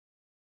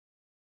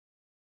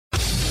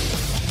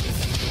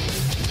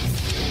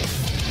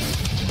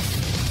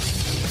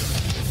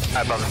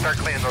brother. Start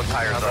cleaning those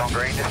tires up. Don't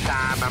green this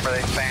time. Remember,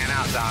 they fan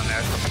out down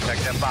there, so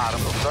protect that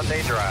bottom.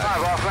 Sunday drive.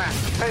 All right, boss man.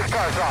 Hey,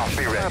 car's off.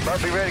 Be ready.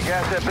 Bud, be ready.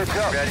 Gas that bitch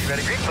up. Ready.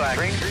 Green flag.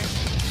 Green.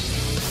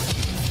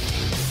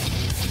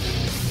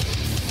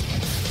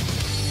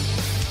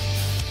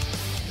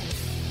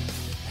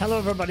 Hello,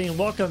 everybody, and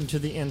welcome to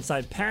the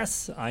Inside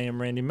Pass. I am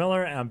Randy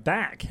Miller. I'm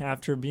back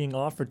after being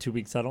off for 2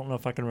 weeks. I don't know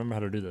if I can remember how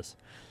to do this.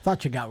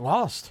 Thought you got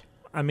lost.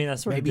 I mean, I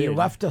sort of Maybe did. you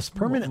left us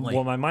permanently.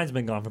 Well, my mind's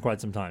been gone for quite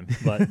some time,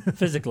 but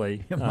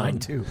physically. Mine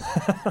too.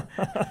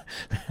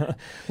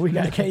 We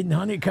got Kaden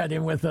Honeycutt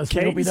in with us.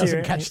 We hope he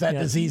doesn't catch that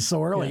disease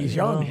so early. He's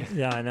young.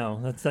 Yeah, I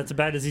know. That's a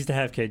bad disease to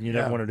have, Kaden. You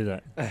never want to do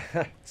that.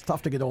 It's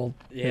tough to get old.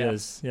 Yeah. It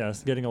is.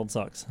 Yes, getting old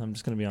sucks. I'm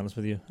just going to be honest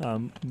with you.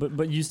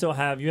 But you still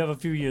have a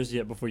few years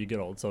yet before you get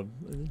old. So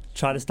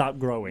try to stop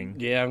growing.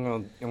 Yeah,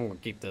 I'm gonna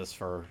keep this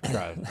try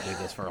to do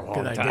this for a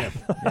long Good time. idea.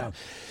 Yeah.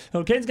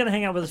 Well, Kaden's going to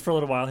hang out with us for a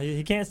little while.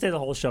 He can't stay the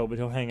whole show,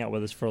 but he'll hang out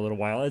with us for a little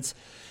while. It's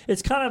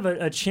kind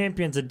of a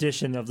champions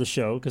edition of the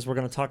show because we're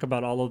going to talk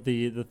about all of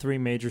the three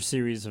major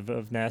series of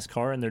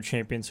NASCAR and their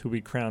champions who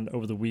we crowned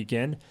over the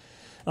weekend.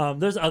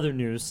 There's other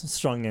news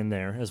strung in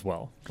there as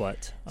well,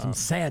 but some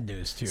sad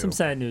news too. Some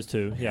sad news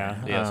too.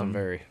 Yeah. Yeah, some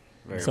very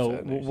so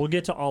sad news. we'll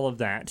get to all of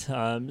that.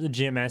 The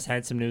GMS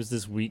had some news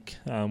this week,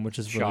 which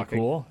is really Shocking.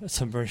 cool.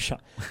 Some very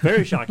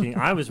shocking.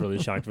 I was really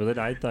shocked with it.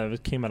 I thought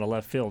it came out of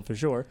left field for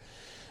sure.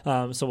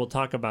 So we'll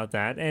talk about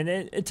that.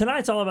 And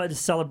tonight's all about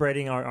just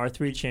celebrating our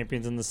three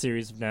champions in the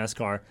series of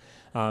NASCAR,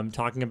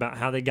 talking about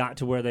how they got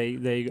to where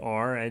they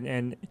are.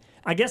 And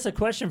I guess a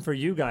question for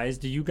you guys,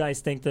 do you guys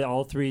think that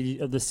all three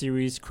of the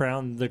series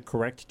crowned the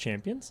correct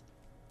champions?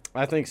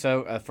 I think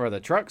so. For the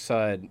truck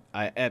side,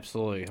 I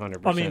absolutely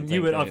 100%. I mean,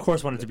 you would, of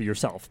course, want it to be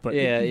yourself, but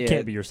you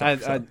can't be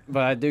yourself.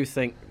 But I do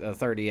think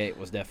 38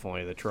 was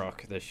definitely the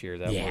truck this year.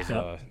 That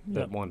was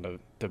the one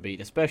to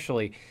beat,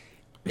 especially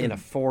in a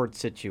Ford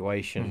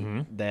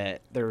situation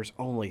that there's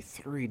only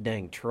 3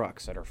 dang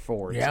trucks that are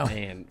Fords,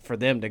 and for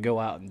them to go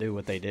out and do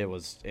what they did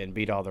and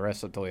beat all the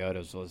rest of the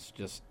Toyotas was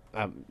just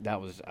I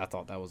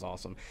thought that was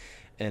awesome.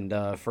 And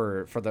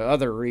for the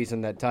other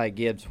reason that Ty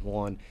Gibbs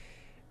won,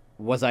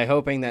 was I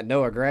hoping that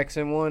Noah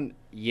Gragson won?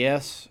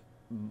 Yes,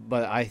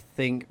 but I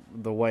think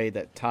the way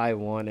that Ty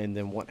won and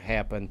then what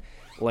happened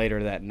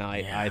later that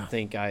night, I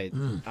think I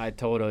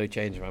totally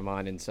changed my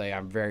mind and say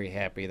I'm very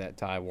happy that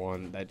Ty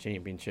won that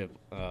championship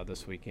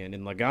this weekend.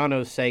 In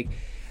Logano's sake,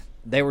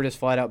 they were just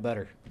flat out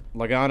better.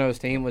 Logano's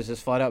team was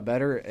just flat out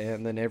better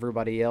than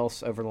everybody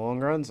else over the long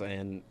runs,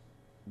 and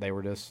they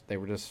were just they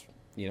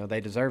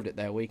deserved it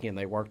that weekend.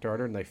 They worked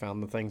harder and they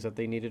found the things that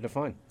they needed to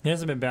find. He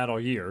hasn't been bad all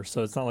year,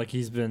 so it's not like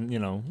he's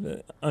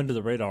been under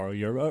the radar all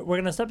year. We're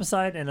going to step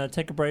aside and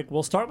take a break.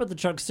 We'll start with the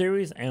Truck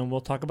Series, and we'll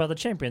talk about the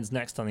champions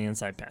next on the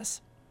Inside Pass.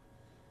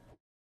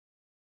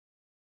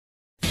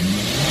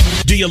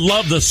 Do you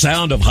love the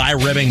sound of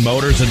high-revving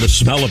motors and the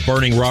smell of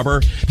burning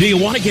rubber? Do you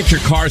want to get your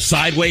car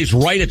sideways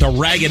right at the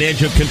ragged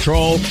edge of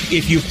control?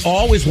 If you've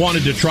always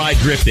wanted to try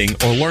drifting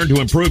or learn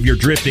to improve your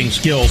drifting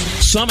skills,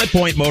 Summit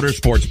Point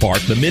Motorsports Park,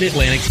 the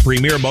Mid-Atlantic's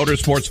premier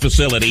motorsports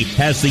facility,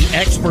 has the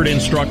expert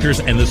instructors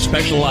and the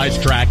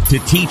specialized track to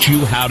teach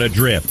you how to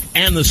drift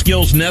and the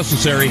skills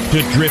necessary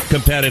to drift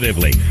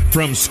competitively.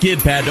 From skid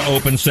pad to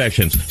open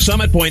sessions,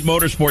 Summit Point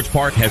Motorsports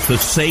Park has the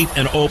safe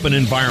and open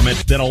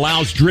environment that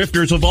allows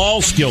drifters of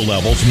all skill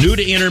levels, new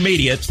to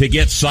intermediate, to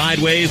get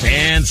sideways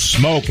and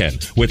smoking.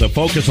 With a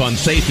focus on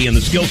safety and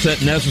the skill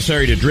set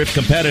necessary to drift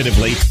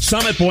competitively,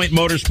 Summit Point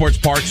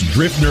Motorsports Park's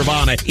Drift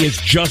Nirvana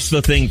is just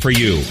the thing for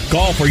you.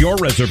 Call for your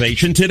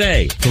reservation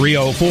today,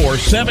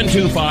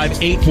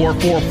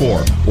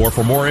 304-725-8444. Or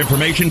for more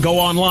information, go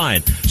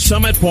online,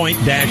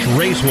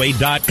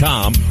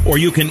 summitpoint-raceway.com, or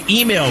you can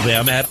email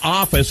them at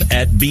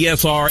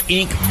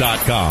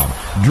office@bsrinc.com.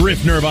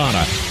 Drift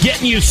Nirvana,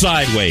 getting you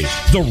sideways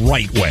the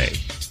right way.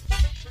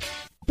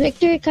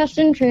 Victory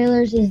Custom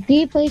Trailers is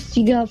the place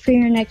to go for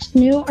your next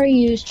new or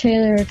used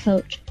trailer or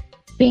coach.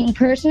 Being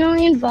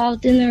personally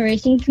involved in the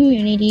racing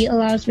community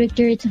allows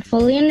Victory to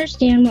fully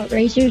understand what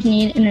racers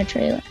need in a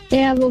trailer. They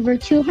have over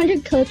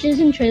 200 coaches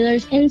and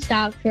trailers in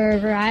stock for a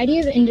variety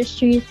of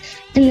industries,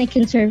 and they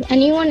can serve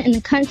anyone in the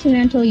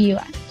continental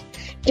U.S.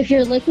 If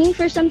you're looking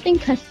for something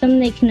custom,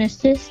 they can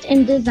assist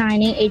in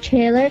designing a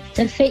trailer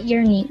to fit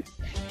your needs.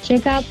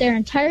 Check out their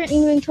entire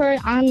inventory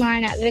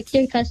online at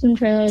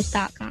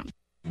victorycustomtrailers.com.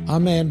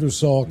 I'm Andrew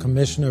Saul,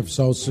 Commissioner of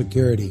Social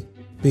Security.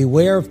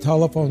 Beware of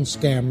telephone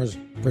scammers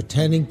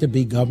pretending to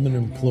be government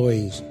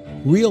employees.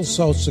 Real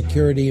Social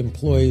Security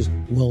employees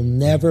will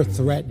never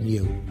threaten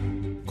you.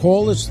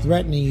 Callers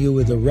threatening you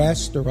with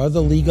arrest or other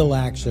legal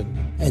action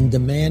and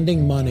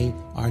demanding money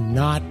are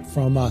not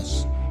from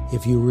us.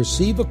 If you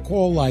receive a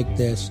call like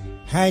this,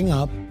 hang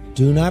up,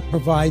 do not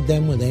provide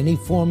them with any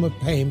form of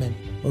payment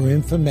or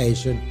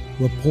information.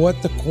 Report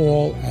the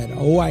call at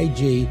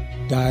oig.ssa.gov.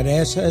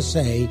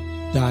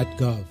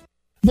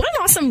 What an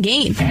awesome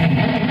game.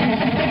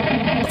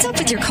 What's up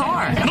with your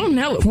car? I don't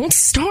know. It won't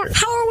start.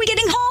 How are we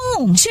getting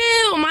home?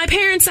 Chill. My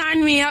parents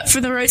signed me up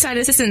for the roadside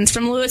assistance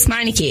from Lewis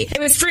Meineke. It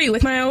was free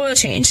with my oil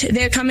change.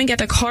 They'd come and get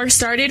the car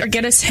started or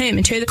get us home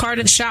and tow the car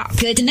to the shop.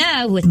 Good to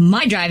know. With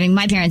my driving,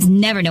 my parents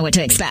never know what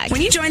to expect.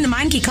 When you join the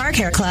Meineke Car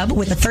Care Club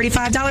with a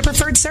 $35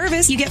 preferred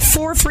service, you get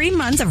 4 free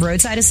months of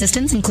roadside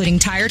assistance, including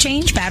tire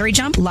change, battery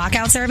jump,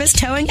 lockout service,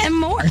 towing, and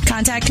more.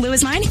 Contact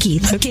Lewis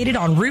Meineke, located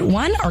on Route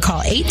 1, or call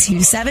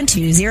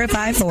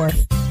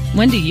 827-2054.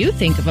 When do you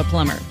think of a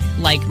plumber?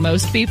 Like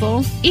most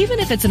people, even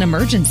if it's an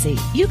emergency,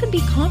 you can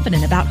be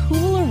confident about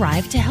who will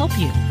arrive to help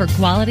you. For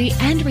quality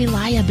and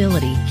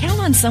reliability,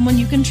 count on someone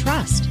you can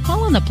trust.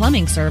 Call on the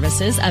plumbing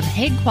services of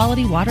Hague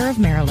Quality Water of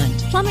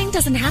Maryland. Plumbing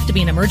doesn't have to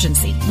be an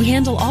emergency. We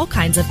handle all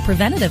kinds of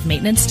preventative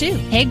maintenance too.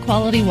 Hague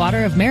Quality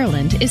Water of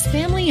Maryland is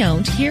family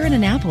owned here in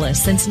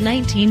Annapolis since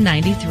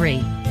 1993.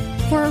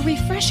 For a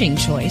refreshing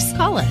choice,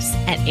 call us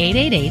at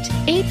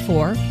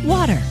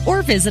 888-84-WATER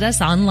or visit us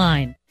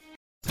online.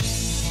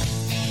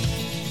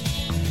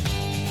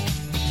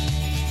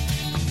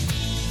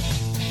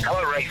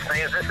 Hello, race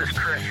fans. This is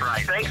Chris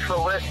Wright. Thanks for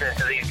listening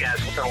to these guys.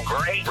 Some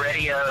great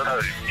radio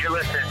hosts. You're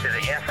listening to the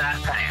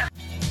Inside Pass.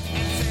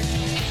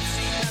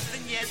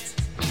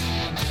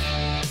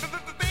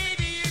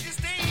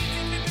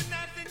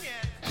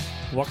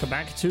 Welcome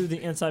back to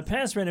the Inside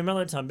Pass. Randy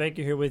Miller, Tom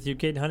Baker here with you.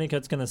 Kaden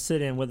Honeycutt's going to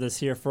sit in with us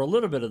here for a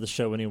little bit of the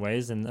show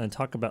anyways and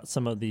talk about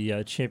some of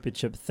the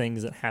championship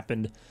things that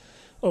happened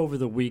over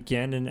the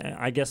weekend. And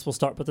I guess we'll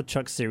start with the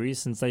Truck Series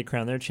since they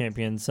crowned their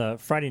champions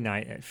Friday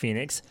night at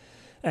Phoenix.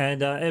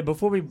 And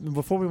before we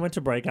went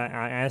to break, I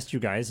asked you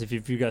guys if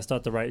you guys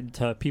thought the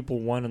right people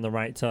won in the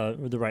right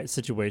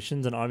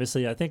situations. And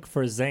obviously, I think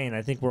for Zane,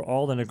 I think we're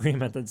all in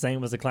agreement that Zane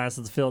was the class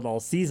of the field all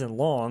season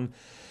long.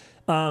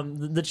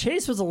 The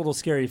chase was a little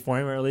scary for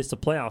him, or at least the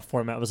playoff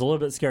format was a little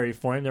bit scary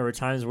for him. There were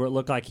times where it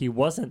looked like he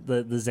wasn't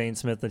the Zane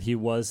Smith that he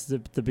was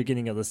at the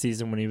beginning of the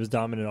season when he was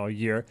dominant all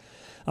year.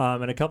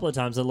 And a couple of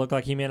times it looked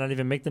like he may not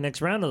even make the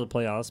next round of the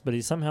playoffs, but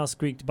he somehow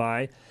squeaked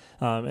by.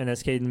 And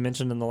as Kaden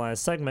mentioned in the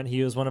last segment,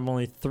 he was one of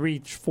only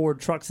 3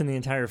 Ford trucks in the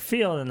entire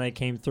field, and they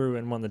came through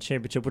and won the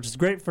championship, which is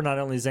great for not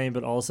only Zane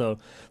but also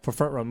for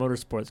Front Row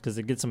Motorsports because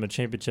it gets him a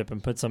championship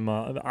and puts him,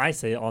 I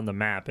say, on the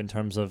map in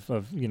terms of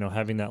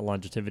having that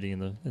longevity in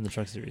the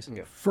Truck Series.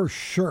 Yeah. For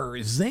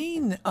sure,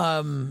 Zane.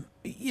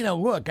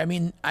 Look, I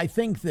mean, I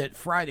think that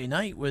Friday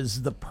night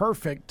was the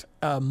perfect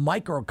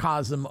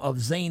microcosm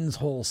of Zane's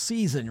whole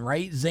season,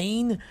 right?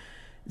 Zane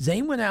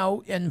went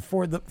out, and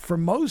for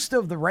most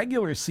of the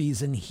regular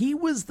season, he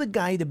was the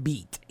guy to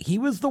beat. He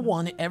was the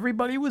one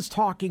everybody was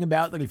talking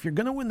about, that if you're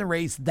going to win the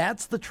race,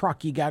 that's the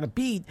truck you got to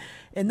beat.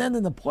 And then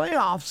in the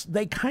playoffs,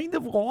 they kind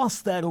of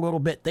lost that a little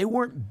bit. They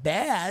weren't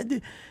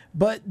bad,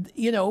 but,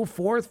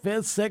 4th, 5th,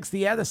 6th,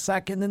 he had a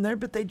second in there,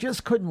 but they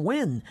just couldn't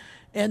win.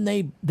 And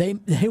they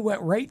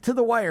went right to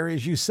the wire,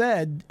 as you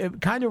said. It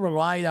kind of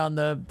relied on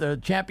the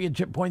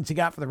championship points he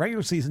got for the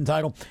regular season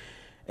title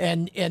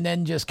and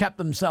then just kept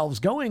themselves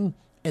going.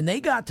 And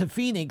they got to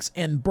Phoenix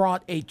and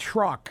brought a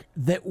truck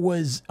that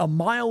was 1.5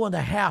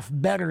 miles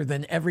better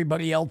than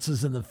everybody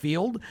else's in the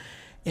field.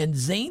 And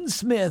Zane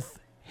Smith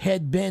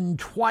had been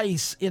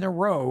twice in a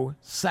row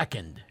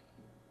second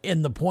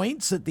in the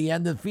points at the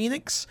end of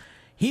Phoenix.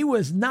 He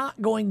was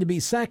not going to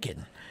be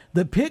second.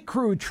 The pit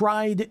crew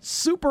tried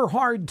super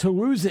hard to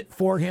lose it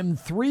for him,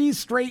 3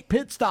 straight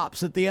pit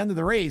stops at the end of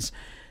the race.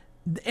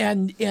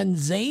 And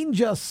Zane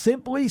just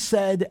simply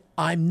said,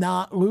 I'm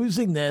not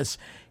losing this.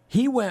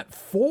 He went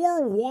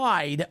 4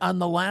 wide on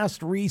the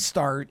last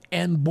restart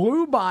and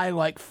blew by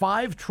like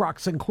 5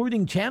 trucks,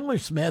 including Chandler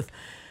Smith,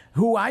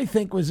 who I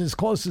think was his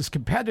closest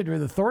competitor.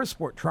 The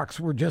ThorSport trucks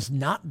were just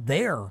not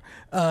there,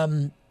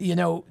 the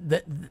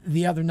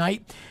other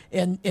night.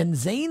 And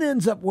Zane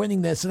ends up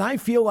winning this. And I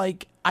feel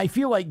like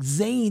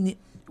Zane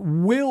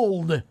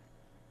willed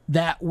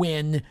that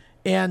win.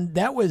 And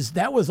that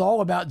was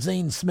all about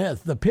Zane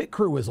Smith. The pit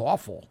crew was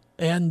awful.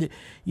 And,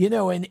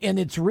 and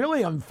it's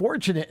really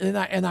unfortunate.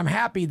 And I'm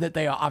happy that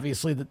they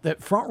obviously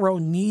that Front Row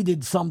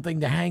needed something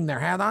to hang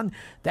their hat on.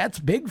 That's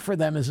big for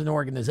them as an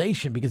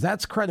organization because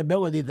that's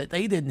credibility that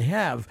they didn't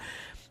have.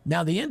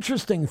 Now, the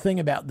interesting thing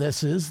about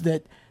this is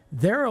that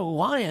their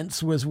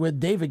alliance was with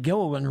David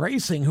Gilliland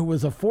Racing, who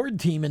was a Ford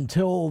team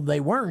until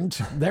they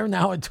weren't. They're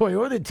now a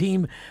Toyota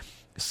team.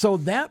 So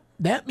that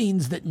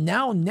means that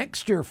now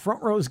next year,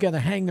 Front Row is going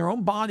to hang their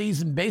own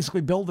bodies and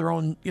basically build their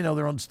own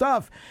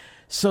stuff.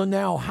 So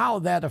now how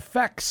that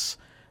affects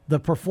the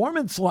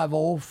performance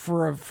level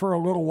for a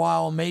little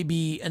while may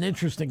be an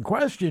interesting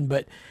question.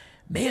 But,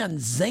 man,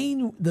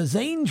 the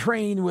Zane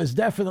train was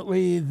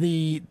definitely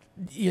the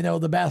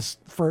best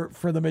for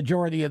the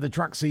majority of the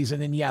truck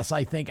season. And, yes,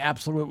 I think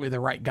absolutely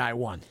the right guy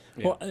won.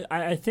 Yeah. Well,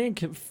 I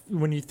think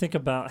when you think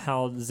about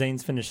how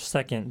Zane's finished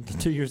second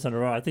 2 years in a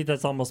row, I think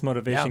that's almost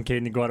motivation,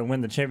 Kaden, to go out and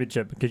win the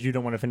championship because you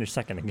don't want to finish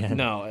second again.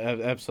 No,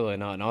 absolutely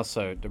not. And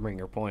also, to bring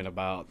your point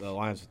about the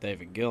alliance with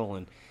David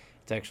Gilliland,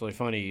 it's actually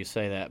funny you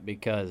say that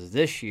because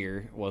this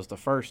year was the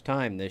first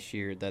time this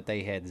year that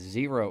they had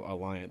 0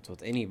 alliance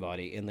with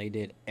anybody, and they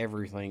did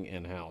everything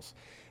in-house.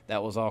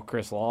 that was all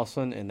Chris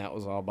Lawson and that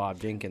was all Bob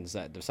Jenkins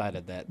that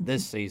decided that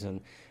this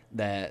season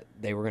that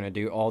they were going to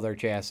do all their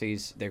chassis,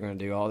 they're going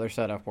to do all their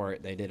setup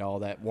work. They did all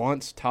that.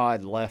 Once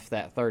Todd left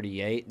that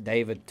 38,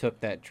 David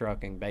took that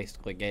truck and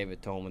basically gave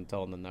it to him and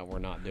told them that we're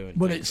not doing it.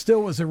 But it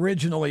still was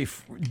originally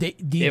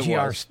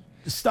DGR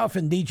stuff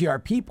and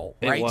DGR people,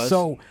 right? It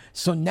was.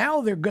 So now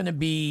they're going to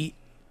be,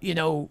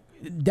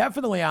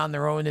 definitely on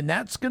their own, and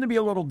that's going to be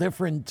a little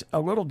different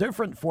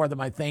for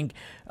them, I think.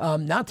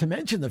 Not to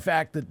mention the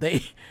fact that they're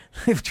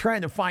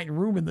trying to find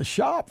room in the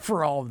shop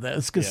for all of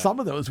this, because some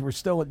of those were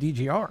still at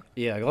DGR.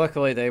 Yeah,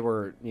 luckily they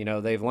were,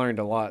 they've learned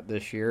a lot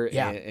this year.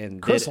 Yeah,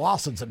 and Chris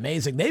Lawson's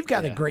amazing. They've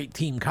got a great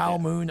team. Kyle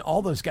Moon,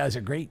 all those guys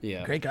are great.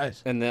 Yeah, great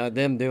guys. And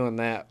them doing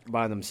that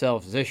by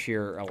themselves this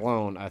year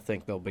alone, I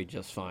think they'll be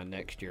just fine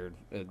next year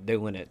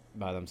doing it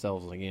by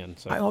themselves again.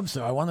 So I hope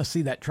so. I want to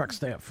see that truck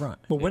stay up front.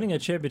 But winning a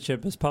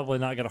championship is probably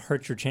not going to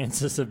hurt your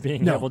chances of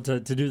being able to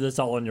do this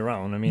all on your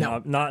own. I mean,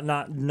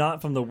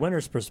 not from the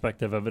winner's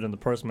perspective of it and the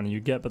purse money you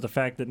get, but the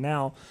fact that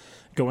now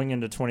going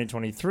into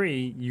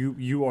 2023,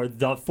 you are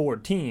the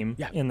Ford team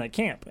in that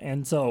camp.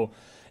 And so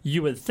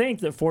you would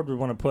think that Ford would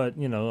want to put, a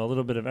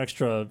little bit of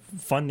extra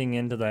funding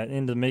into that,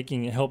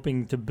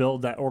 helping to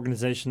build that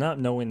organization up,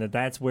 knowing that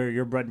that's where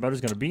your bread and butter is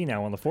going to be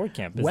now on the Ford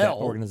camp, is that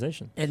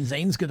organization. And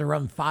Zane's going to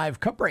run 5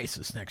 Cup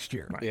races next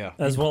year. Right. Yeah.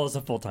 As well as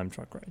a full-time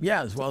truck race.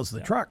 Yeah, as well as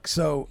the truck.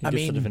 So, he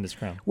gets to defend his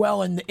crown.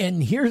 Well,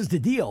 and here's the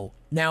deal.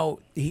 Now,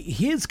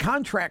 his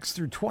contract's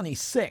through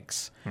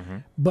 26,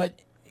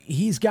 but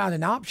he's got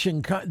an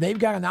option. They've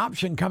got an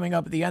option coming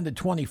up at the end of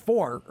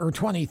 24 or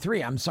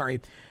 23. I'm sorry.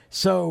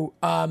 So,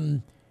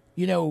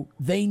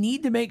 they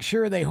need to make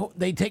sure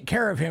they take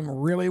care of him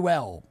really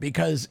well,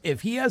 because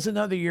if he has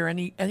another year,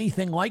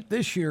 anything like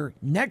this year,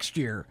 next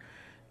year,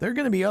 there are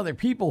going to be other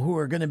people who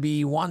are going to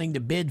be wanting to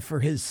bid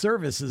for his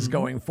services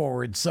going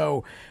forward.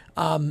 So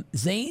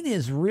Zane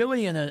is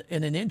really in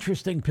an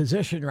interesting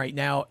position right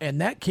now,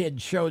 and that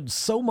kid showed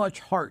so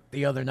much heart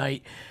the other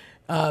night.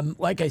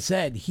 Like I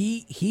said,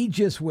 he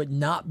just would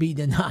not be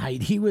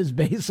denied. He was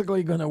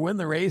basically going to win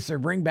the race or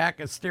bring back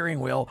a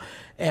steering wheel,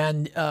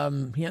 and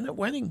he ended up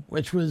winning,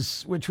 which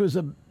was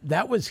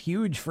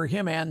huge for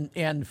him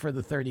and for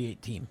the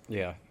 38 team.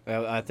 Yeah,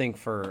 I think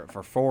for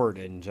Ford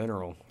in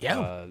general,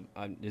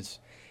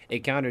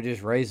 it kind of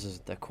just raises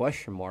the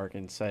question mark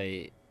and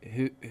say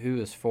who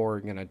is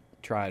Ford going to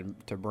try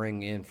to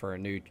bring in for a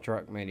new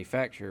truck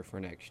manufacturer for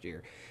next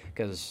year,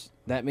 because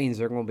that means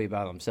they're going to be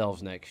by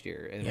themselves next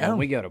year. And when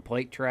we go to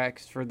plate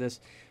tracks for the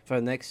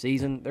next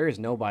season, there is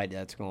nobody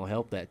that's going to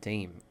help that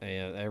team,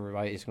 and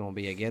everybody's going to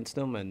be against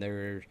them, and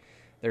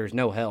there's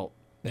no help.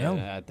 Yeah.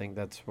 And I think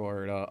that's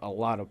where a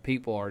lot of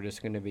people are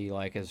just going to be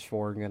like, is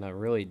Ford going to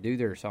really do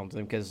their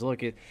something? Because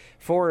look,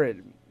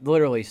 Ford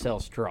literally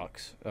sells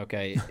trucks,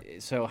 okay?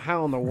 So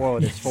how in the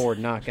world is Ford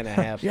not going to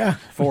have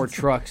 4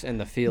 trucks in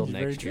the field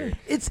next year?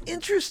 It's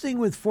interesting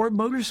with Ford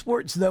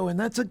Motorsports, though, and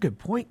that's a good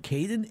point,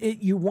 Kaden.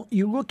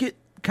 You look at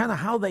kind of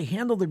how they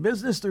handle their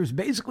business. There's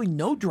basically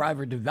no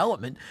driver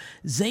development.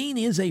 Zane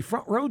is a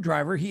front row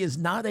driver. He is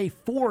not a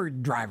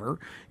Ford driver.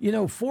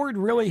 Ford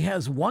really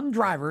has one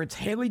driver. It's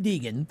Haley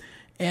Deegan.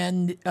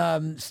 And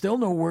still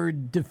no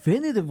word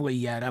definitively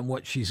yet on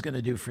what she's going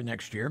to do for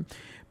next year.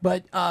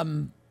 But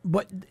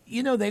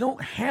they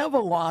don't have a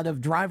lot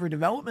of driver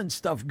development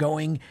stuff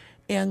going.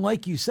 And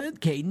like you said,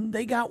 Kaden,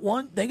 they got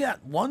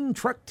one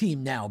truck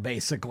team now,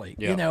 basically.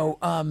 Yeah.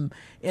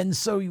 And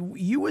so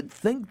you would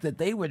think that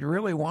they would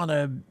really want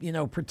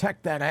to,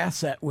 protect that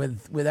asset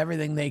with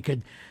everything they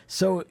could.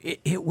 So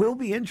it will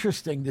be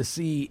interesting to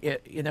see,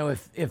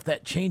 if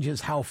that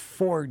changes how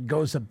Ford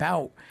goes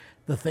about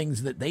the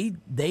things that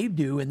they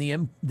do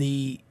and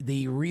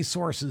the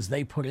resources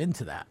they put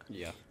into that.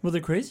 Yeah. Well,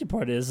 the crazy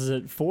part is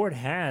that Ford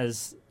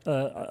has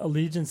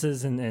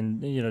allegiances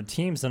and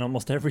teams in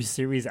almost every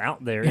series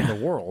out there in the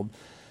world.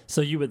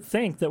 So you would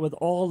think that with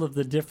all of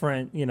the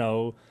different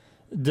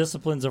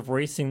disciplines of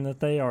racing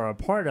that they are a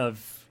part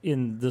of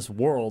in this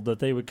world, that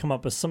they would come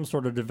up with some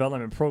sort of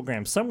development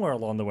program somewhere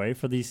along the way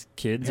for these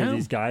kids or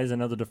these guys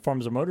and other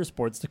forms of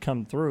motorsports to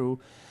come through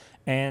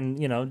and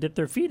dip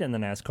their feet in the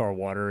NASCAR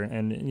water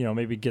and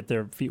maybe get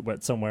their feet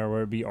wet somewhere, where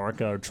it'd be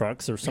ARCA or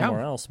trucks or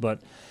somewhere else. But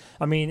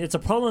I mean, it's a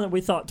problem that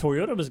we thought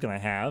Toyota was going to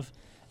have.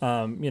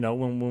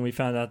 When we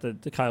found out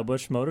that the Kyle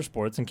Busch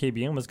Motorsports and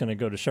KBM was going to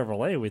go to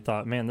Chevrolet, we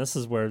thought, man, this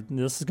is going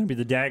to be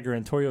the dagger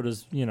in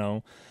Toyota's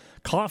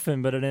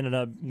coffin. But it ended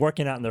up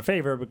working out in their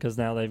favor, because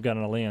now they've got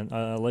an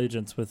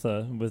allegiance with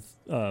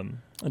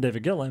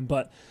David Gillen.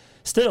 But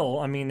still,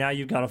 I mean, now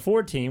you've got a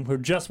Ford team who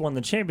just won the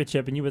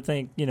championship, and you would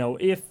think,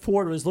 if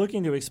Ford was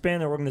looking to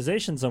expand their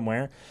organization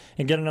somewhere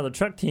and get another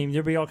truck team,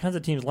 there'd be all kinds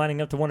of teams lining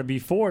up to want to be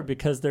Ford,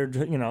 because they're,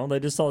 they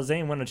just saw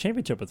Zane win a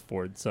championship with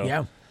Ford.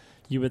 So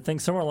you would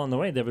think somewhere along the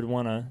way they would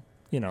want to,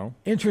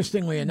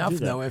 Interestingly enough,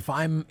 though, if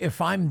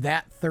I'm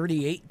that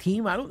 38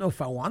 team, I don't know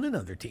if I want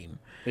another team.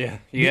 Yeah,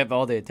 you have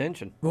all the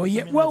attention. Well,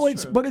 yeah,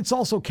 it's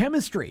also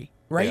chemistry.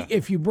 right? Yeah.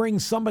 If you bring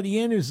somebody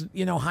in who's,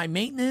 high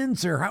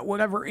maintenance or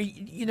whatever,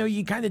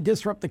 you kind of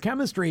disrupt the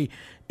chemistry,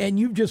 and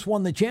you've just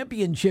won the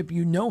championship.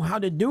 You know how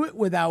to do it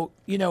without,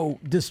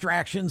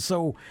 distractions.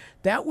 So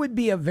that would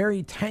be a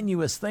very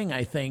tenuous thing,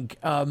 I think,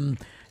 to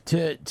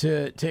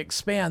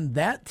expand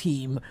that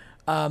team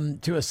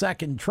to a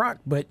second truck,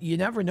 but you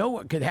never know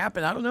what could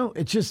happen. I don't know.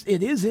 It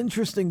is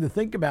interesting to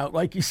think about.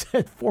 Like you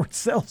said, Ford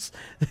sells,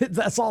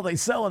 that's all they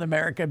sell in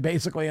America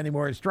basically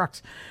anymore is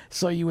trucks.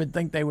 So you would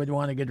think they would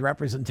want a good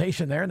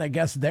representation there. And I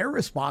guess their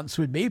response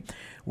would be,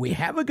 we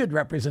have a good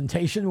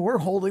representation. We're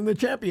holding the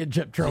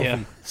championship trophy. Yeah.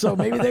 So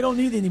maybe they don't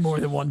need any more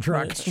than one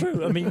truck. That's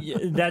true. I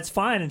mean, that's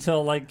fine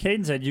until, like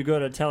Kaden said, you go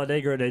to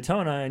Talladega or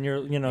Daytona and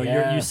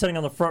you're sitting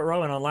on the front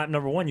row, and on lap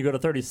number 1, you go to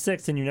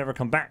 36 and you never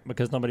come back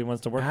because nobody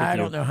wants to work with you. I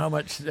don't know how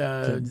much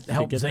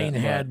help Zane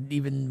had,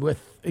 even with,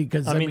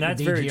 because that's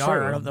DGR, very true.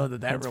 I don't know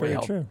that's really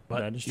helped. True. But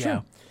that is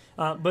true.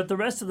 But the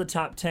rest of the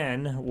top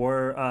 10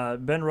 were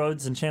Ben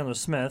Rhodes and Chandler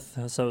Smith,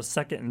 so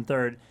second and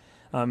third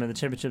in the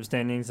championship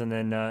standings, and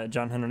then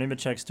John Hunter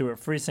Nemechek, Stuart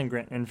Friesen,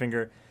 Grant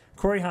Enfinger,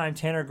 Corey Heim,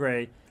 Tanner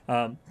Gray.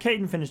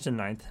 Kaden finished in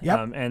 9th.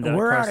 Yep. And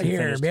we're Carson out of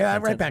here. Yeah,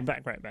 right back.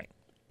 Back.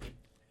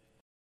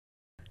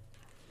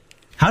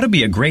 How to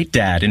be a great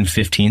dad in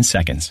 15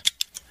 seconds.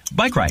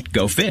 Bike ride,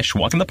 go fish,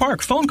 walk in the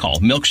park, phone call,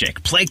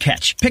 milkshake, play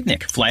catch,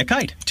 picnic, fly a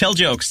kite, tell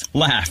jokes,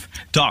 laugh,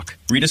 talk,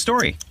 read a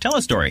story, tell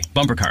a story,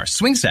 bumper car,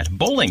 swing set,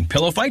 bowling,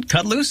 pillow fight,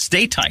 cut loose,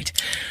 stay tight.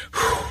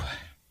 Whew.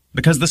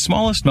 Because the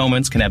smallest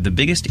moments can have the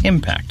biggest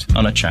impact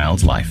on a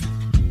child's life.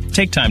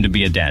 Take time to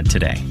be a dad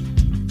today.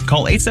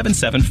 Call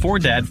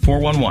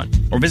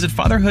 877-4DAD-411 or visit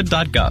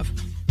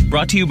fatherhood.gov.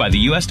 Brought to you by the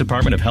U.S.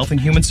 Department of Health and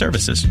Human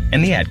Services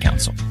and the Ad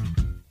Council.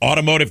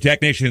 Automotive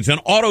technicians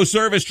and auto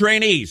service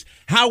trainees,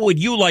 how would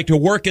you like to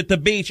work at the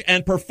beach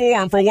and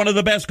perform for one of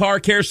the best car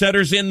care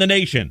centers in the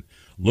nation?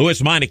 Louis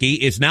Meineke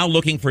is now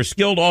looking for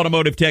skilled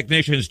automotive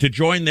technicians to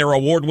join their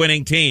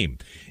award-winning team.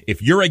 If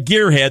you're a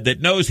gearhead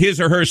that knows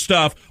his or her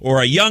stuff,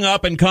 or a young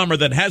up-and-comer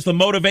that has the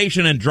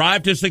motivation and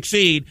drive to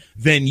succeed,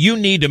 then you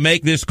need to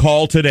make this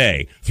call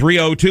today.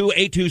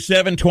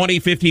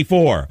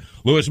 302-827-2054.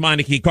 Louis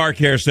Meineke Car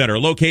Care Center,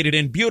 located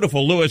in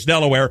beautiful Lewis,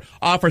 Delaware,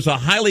 offers a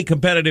highly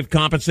competitive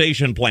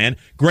compensation plan,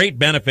 great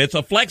benefits,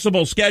 a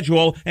flexible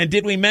schedule, and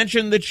did we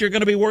mention that you're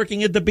going to be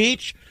working at the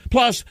beach?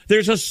 Plus,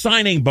 there's a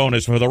signing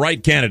bonus for the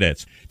right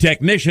candidates.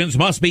 Technicians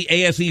must be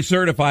ASE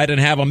certified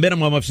and have a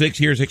minimum of 6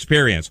 years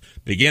experience.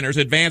 Beginners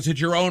advance at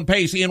your own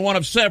pace in one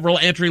of several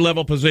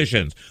entry-level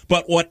positions.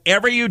 But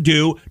whatever you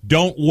do,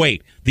 don't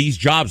wait. These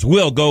jobs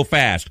will go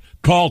fast.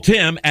 Call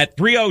Tim at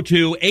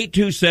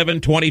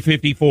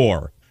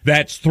 302-827-2054.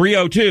 That's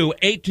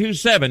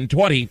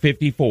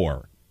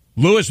 302-827-2054.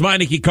 Louis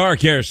Meineke Car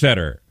Care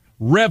Center.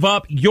 Rev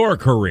up your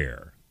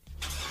career.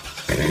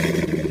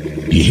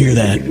 You hear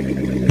that?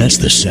 That's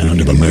the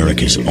sound of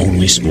America's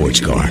only sports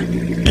car.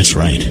 That's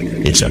right.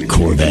 It's a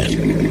Corvette.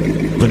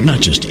 But not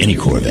just any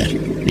Corvette.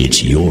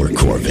 It's your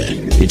Corvette.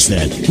 It's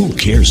that who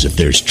cares if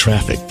there's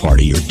traffic part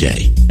of your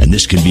day. And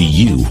this can be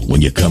you when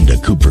you come to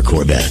Cooper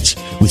Corvettes.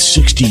 With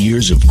 60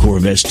 years of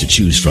Corvettes to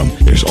choose from,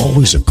 there's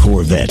always a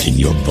Corvette in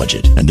your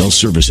budget. And they'll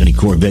service any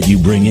Corvette you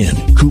bring in.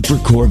 Cooper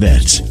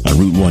Corvettes on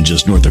Route 1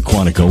 just north of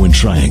Quantico and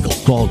Triangle.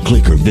 Call,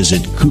 click, or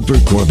visit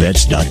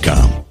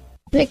CooperCorvettes.com.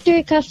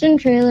 Victory Custom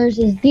Trailers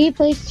is the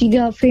place to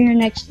go for your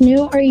next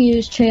new or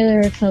used trailer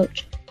or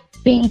coach.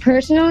 Being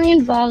personally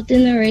involved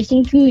in the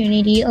racing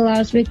community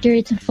allows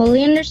Victory to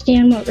fully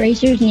understand what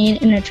racers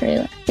need in a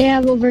trailer. They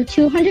have over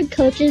 200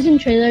 coaches and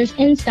trailers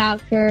in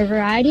stock for a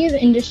variety of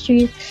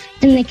industries,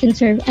 and they can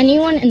serve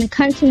anyone in the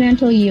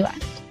continental U.S.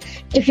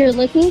 If you're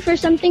looking for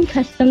something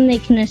custom, they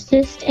can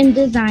assist in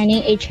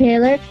designing a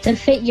trailer to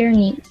fit your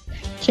needs.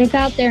 Check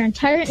out their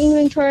entire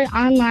inventory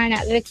online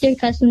at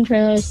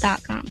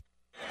victorycustomtrailers.com.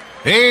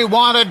 He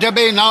wanted to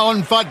be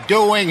known for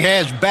doing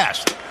his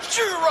best.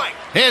 Sure, right.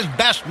 His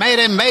best made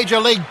him Major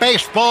League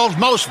Baseball's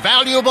most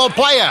valuable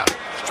player.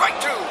 Strike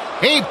two.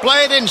 He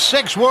played in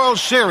 6 World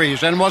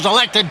Series and was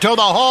elected to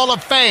the Hall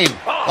of Fame.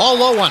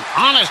 Although an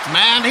honest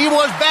man, he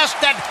was best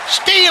at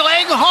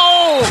stealing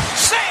home.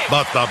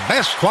 But the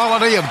best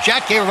quality of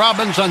Jackie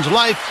Robinson's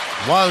life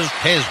was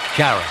his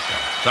character.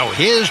 So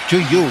here's to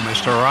you,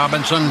 Mr.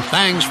 Robinson.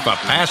 Thanks for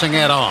passing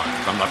it on.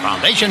 From the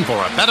Foundation for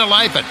a Better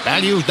Life at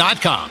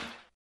Values.com.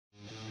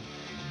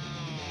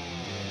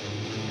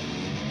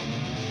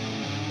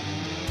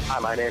 Hi,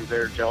 my name's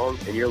Eric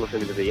Jones, and you're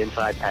listening to The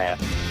Inside Pass.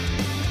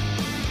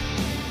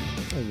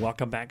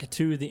 Welcome back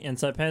to The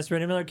Inside Pass.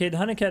 Randy Miller, Kaden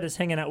Honeycutt is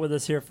hanging out with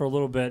us here for a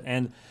little bit,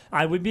 and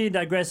I would be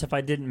digress if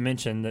I didn't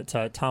mention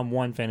that Tom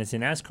won Fantasy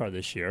NASCAR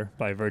this year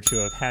by virtue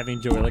of having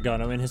Joey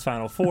Logano in his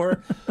Final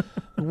Four.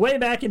 Way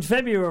back in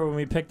February when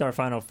we picked our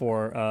Final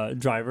Four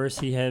drivers,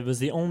 he was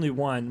the only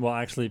one. Well,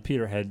 actually,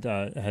 Peter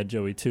had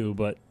Joey too,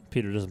 but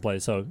Peter doesn't play,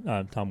 so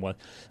Tom won.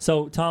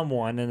 So Tom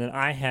won, and then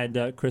I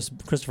had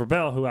Christopher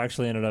Bell, who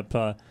actually ended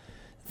up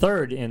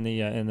third in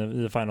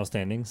the final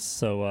standings.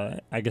 So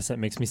I guess that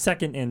makes me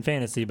second in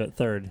fantasy, but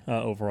third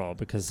overall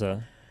because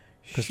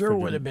Sure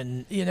would have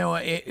been.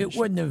 It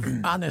wouldn't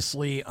have,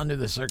 honestly, under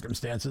the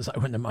circumstances, I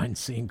wouldn't have mind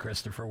seeing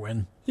Christopher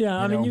win. Yeah,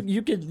 I mean,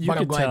 you could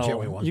glad tell.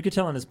 Joey won. You could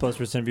tell in his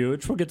post-race interview,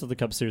 which we'll get to the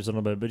Cup Series in a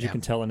little bit, but you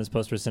can tell in his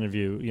post-race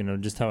interview,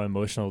 just how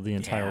emotional the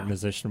entire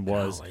organization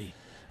was.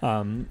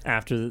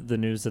 After the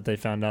news that they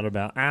found out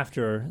about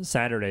after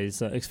Saturday's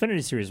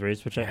Xfinity Series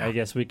race, which I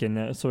guess we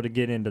can sort of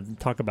get into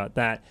talk about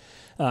that.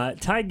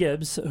 Ty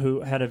Gibbs,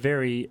 who had a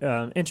very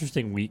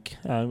interesting week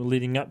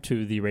leading up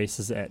to the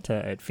races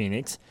at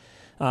Phoenix,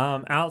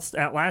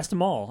 outlasted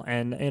them all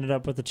and ended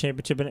up with the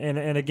championship.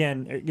 And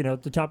again,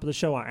 at the top of the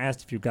show, I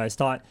asked if you guys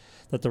thought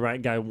that the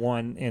right guy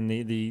won in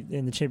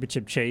the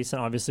championship chase.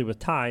 And obviously with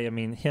Ty, I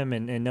mean, him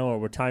and Noah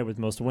were tied with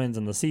most wins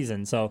in the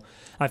season. So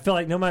I feel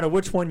like no matter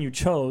which one you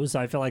chose,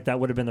 I feel like that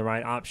would have been the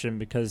right option,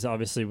 because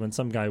obviously when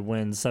some guy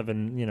wins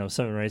seven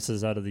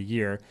races out of the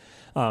year,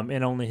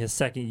 in only his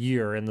second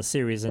year in the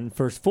series and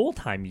first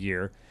full-time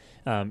year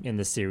in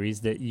the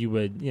series, that you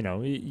would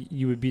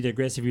be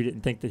digressed if you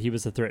didn't think that he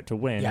was a threat to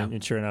win. Yeah.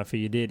 And sure enough,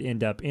 he did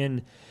end up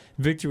in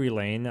victory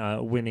lane,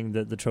 winning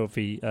the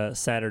trophy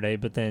Saturday.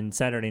 But then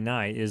Saturday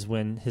night is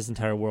when his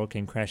entire world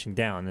came crashing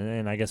down.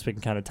 And I guess we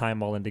can kind of tie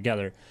them all in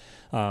together,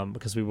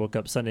 because we woke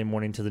up Sunday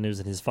morning to the news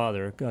that his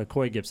father,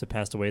 Coy Gibbs, had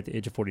passed away at the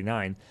age of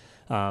 49.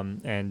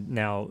 And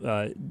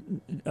now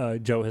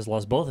Joe has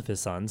lost both of his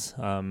sons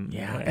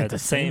at the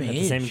same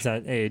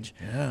exact age.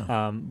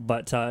 Yeah.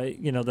 But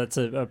that's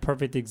a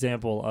perfect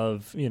example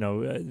of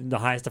the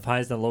highest of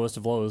highs and the lowest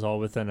of lows, all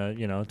within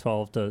a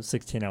 12 to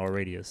 16 hour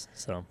radius.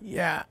 So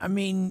yeah, I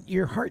mean,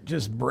 your heart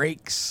just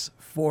breaks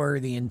for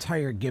the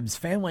entire Gibbs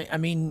family. I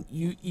mean,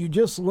 you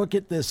just look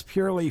at this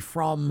purely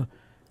from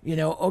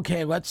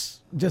okay,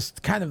 let's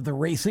just kind of the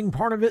racing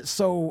part of it.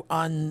 So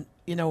on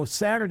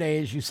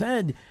Saturday, as you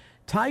said,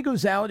 Ty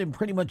goes out and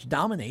pretty much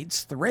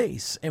dominates the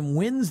race and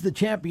wins the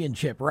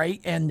championship,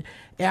 right? And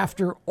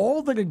after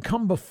all that had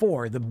come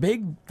before, the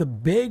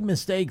big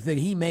mistake that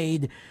he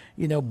made,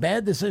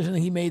 bad decision that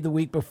he made the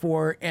week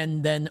before,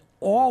 and then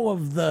all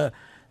of the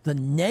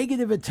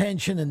negative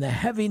attention and the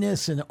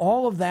heaviness and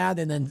all of that,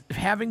 and then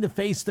having to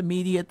face the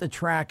media at the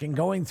track and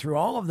going through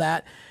all of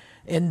that.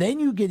 And then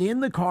you get in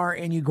the car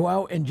and you go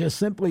out and just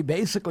simply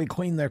basically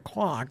clean their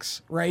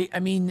clocks, right? I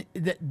mean,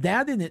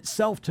 that in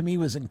itself to me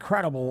was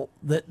incredible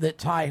that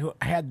Ty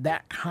had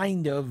that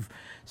kind of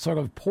sort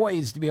of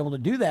poise to be able to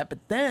do that. But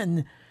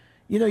then,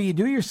 you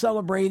do your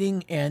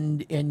celebrating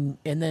and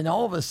then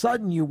all of a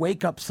sudden you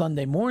wake up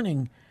Sunday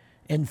morning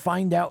and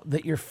find out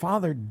that your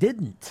father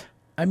didn't.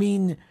 I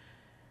mean,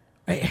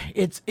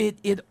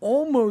 it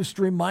almost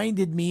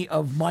reminded me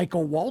of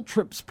Michael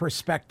Waltrip's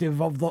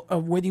perspective of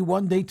when he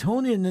won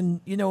Daytona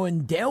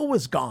and Dale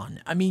was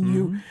gone. I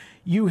mean,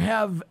 you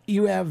have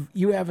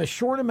a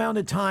short amount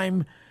of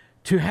time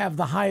to have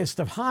the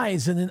highest of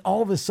highs, and then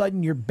all of a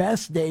sudden your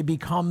best day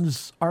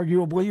becomes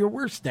arguably your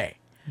worst day.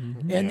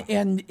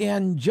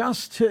 And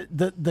just to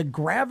the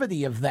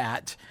gravity of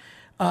that,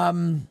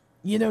 none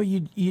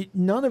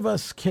of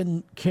us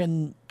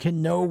can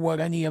know what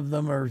any of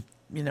them are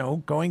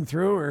going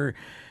through, or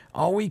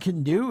all we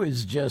can do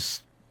is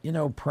just,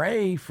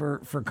 pray for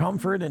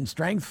comfort and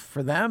strength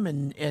for them.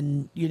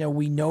 And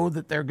we know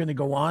that they're going to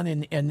go on.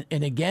 And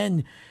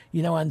again,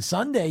 on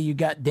Sunday, you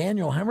got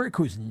Daniel Hemrick,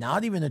 who's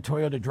not even a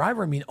Toyota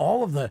driver. I mean,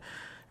 all of the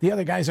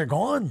other guys are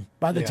gone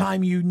by the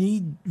time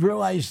you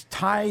realize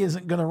Ty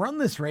isn't going to run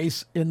this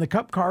race in the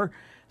Cup car.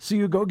 So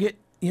you go get,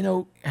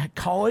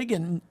 Colleague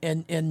and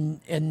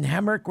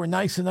Hemrick were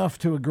nice enough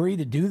to agree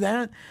to do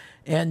that.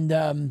 And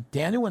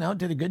Daniel went out,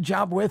 did a good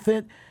job with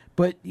it.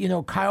 But,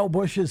 Kyle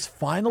Busch's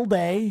final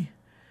day,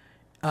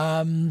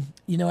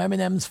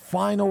 Eminem's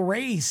final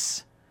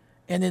race,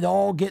 and it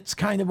all gets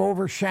kind of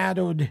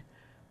overshadowed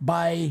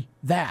by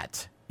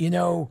that.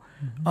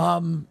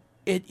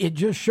 It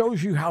just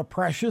shows you how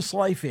precious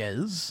life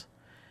is,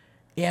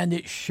 and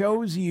it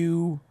shows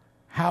you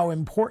how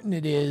important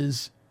it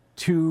is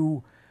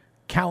to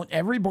count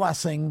every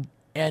blessing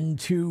and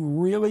to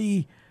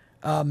really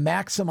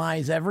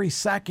maximize every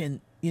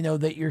second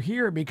that you're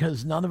here,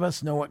 because none of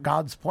us know what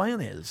God's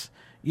plan is,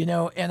 and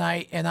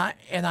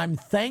I'm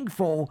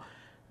thankful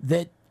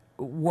that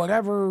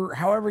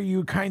however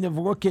you kind of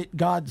look at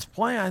God's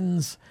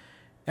plans,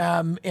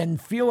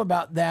 and feel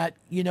about that,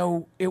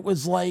 it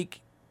was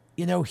like,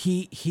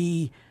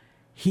 he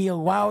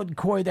allowed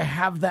Coy to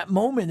have that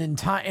moment in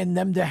time, and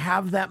them to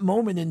have that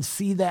moment and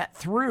see that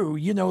through,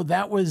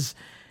 that was,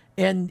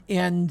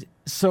 and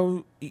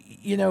so,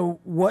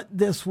 what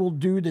this will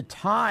do to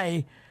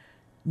Ty,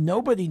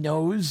 nobody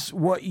knows.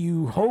 What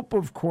you hope,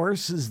 of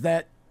course, is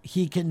that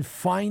he can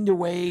find a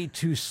way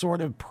to sort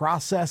of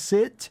process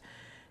it,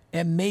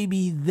 and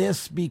maybe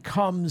this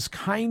becomes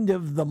kind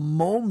of the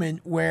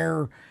moment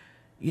where,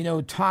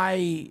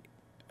 Ty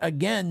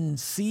again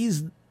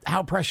sees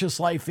how precious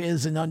life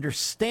is and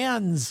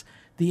understands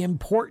the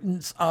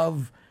importance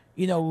of,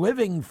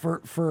 living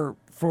for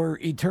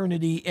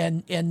eternity,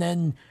 and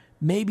then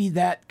maybe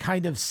that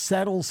kind of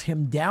settles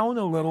him down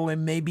a little,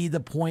 and maybe the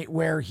point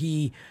where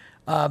he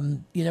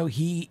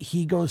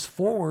he goes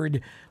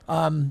forward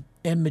and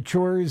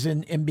matures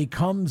and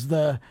becomes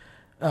the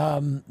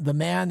the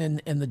man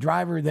and the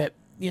driver that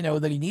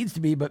that he needs to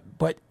be, but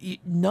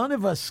none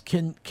of us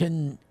can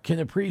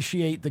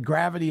appreciate the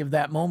gravity of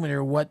that moment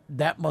or what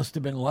that must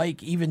have been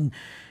like. Even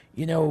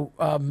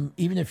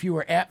even if you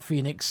were at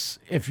Phoenix,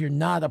 if you're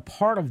not a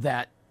part of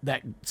that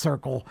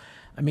circle,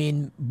 I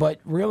mean, but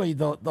really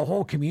the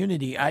whole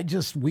community. I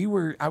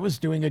was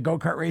doing a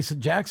go-kart race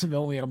in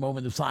Jacksonville. And we had a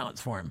moment of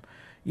silence for him.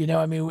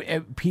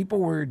 People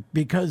were,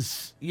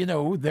 because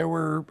there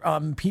were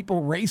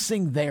people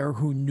racing there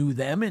who knew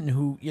them and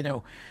who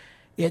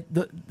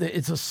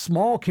it's a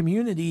small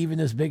community, even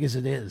as big as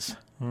it is.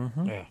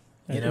 Mm-hmm.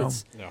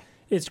 Yeah.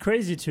 It's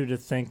crazy to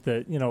think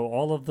that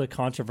all of the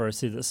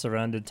controversy that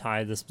surrounded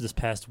Ty this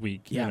past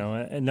week,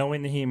 and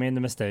knowing that he made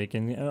the mistake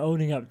and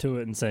owning up to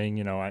it and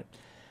saying,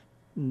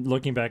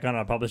 looking back on it,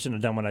 I probably shouldn't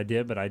have done what I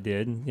did, but I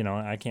did.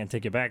 I can't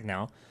take it back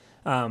now.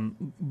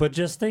 But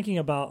just thinking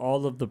about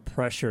all of the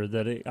pressure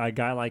that a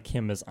guy like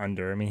him is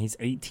under. I mean, he's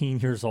 18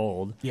 years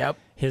old. Yep.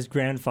 His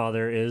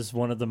grandfather is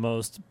one of the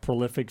most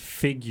prolific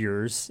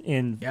figures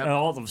in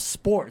all of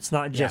sports,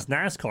 not just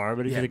NASCAR,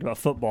 but if you think about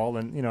football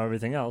and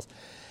everything else.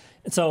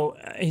 And so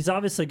he's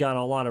obviously got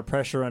a lot of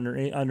pressure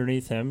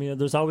underneath him.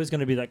 There's always going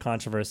to be that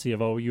controversy of,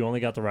 you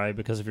only got the ride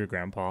because of your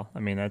grandpa. I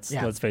mean,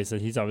 let's face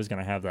it, he's always going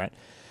to have that.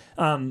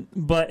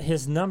 But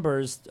his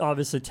numbers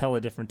obviously tell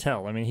a different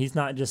tale. I mean, he's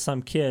not just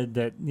some kid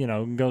that,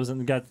 goes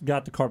and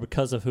got the car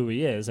because of who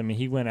he is. I mean,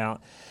 he went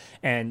out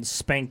and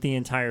spanked the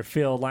entire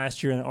field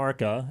last year in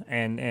ARCA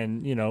and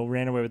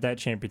ran away with that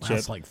championship.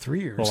 Last like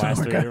 3 years. Well,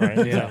 last 3 years,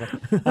 right? Yeah.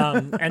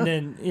 And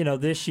then,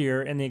 this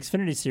year in the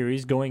Xfinity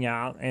Series, going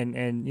out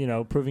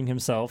and proving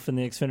himself in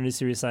the Xfinity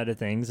Series side of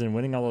things and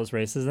winning all those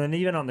races. And then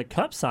even on the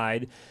Cup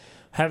side,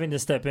 having to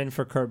step in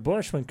for Kurt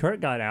Busch when Kurt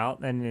got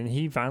out, and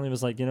he finally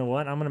was like, you know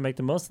what, I'm going to make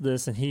the most of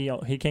this, and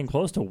he came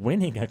close to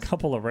winning a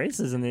couple of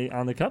races on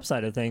the Cup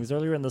side of things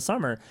earlier in the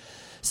summer.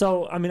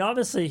 So, I mean,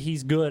 obviously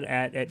he's good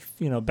at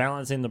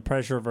balancing the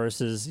pressure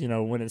versus,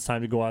 when it's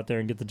time to go out there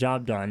and get the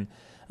job done.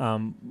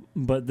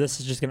 But this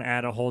is just going to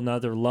add a whole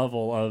nother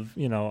level of,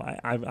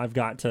 I've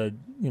got to,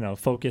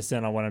 focus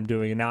in on what I'm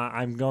doing. And now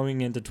I'm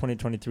going into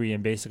 2023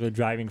 and basically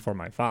driving for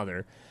my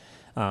father.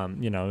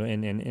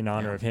 In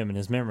honor of him and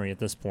his memory at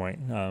this point,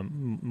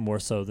 more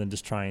so than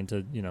just trying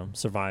to,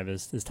 survive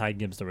as Ty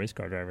Gibbs, the race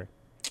car driver.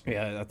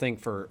 Yeah, I think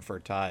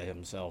for Ty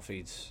himself,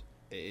 he's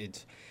going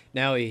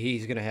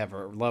to have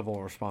a level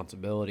of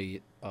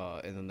responsibility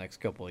in the next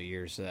couple of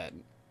years that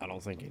I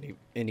don't think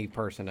any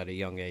person at a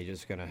young age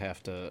is going to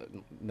have to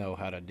know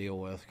how to deal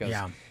with.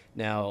 Because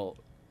now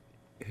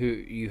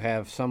you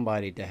have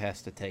somebody that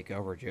has to take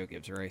over Joe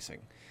Gibbs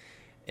Racing.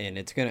 And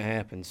it's going to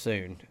happen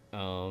soon.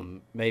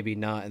 Maybe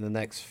not in the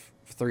next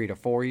 3 to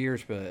 4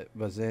 years, but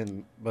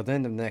then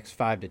the next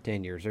 5 to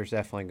 10 years, there's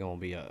definitely going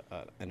to be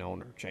an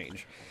owner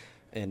change.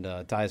 And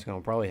Ty's going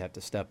to probably have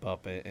to step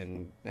up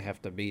and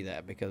have to be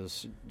that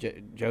because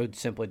Joe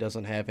simply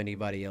doesn't have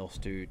anybody else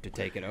to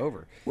take it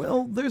over.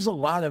 Well, there's a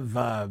lot of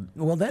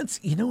that's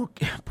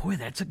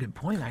that's a good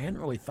point. I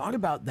hadn't really thought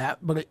about that,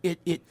 but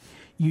it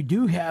you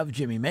do have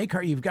Jimmy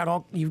Makar. You've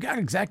got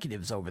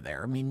executives over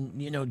there. I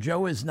mean,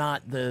 Joe is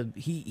not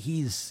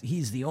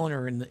he's the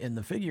owner in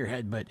the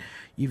figurehead, but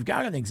you've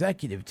got an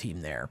executive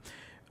team there.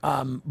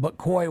 But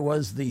Coy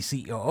was the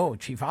COO,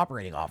 Chief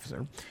Operating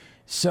Officer.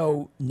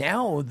 So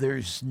now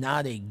there's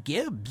not a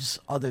Gibbs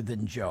other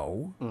than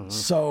Joe. Mm-hmm.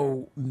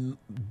 So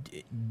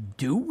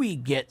do we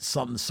get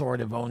some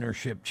sort of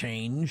ownership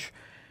change?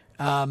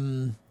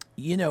 And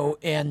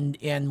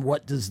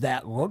what does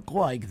that look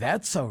like?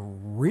 That's a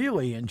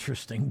really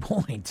interesting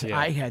point. Yeah.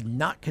 I had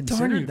not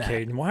considered that.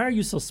 Kaden, why are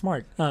you so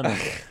smart? No,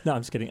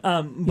 I'm just kidding.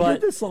 But he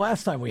did this the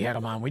last time we had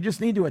him on. We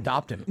just need to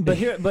adopt him. But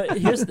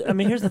here's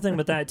the thing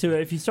with that too.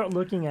 If you start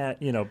looking at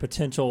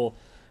potential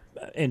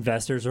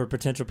investors or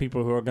potential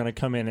people who are going to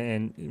come in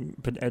and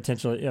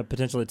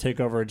potentially take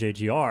over a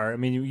JGR. I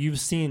mean, you've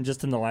seen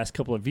just in the last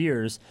couple of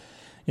years,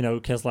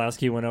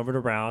 Keselowski went over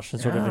to Roush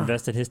and sort of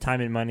invested his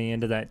time and money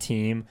into that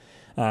team.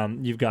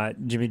 You've got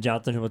Jimmy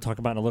Johnson, who we'll talk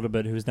about in a little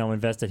bit, who's now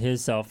invested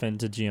himself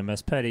into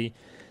GMS Petty.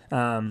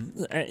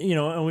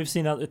 And we've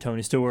seen other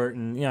Tony Stewart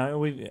and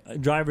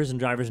drivers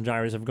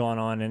have gone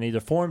on and either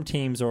formed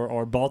teams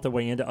or bought their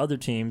way into other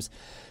teams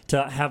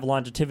to have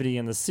longevity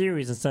in the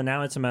series. And so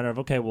now it's a matter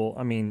of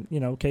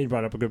Kate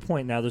brought up a good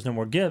point. Now there's no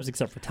more Gibbs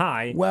except for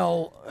Ty.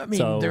 Well, I mean,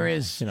 so, there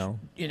is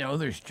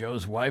there's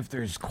Joe's wife,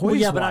 there's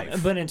Coy's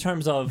wife. But in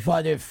terms of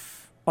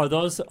Are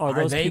those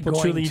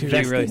people truly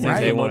invested in the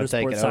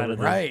motorsport side of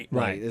it?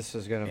 Right. This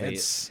is going to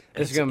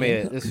be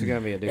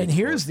a dude. And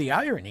here's the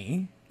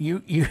irony: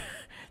 you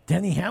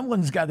Denny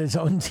Hamlin's got his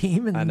own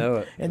team, and I know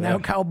it. And now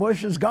Kyle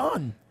Busch is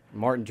gone.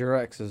 Martin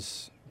Truex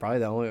is probably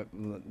the only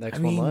next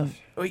one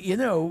left.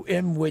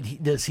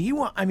 And does he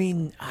want? I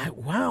mean,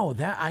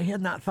 that I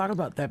had not thought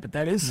about that, but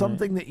that is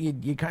something that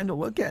you kind of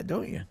look at,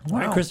 don't you?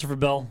 Wow. All right, Christopher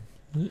Bell.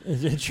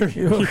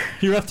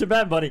 You're up to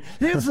bat, buddy.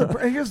 Here's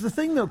the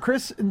thing, though.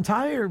 Chris and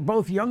Ty are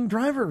both young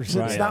drivers.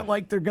 Right. It's not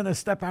like they're going to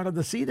step out of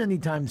the seat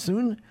anytime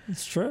soon.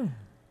 It's true.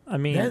 I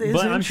mean, that is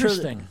but I'm sure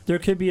interesting. there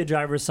could be a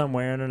driver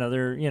somewhere in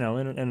another, in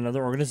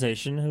another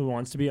organization who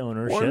wants to be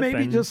ownership, or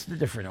maybe just a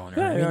different owner.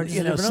 Yeah, or just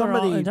a different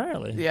owner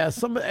entirely. Yeah,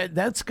 somebody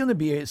that's going to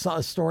be a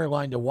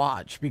storyline to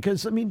watch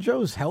because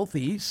Joe's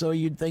healthy, so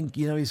you'd think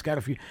he's got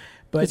a few,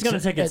 but it's going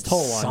to take its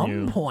toll on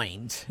you at some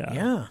point.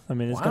 Yeah. I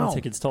mean, it's going to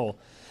take its toll.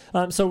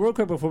 So real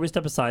quick before we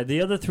step aside,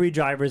 the other 3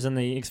 drivers in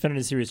the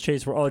Xfinity Series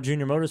chase were all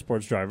junior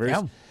motorsports drivers.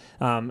 Yeah.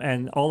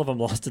 And all of them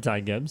lost to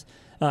Ty Gibbs.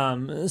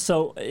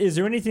 So is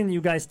there anything that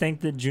you guys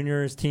think that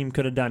Junior's team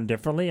could have done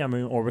differently? I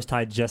mean, or was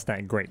Ty just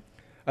that great?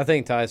 I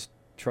think Ty's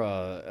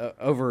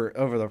over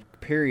the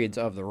periods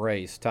of the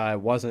race, Ty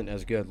wasn't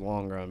as good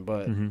long run,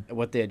 but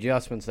with the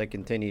adjustments they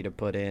continue to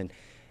put in,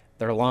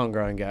 their long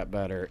run got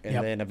better, and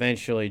then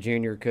eventually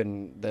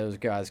those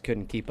guys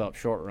couldn't keep up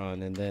short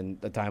run, and then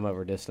the time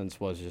over distance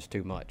was just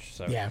too much.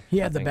 So yeah, he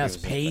had the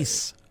best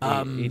pace.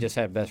 He just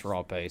had best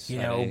raw pace.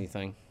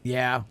 Anything.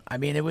 Yeah, I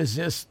mean, it was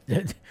just,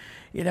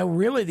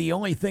 really the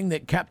only thing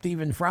that kept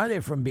even Friday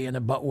from being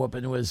a butt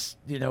whooping was,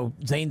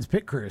 Zane's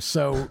pit crew.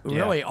 So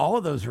really, all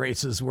of those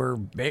races were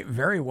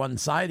very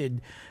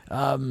one-sided,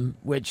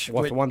 which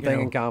with one thing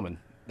in common.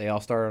 They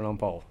all started on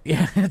pole.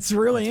 Yeah, it's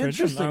really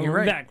interesting. You're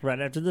right. Back right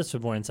after this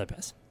with more Inside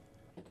Pass.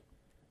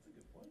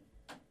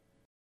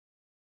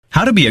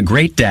 How to be a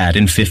great dad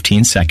in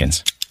 15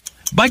 seconds.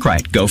 Bike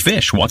ride, go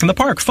fish, walk in the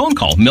park, phone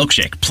call,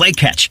 milkshake, play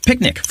catch,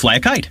 picnic, fly a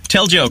kite,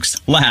 tell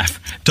jokes, laugh,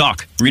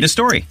 talk, read a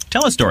story,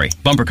 tell a story,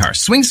 bumper car,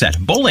 swing set,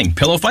 bowling,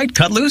 pillow fight,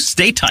 cut loose,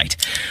 stay tight.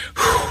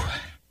 Whew.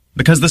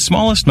 Because the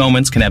smallest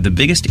moments can have the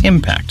biggest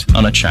impact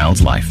on a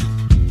child's life.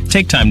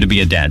 Take time to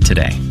be a dad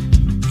today.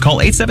 Call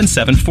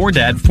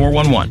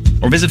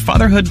 877-4DAD-411 or visit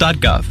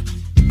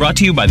fatherhood.gov. Brought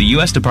to you by the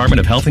U.S. Department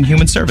of Health and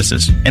Human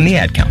Services and the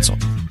Ad Council.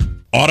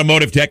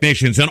 Automotive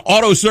technicians and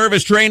auto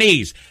service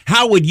trainees,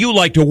 how would you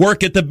like to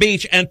work at the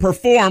beach and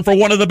perform for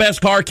one of the best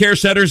car care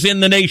centers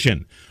in the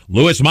nation?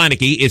 Lewis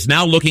Meineke is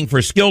now looking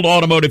for skilled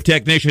automotive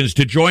technicians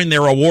to join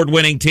their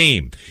award-winning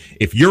team.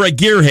 If you're a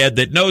gearhead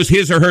that knows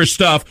his or her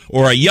stuff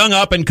or a young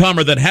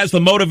up-and-comer that has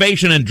the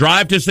motivation and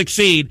drive to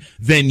succeed,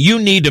 then you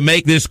need to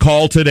make this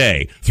call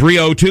today.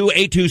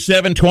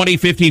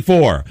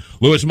 302-827-2054.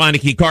 Lewis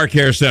Meineke Car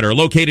Care Center,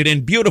 located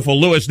in beautiful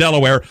Lewis,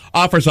 Delaware,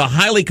 offers a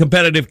highly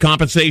competitive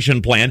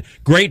compensation plan,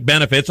 great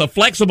benefits, a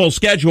flexible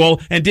schedule,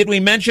 and did we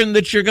mention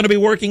that you're going to be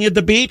working at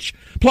the beach?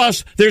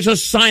 Plus, there's a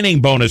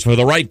signing bonus for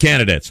the right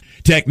candidates.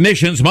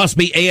 Technicians must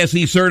be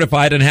ASE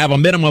certified and have a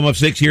minimum of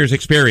 6 years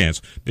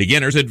experience.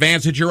 Beginners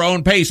advance at your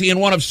own pace in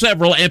one of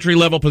several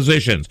entry-level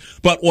positions.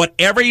 But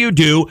whatever you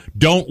do,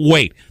 don't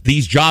wait.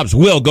 These jobs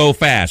will go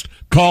fast.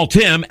 Call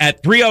Tim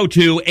at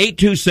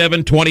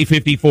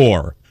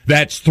 302-827-2054.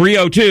 That's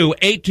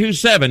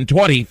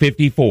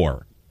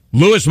 302-827-2054.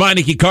 Lewis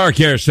Meineke Car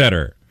Care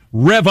Center.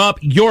 Rev up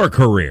your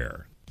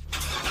career.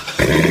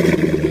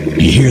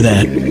 You hear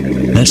that?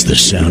 That's the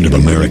sound of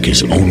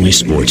America's only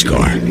sports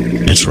car.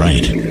 That's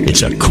right.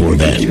 It's a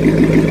Corvette.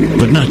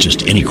 But not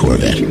just any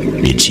Corvette.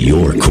 It's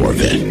your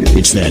Corvette.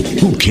 It's that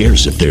who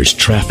cares if there's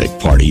traffic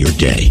part of your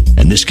day.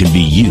 And this can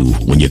be you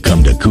when you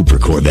come to Cooper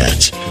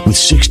Corvettes. With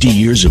 60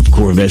 years of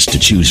Corvettes to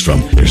choose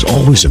from, there's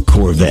always a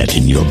Corvette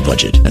in your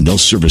budget. And they'll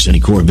service any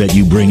Corvette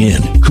you bring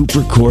in.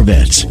 Cooper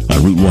Corvettes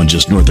on Route 1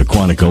 just north of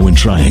Quantico and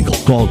Triangle.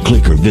 Call,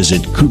 click, or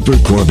visit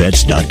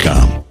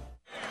CooperCorvettes.com.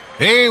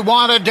 He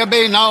wanted to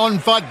be known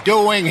for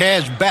doing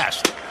his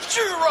best.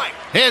 Sure, right.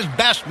 His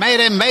best made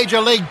him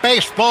Major League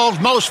Baseball's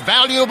most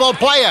valuable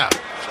player.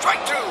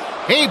 Strike two.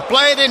 He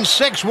played in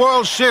 6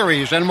 World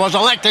Series and was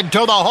elected to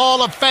the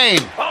Hall of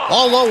Fame.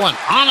 Although an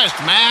honest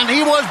man,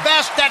 he was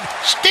best at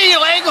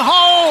stealing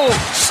home.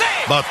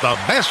 But the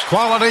best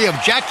quality of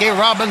Jackie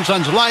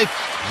Robinson's life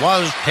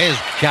was his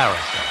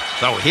character.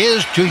 So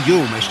here's to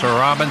you, Mr.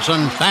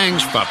 Robinson.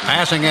 Thanks for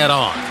passing it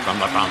on. From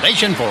the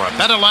Foundation for a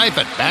Better Life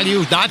at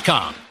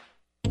Values.com.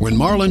 When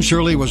Marlon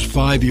Shirley was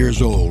 5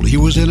 years old, he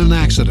was in an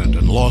accident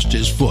and lost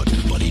his foot,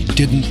 but he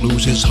didn't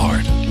lose his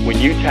heart. When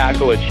you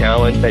tackle a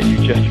challenge that you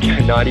just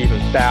cannot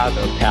even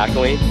fathom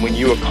tackling, when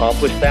you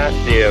accomplish that,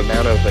 the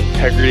amount of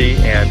integrity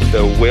and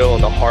the will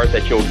and the heart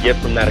that you'll get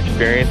from that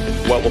experience is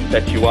what will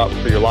set you up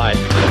for your life.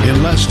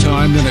 In less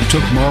time than it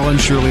took Marlon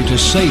Shirley to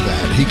say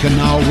that, he can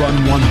now run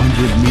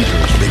 100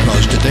 meters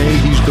because today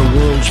he's the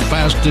world's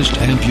fastest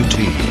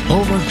amputee.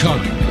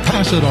 Overcoming.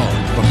 Pass it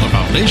on from the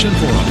Foundation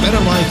for a Better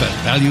Life at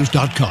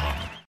Values.com.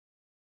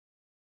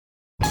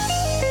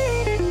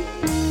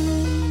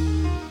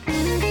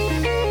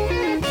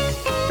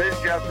 This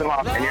is Justin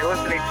Locke, and you're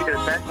listening to the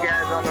best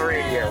guys on the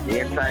radio, the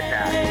Inside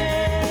Pass.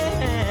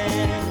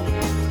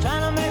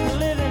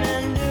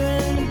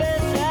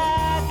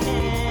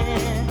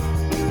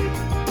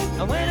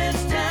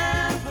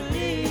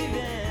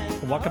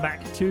 Welcome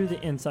back to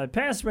the Inside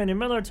Pass. Randy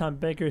Miller, Tom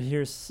Baker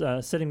here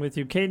sitting with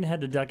you. Caden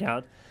had to duck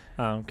out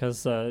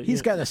because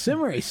he's got a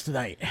sim race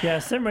tonight. Yeah,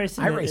 sim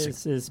racing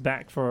is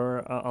back for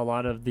a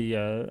lot of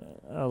the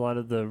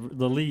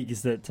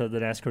leagues that the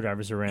NASCAR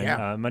drivers are in.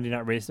 Yeah. Monday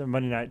night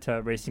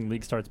racing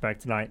league starts back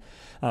tonight.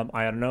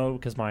 I don't know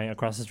because my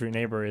across the street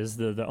neighbor is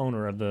the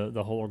owner of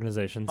the whole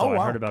organization, so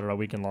I heard about it all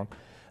weekend long.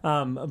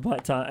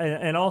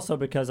 And also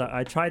because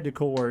I tried to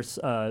coerce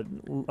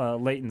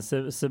Leighton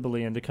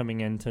Sibley into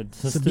coming into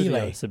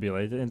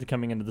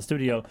the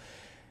studio,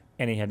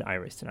 and he had eye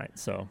race tonight.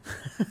 So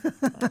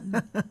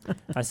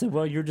I said,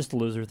 "Well, you're just a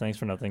loser. Thanks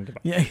for nothing.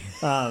 Goodbye." Yeah.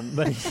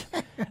 But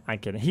I'm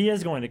kidding. He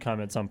is going to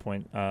come at some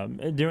point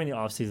during the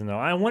off season, though.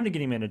 I wanted to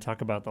get him in to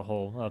talk about the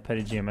whole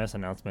Petty GMS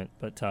announcement,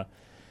 but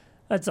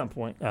at some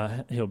point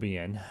he'll be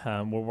in.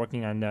 We're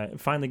working on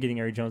finally getting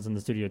Eric Jones in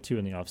the studio too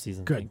in the off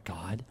season. Good. Thank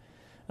God.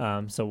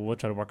 So we'll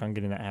try to work on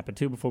getting that happen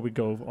too before we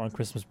go on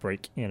Christmas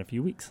break in a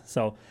few weeks.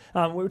 So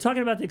we were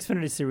talking about the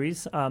Xfinity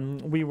Series.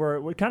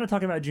 We're kind of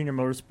talking about Junior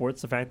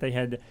Motorsports, the fact they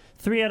had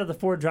 3 out of the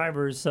 4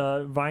 drivers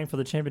vying for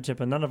the championship,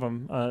 and none of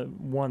them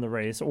won the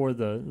race or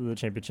the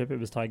championship. It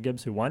was Ty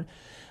Gibbs who won.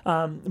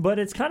 But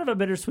it's kind of a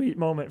bittersweet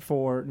moment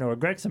for Noah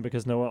Gragson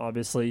because Noah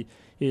obviously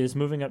is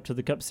moving up to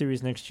the Cup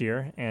Series next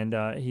year, and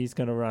he's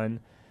going to run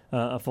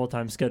a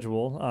full-time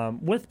schedule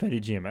with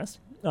Petty GMS.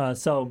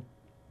 So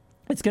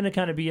it's going to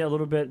kind of be a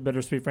little bit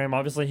bittersweet for him.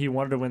 Obviously, he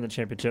wanted to win the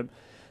championship,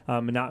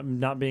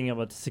 not being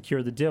able to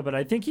secure the deal. But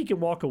I think he can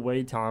walk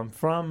away, Tom,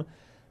 from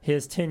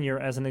his tenure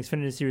as an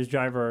Xfinity Series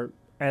driver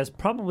as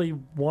probably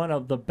one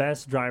of the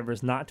best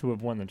drivers not to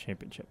have won the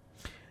championship.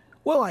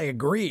 Well, I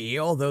agree,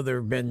 although there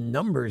have been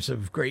numbers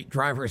of great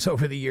drivers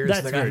over the years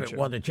that haven't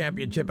won the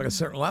championship at a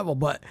certain level,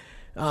 but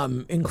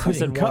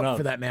including Cup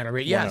for that matter.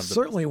 But yeah,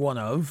 certainly one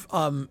of,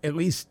 at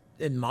least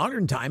in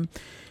modern time.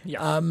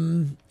 Yeah.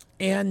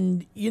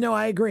 And,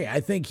 I agree.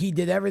 I think he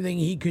did everything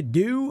he could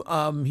do.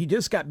 He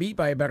just got beat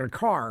by a better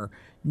car.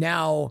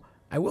 Now,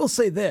 I will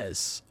say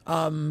this.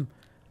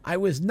 I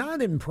was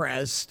not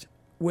impressed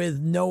with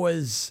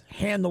Noah's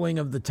handling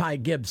of the Ty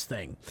Gibbs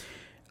thing.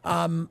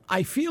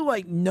 I feel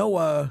like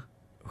Noah,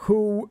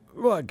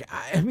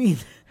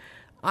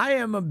 I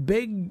am a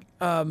big...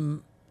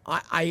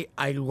 I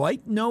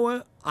like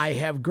Noah. I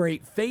have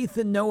great faith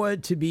in Noah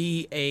to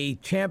be a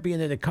champion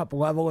at a Cup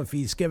level if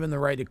he's given the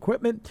right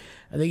equipment.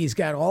 I think he's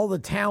got all the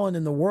talent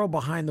in the world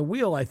behind the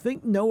wheel. I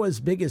think Noah's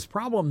biggest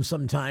problem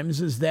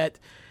sometimes is that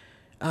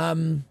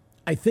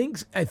I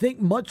think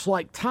much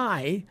like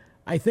Ty,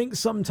 I think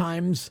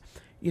sometimes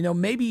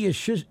maybe you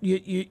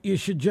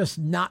should just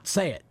not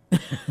say it.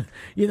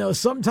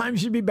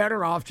 Sometimes you'd be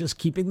better off just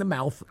keeping the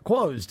mouth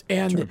closed.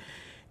 And True.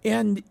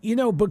 And,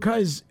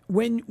 because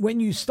when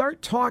you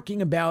start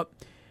talking about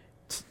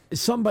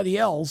somebody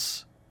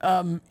else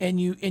and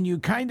you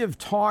kind of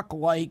talk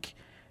like,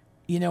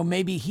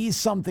 maybe he's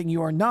something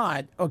you're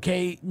not,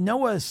 okay,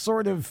 Noah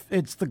sort of,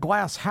 it's the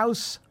glass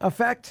house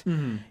effect.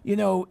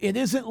 Mm-hmm. It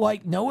isn't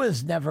like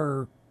Noah's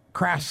never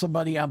crashed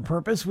somebody on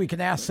purpose. We can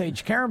ask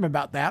Sage Karam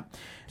about that.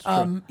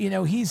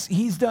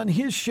 He's done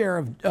his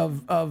share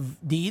of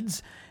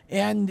deeds.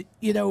 And,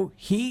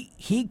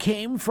 he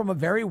came from a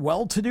very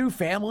well-to-do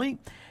family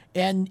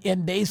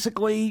and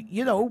basically,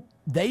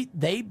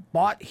 they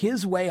bought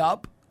his way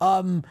up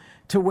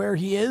to where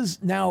he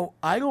is. Now,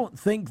 I don't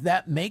think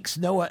that makes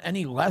Noah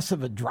any less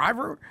of a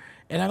driver.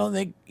 And I don't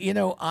think,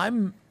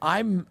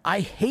 I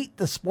hate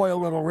the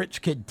spoiled little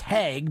rich kid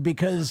tag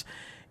because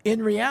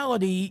in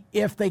reality,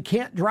 if they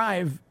can't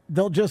drive,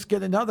 they'll just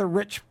get another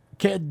rich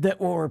kid that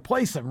will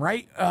replace him,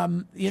 right?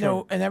 And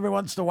every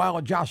once in a while,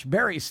 a Josh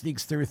Berry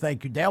sneaks through.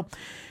 Thank you, Dale.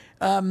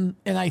 And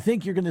I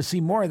think you're going to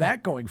see more of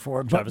that going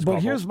forward.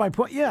 But here's my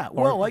point. Yeah,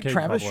 like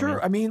Travis, sure. Yeah.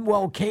 I mean,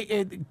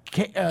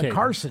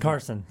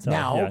 Carson so,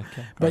 now, yeah,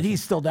 but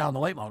he's still down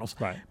the late models.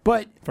 Right.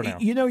 But for now.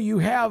 You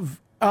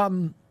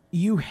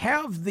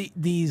have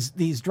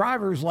these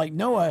drivers like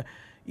Noah.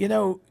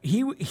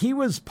 He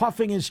was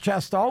puffing his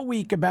chest all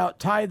week about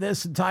tie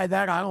this and tie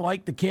that. I don't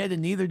like the kid,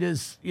 and neither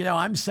does,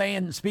 I'm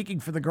saying,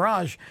 speaking for the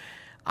garage,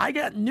 I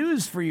got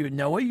news for you,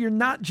 Noah. You're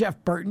not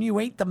Jeff Burton.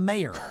 You ain't the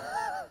mayor.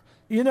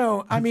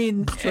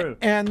 True.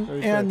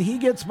 And he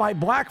gets my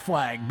black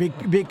flag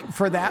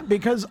for that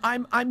because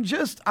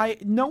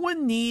no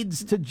one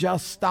needs to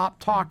just stop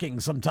talking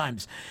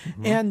sometimes.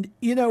 Mm-hmm. And,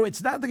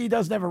 it's not that he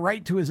doesn't have a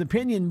right to his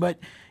opinion, but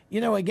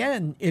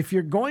again, if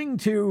you're going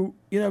to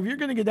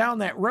go down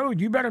that road,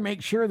 you better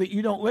make sure that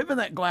you don't live in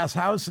that glass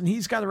house and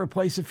he's got to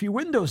replace a few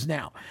windows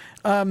now.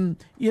 And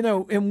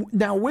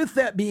now with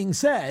that being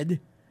said,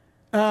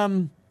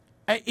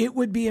 it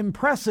would be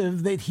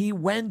impressive that he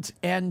went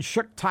and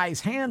shook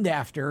Ty's hand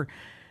after,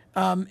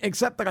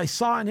 except that I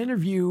saw an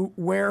interview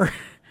where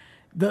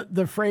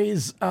the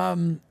phrase,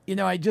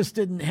 I just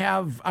didn't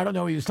have, I don't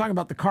know, he was talking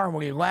about the car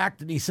when he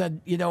lacked, and he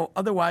said,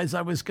 otherwise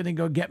I was going to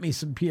go get me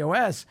some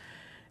POS.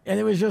 And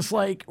it was just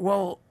like,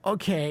 well,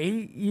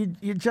 okay,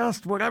 you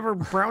just, whatever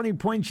brownie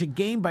points you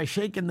gain by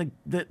shaking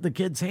the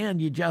kid's hand,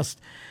 you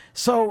just...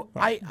 So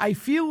I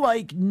feel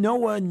like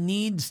Noah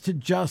needs to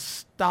just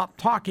stop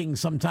talking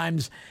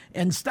sometimes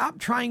and stop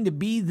trying to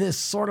be this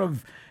sort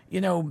of,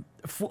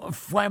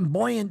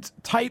 flamboyant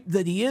type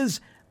that he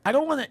is. I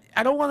don't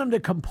want him to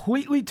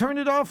completely turn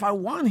it off. I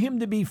want him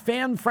to be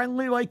fan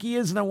friendly like he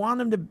is, and I want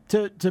him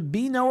to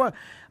be Noah.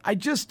 I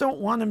just don't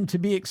want him to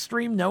be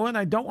extreme Noah, and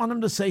I don't want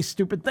him to say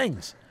stupid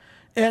things.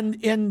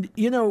 And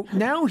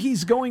now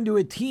he's going to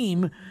a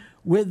team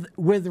with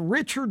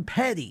Richard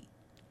Petty,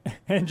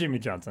 And Jimmy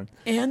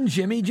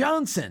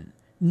Johnson.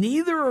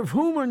 Neither of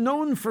whom are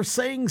known for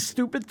saying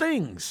stupid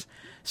things.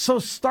 So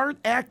start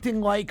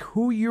acting like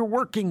who you're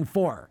working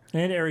for.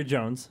 And Eric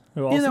Jones,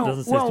 who also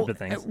doesn't say stupid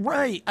things.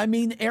 Right. I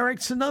mean,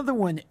 Eric's another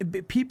one.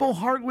 People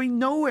hardly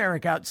know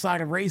Eric outside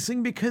of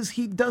racing because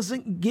he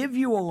doesn't give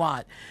you a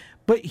lot.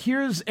 But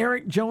here's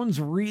Eric Jones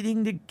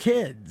reading to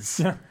kids.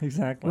 Yeah,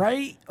 exactly.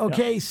 Right?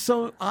 Okay,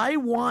 so I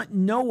want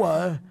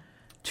Noah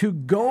to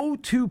go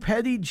to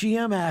Petty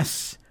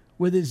GMS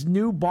with his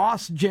new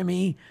boss,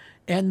 Jimmy,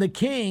 and the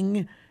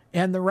King,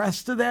 and the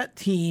rest of that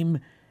team,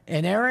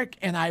 and Eric,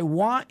 and I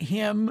want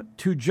him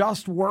to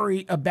just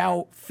worry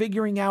about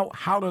figuring out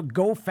how to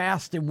go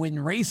fast and win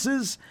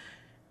races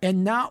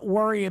and not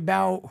worry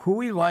about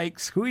who he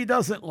likes, who he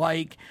doesn't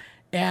like,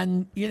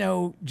 and,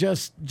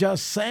 just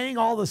saying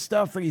all the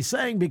stuff that he's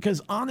saying,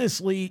 because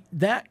honestly,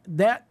 that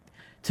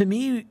to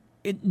me,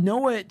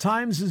 Noah at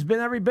times has been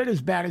every bit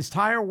as bad as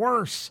Ty or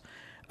worse.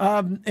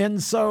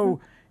 And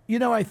so,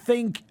 I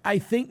think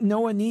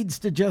Noah needs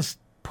to just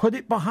put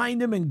it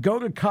behind him and go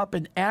to Cup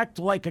and act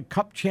like a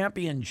Cup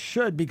champion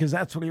should, because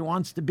that's what he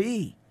wants to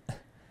be.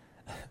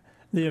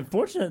 The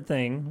unfortunate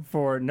thing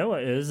for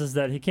Noah is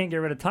that he can't get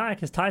rid of Ty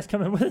because Ty's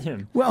coming with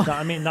him. Well, no,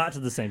 I mean, not to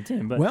the same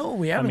team, but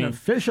we haven't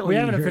officially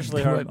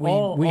heard.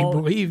 We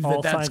believe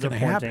that that's going to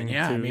happen.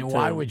 Yeah, I mean,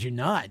 why would you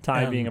not?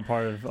 Ty being a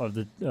part of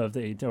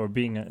the or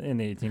being in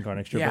the 18 car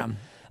next year. Yeah.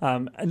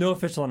 But, no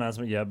official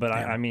announcement yet, but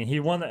I mean, he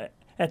won the.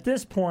 At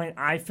this point,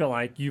 I feel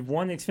like you've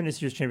won the Xfinity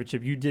Series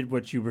Championship. You did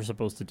what you were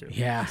supposed to do.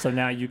 Yeah. So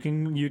now you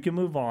can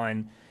move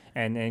on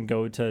and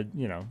go to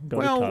to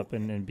Cup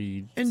and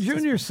be. And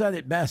Junior said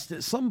it best.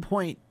 At some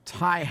point,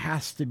 Ty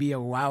has to be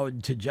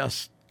allowed to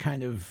just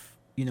kind of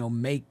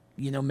make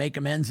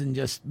amends and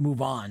just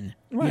move on.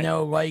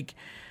 Right.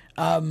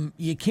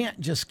 You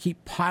can't just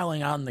keep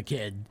piling on the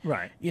kid.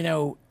 Right.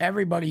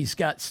 Everybody's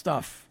got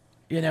stuff.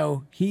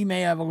 He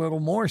may have a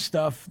little more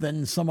stuff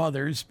than some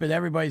others, but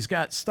everybody's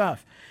got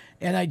stuff.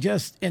 And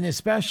and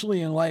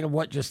especially in light of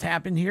what just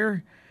happened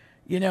here,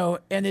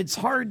 and it's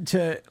hard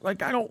to, I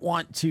don't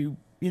want to,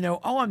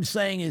 all I'm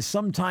saying is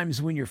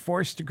sometimes when you're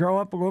forced to grow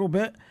up a little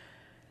bit,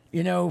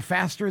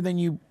 faster than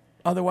you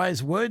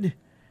otherwise would,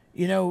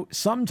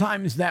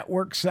 sometimes that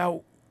works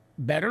out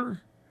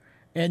better,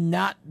 and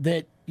not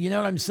that, what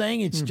I'm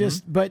saying? It's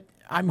just, but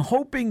I'm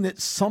hoping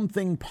that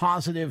something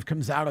positive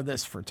comes out of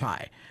this for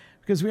Ty,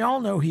 because we all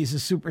know he's a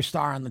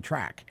superstar on the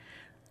track.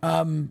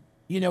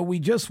 We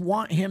just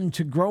want him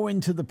to grow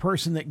into the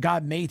person that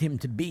God made him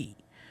to be.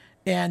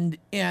 And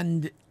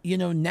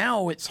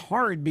now it's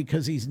hard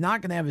because he's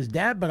not going to have his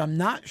dad, but I'm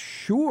not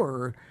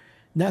sure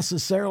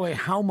necessarily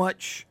how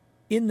much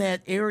in that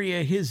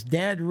area his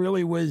dad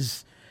really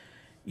was,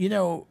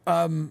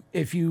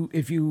 if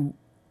you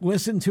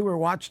listen to or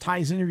watch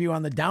Ty's interview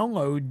on the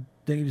download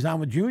that he was on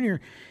with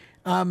Junior,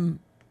 it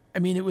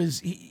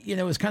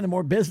was kind of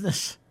more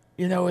business,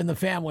 in the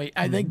family.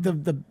 I think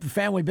the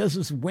family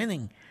business is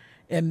winning.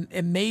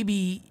 And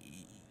maybe,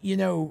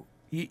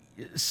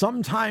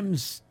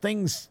 sometimes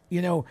things,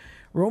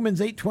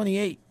 Romans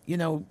 8:28,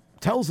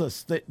 tells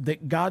us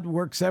that God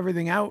works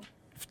everything out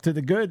to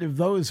the good of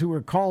those who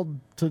are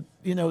called to,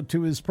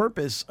 to his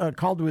purpose,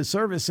 called to his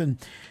service. And,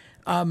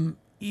 I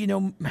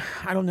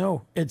don't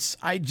know.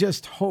 I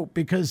just hope,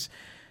 because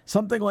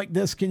something like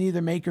this can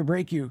either make or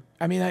break you.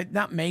 I mean,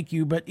 not make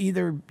you, but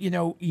either,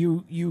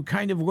 you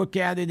kind of look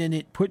at it and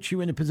it puts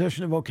you in a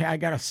position of, okay, I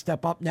got to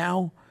step up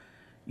now.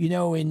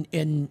 And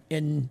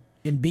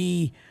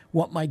be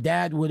what my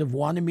dad would have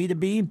wanted me to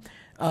be,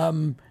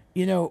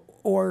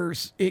 or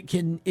it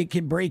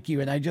can break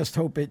you. And I just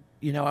hope I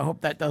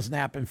hope that doesn't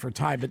happen for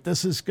Ty. But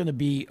this is going to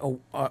be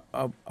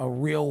a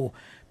real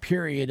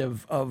period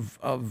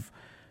of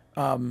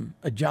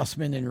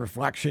adjustment and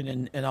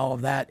reflection and all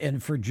of that.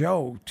 And for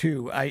Joe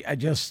too, I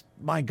just,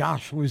 my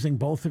gosh, losing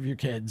both of your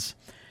kids.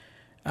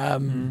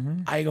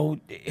 I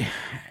don't.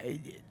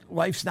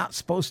 Life's not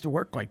supposed to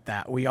work like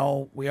that. We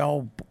all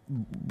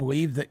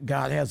believe that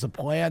God has a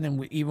plan,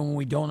 and even when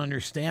we don't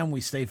understand, we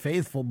stay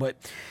faithful. But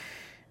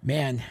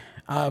man,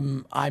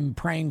 I'm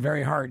praying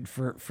very hard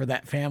for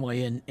that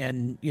family,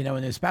 and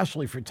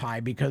especially for Ty,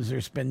 because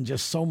there's been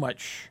just so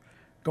much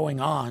going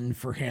on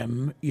for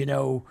him,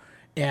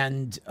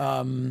 and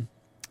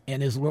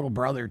his little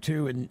brother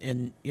too,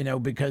 and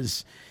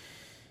because.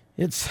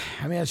 It's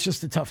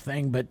just a tough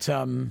thing, but,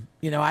 and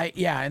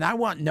I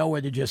want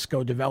Noah to just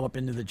go develop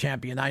into the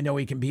champion I know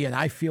he can be, and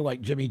I feel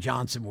like Jimmy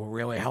Johnson will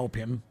really help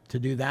him to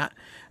do that.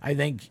 I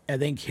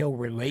think he'll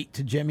relate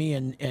to Jimmy,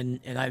 and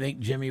I think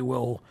Jimmy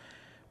will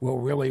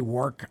really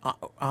work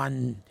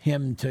on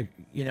him to,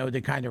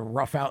 to kind of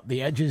rough out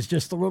the edges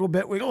just a little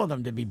bit. We don't want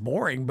them to be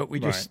boring, but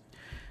it's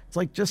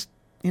like, just,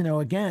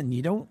 again,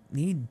 you don't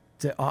need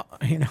to,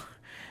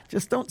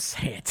 just don't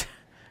say it.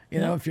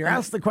 If you're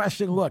asked the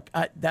question, look,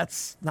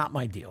 that's not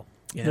my deal.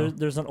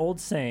 There's an old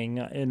saying: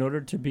 in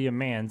order to be a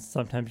man,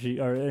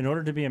 in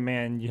order to be a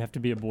man, you have to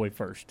be a boy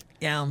first.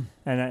 Yeah.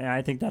 And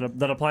I think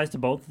that applies to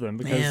both of them,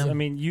 because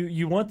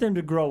you want them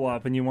to grow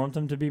up, and you want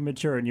them to be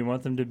mature, and you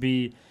want them to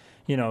be,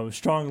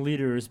 strong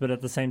leaders, but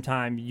at the same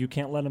time, you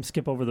can't let them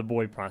skip over the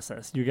boy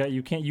process.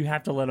 You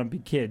have to let them be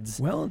kids.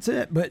 Well, that's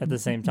it. But at the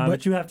same time,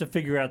 but you have to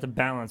figure out the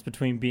balance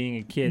between being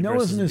a kid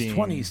Noah's versus in his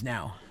 20s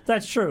now.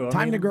 That's true.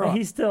 Time to grow up.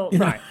 He's still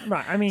right.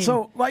 I mean,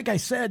 so like I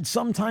said,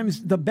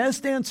 sometimes the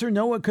best answer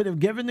Noah could have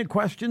given to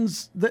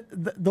questions,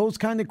 those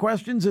kind of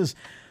questions, is,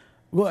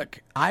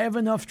 look, I have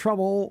enough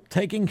trouble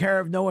taking care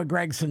of Noah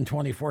Gregson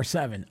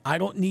 24/7. I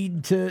don't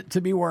need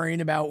to be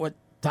worrying about what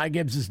Ty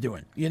Gibbs is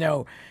doing.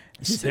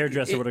 His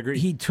hairdresser would agree.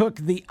 He took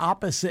the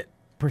opposite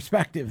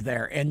perspective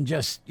there and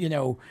just,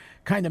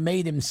 kind of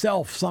made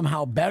himself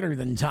somehow better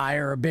than Ty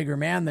or a bigger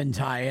man than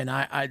Ty. And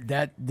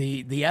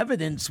the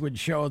evidence would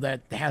show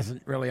that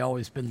hasn't really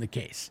always been the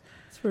case.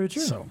 It's very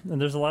true.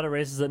 And there's a lot of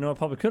races that Noah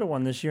probably could have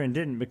won this year and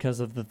didn't because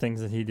of the things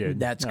that he did.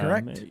 That's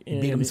correct.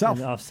 Beat himself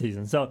in the off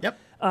season. So, yep.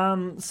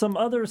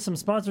 Some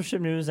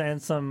sponsorship news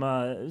and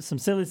some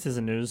silly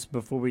season news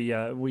before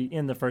we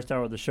end the first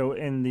hour of the show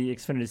in the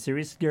Xfinity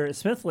Series. Garrett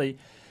Smithley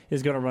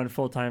is going to run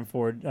full time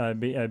for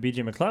BJ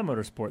McLeod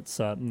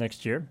Motorsports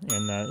next year in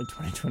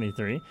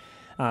 2023.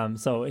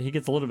 So he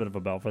gets a little bit of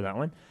a bell for that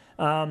one.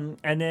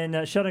 And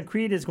then Sheldon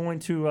Creed is going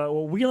to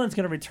Whelan's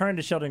going to return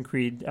to Sheldon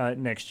Creed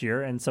next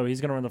year, and so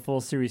he's going to run the full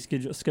series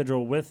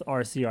schedule with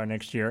RCR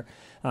next year.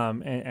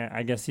 And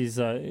I guess he's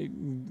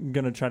going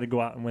to try to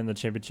go out and win the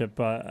championship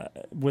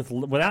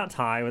without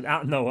Ty,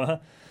 without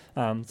Noah.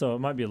 So it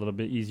might be a little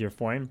bit easier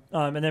for him.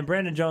 And then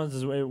Brandon Jones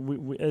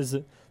is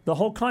the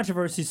whole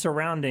controversy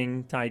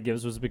surrounding Ty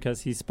Gibbs was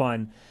because he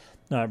spun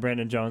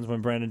Brandon Jones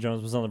when Brandon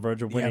Jones was on the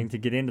verge of winning to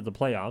get into the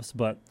playoffs,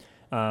 but.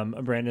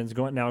 Brandon's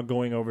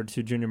going over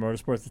to Junior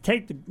Motorsports to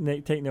take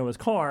Noah's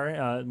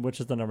car, which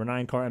is the number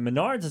 9 car, and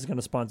Menards is going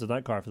to sponsor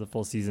that car for the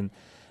full season.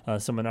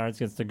 So Menards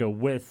gets to go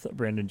with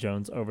Brandon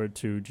Jones over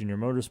to Junior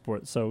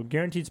Motorsports. So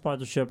guaranteed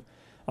sponsorship,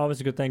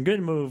 always a good thing.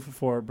 Good move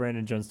for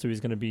Brandon Jones too.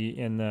 He's going to be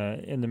in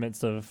the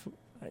midst of,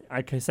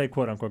 I can say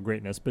quote unquote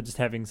greatness, but just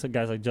having some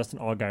guys like Justin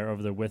Allgaier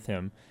over there with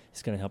him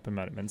is going to help him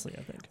out immensely,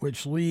 I think.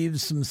 Which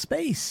leaves some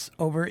space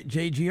over at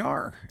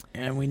JGR,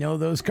 and we know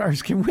those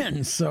cars can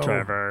win. So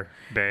Trevor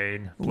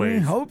Bain, please. We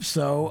hope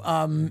so.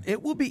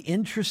 It will be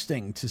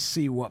interesting to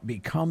see what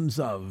becomes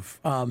of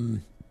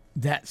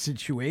that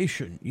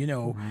situation.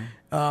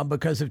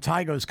 Because if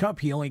Ty goes Cup,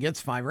 he only gets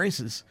 5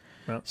 races.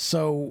 Yep.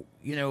 So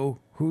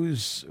who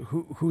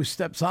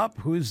steps up?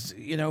 Who's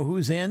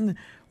in?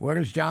 Where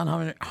does John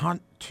Hunter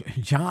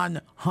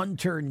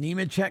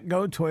Nemechek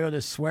go?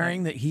 Toyota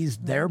swearing that he's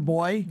their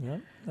boy.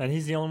 Yep. And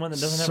he's the only one that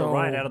doesn't have a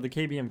ride out of the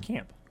KBM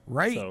camp.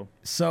 Right.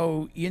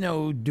 So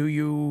do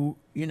you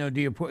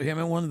put him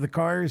in one of the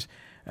cars?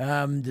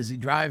 Does he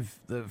drive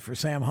for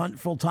Sam Hunt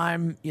full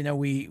time?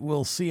 We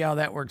will see how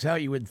that works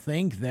out. You would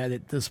think that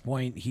at this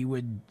point he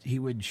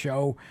would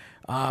show.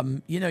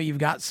 You've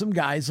got some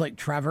guys like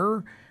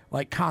Trevor,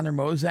 like Connor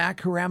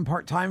Mozak, who ran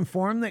part-time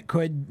for him that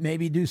could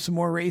maybe do some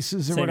more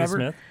races or whatever.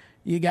 Smith.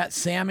 You got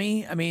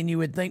Sammy. I mean, you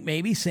would think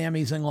maybe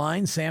Sammy's in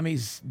line.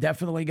 Sammy's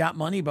definitely got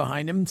money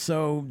behind him,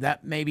 so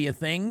that may be a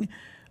thing.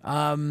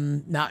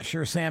 Not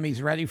sure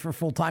Sammy's ready for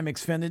full-time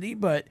Xfinity,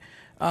 but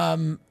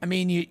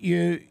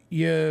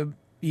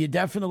you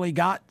definitely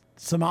got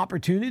some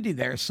opportunity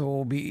there,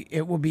 so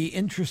it will be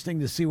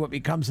interesting to see what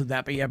becomes of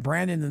that. But yeah,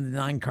 Brandon in the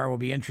 9 car will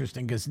be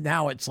interesting because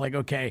now it's like,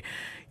 okay,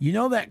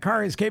 that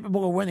car is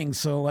capable of winning,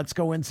 so let's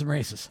go win some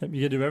races.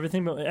 You do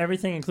everything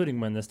including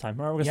win this time.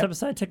 All right, we're going to step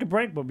aside, take a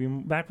break. We'll be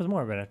back with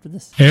more right after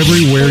this.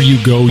 Everywhere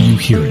you go, you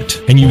hear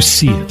it, and you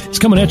see it. It's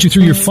coming at you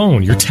through your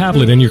phone, your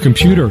tablet, and your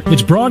computer.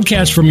 It's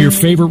broadcast from your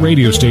favorite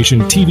radio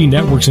station, TV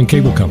networks, and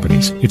cable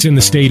companies. It's in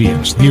the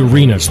stadiums, the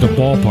arenas, the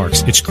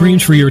ballparks. It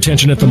screams for your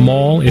attention at the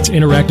mall. It's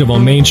interactive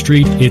on Main Street.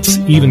 It's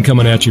even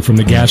coming at you from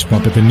the gas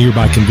pump at the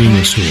nearby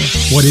convenience store.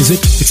 What is it?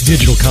 It's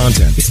digital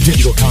content. It's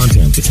digital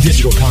content. It's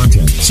digital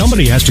content.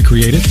 Somebody has to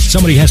create it.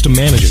 Somebody has to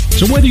manage it.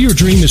 So whether your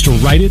dream is to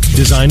write it,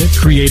 design it,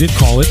 create it,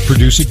 call it,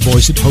 produce it,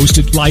 voice it, host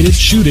it, light it,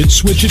 shoot it,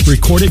 switch it,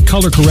 record it,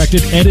 color correct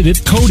it, edit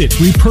it, code it,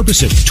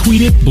 repurpose it, tweet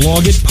it,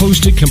 blog it,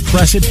 post it,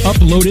 compress it,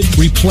 upload it,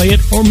 replay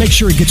it, or make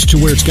sure it gets to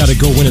where it's got to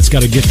go when it's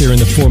got to get there in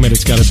the format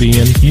it's got to be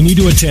in, you need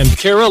to attend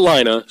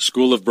Carolina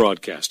School of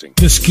Broadcasting.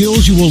 The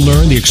skills you will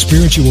learn, the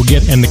experience you will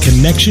get, and the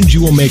connections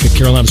you will make at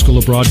Carolina School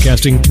of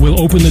Broadcasting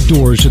will open the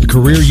doors to the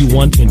career you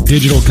want in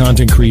digital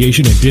content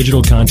creation and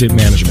digital content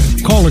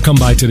management. Call or come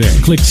by today.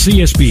 Click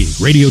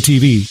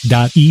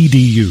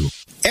csbradiotv.edu.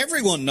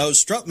 Everyone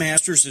knows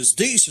Strutmasters is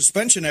the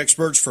suspension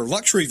experts for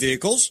luxury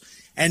vehicles,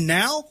 and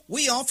now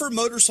we offer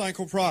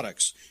motorcycle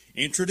products.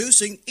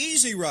 Introducing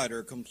Easy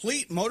Rider,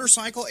 complete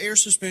motorcycle air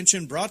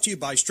suspension, brought to you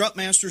by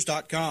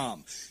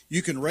Strutmasters.com.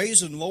 You can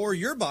raise and lower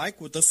your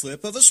bike with the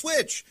flip of a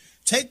switch.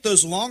 Take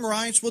those long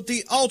rides with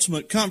the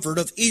ultimate comfort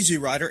of Easy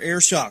Rider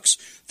air shocks.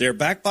 They're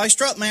backed by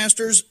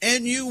Strutmasters,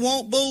 and you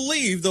won't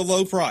believe the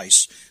low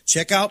price.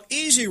 Check out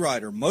Easy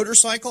Rider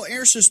motorcycle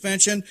air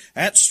suspension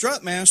at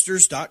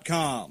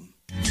Strutmasters.com.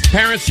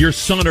 Parents, your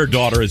son or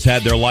daughter has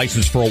had their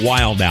license for a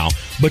while now,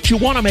 but you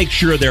want to make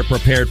sure they're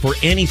prepared for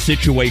any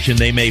situation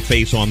they may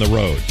face on the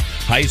road.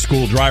 High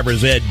school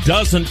driver's ed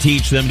doesn't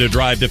teach them to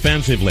drive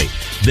defensively.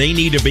 They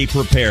need to be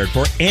prepared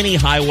for any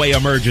highway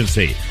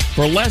emergency.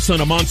 For less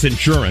than a month's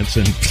insurance,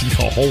 and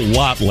a whole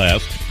lot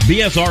less,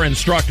 BSR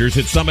instructors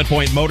at Summit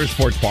Point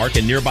Motorsports Park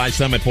in nearby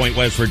Summit Point,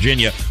 West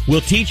Virginia,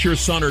 will teach your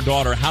son or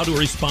daughter how to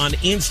respond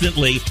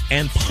instantly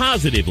and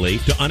positively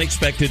to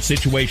unexpected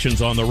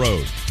situations on the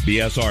road.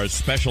 BSR's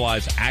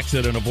specialized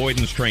accident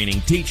avoidance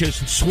training teaches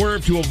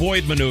swerve to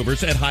avoid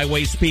maneuvers at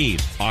highway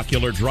speed,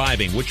 ocular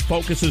driving, which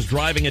focuses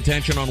driving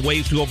attention on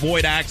ways to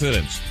avoid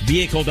accidents,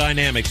 vehicle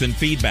dynamics and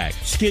feedback,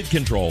 skid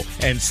control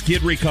and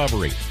skid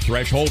recovery,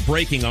 threshold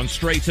braking on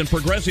straights and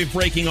progressive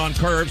braking on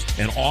curves,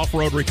 and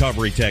off-road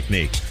recovery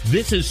techniques.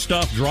 This is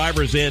stuff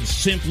driver's ed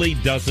simply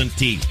doesn't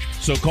teach.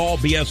 So call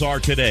BSR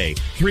today,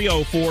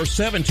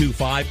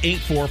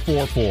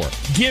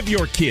 304-725-8444. Give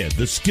your kid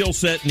the skill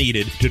set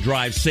needed to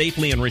drive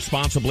safely and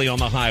responsibly on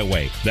the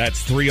highway.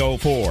 That's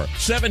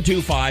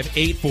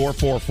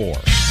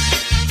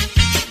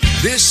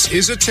 304-725-8444. This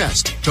is a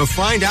test to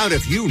find out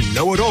if you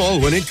know it all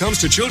when it comes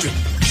to children.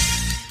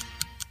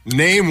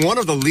 Name one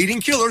of the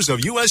leading killers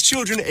of U.S.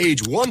 children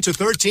age 1 to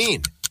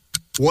 13.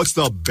 What's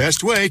the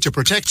best way to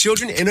protect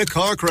children in a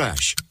car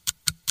crash?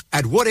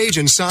 At what age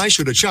and size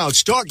should a child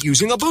start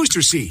using a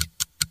booster seat?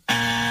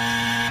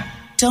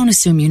 Don't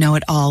assume you know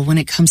it all when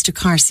it comes to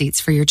car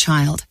seats for your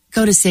child.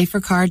 Go to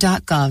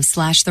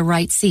safercar.gov/the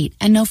right seat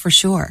and know for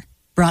sure.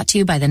 Brought to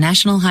you by the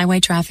National Highway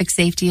Traffic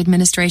Safety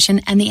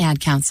Administration and the Ad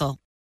Council.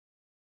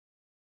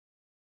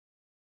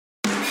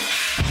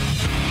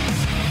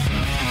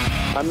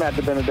 I'm Matt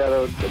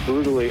DiBenedetto, the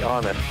brutally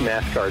honest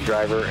NASCAR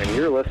driver, and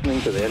you're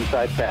listening to the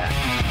Inside Pass.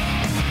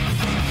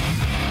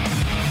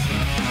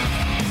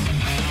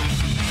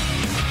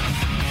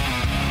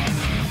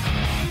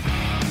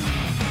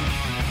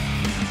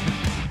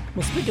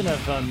 Well, speaking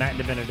of Matt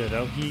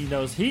DiBenedetto, he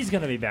knows he's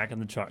going to be back in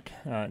the truck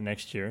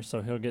next year,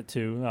 so he'll get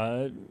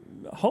to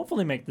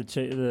hopefully make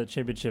the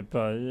championship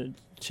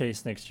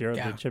chase next year,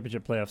 the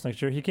championship playoffs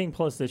next year. He came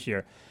close this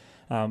year.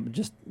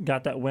 Just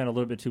got that win a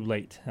little bit too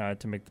late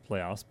to make the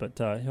playoffs, but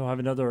he'll have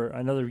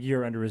another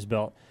year under his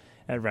belt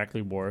at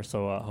Rackley War,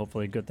 so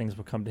hopefully good things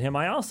will come to him.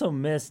 I also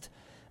missed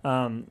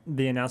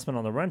the announcement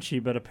on the run sheet,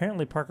 but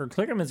apparently Parker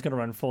Kligerman is going to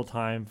run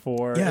full-time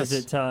for, is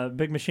it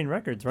Big Machine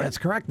Records, right? That's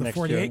correct, the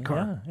 48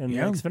 car. Yeah, in the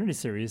Xfinity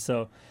Series.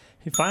 So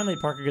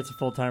Parker gets a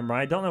full-time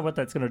ride. Don't know what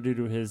that's going to do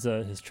to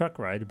his truck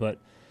ride, but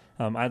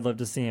I'd love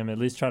to see him at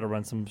least try to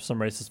run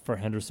some races for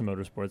Henderson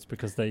Motorsports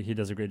because he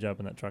does a great job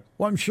in that truck.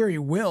 Well, I'm sure he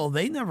will.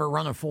 They never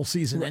run a full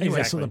season anyway,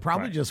 exactly. So they'll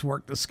probably just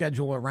work the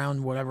schedule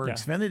around whatever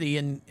Xfinity,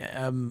 and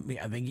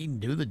I think he can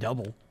do the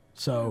double.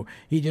 So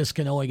he just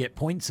can only get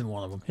points in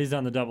one of them. He's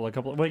done the double a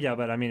couple. Well, yeah,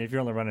 but I mean, if you're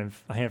only running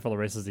a handful of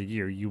races a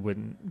year, you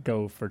wouldn't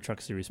go for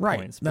Truck Series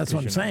points. That's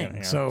what I'm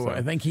saying. So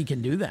I think he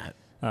can do that.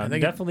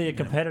 Definitely a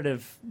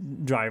competitive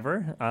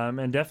driver,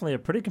 and definitely a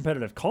pretty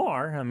competitive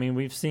car. I mean,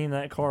 we've seen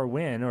that car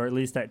win, or at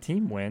least that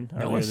team win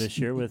earlier this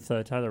year with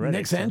Tyler Reddick.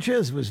 Nick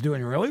Sanchez was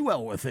doing really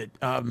well with it.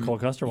 Cole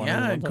Custer won.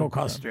 Yeah, Cole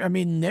Custer. I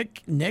mean,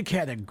 Nick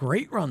had a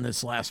great run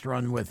this last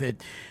run with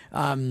it,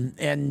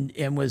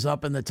 and was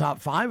up in the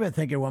top 5, I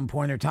think, at one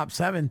point, or top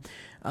 7.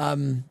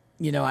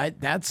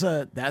 That's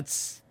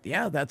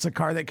a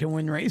car that can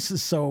win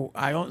races. So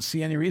I don't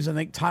see any reason.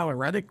 I think Tyler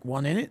Reddick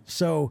won in it.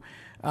 So.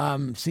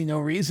 See no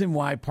reason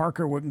why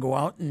Parker wouldn't go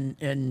out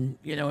and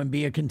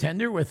be a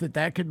contender with it.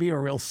 That could be a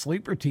real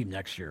sleeper team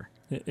next year.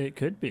 It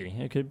could be.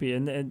 It could be.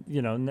 And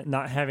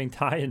not having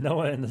Ty and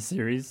Noah in the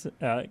series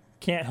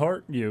can't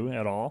hurt you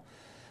at all,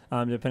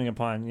 depending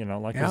upon,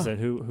 like I said,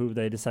 who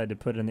they decide to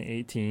put in the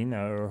 18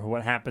 or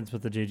what happens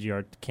with the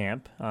JGR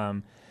camp.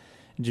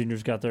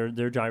 Junior's got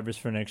their drivers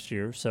for next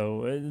year.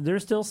 So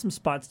there's still some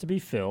spots to be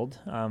filled,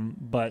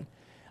 but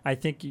I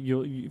think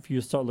if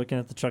you start looking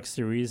at the Truck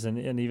Series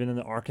and even in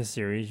the ARCA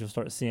Series, you'll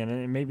start seeing it,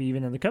 and maybe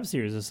even in the Cup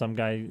Series, if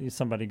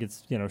somebody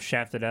gets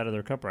shafted out of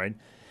their Cup ride,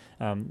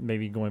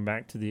 maybe going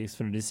back to the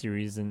Xfinity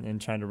Series and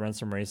trying to run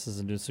some races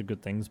and do some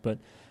good things. But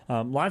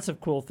lots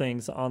of cool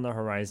things on the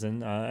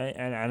horizon,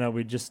 and I know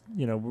we're just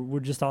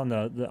on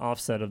the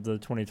offset of the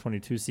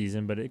 2022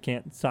 season, but it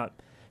can't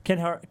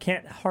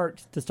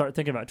hurt to start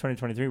thinking about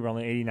 2023. We're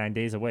only 89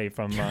 days away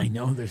from. I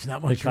know there's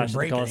not much of a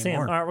break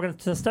anymore. All right, we're going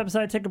to step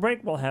aside, take a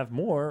break. We'll have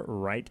more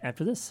right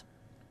after this.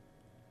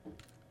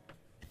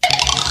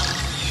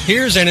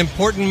 Here's an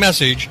important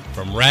message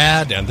from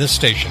RAD and this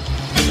station.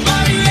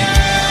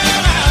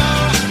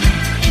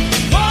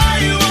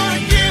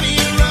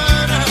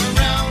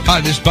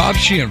 Hi, this is Bob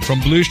Sheehan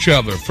from Blues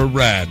Traveler for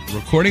RAD,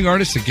 recording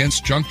artists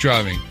against drunk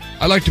driving.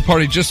 I like to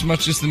party just as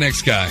much as the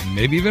next guy,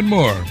 maybe even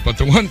more. But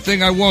the one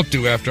thing I won't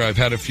do after I've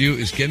had a few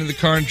is get in the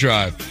car and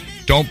drive.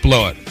 Don't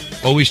blow it.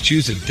 Always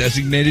choose a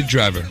designated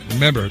driver.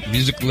 Remember,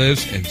 music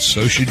lives, and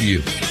so should you.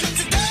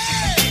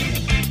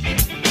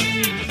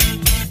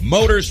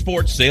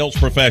 Motorsports sales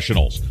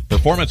professionals.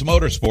 Performance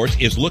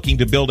Motorsports is looking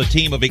to build a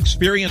team of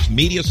experienced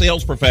media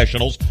sales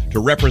professionals to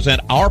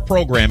represent our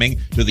programming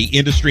to the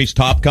industry's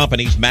top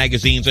companies,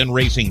 magazines, and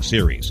racing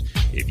series.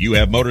 If you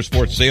have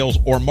motorsports sales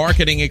or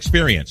marketing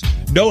experience,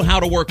 know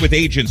how to work with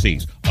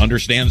agencies,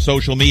 understand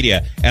social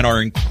media, and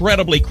are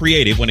incredibly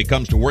creative when it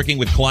comes to working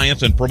with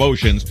clients and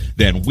promotions,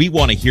 then we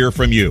want to hear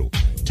from you.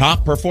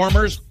 Top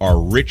performers are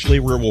richly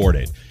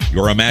rewarded.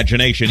 Your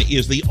imagination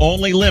is the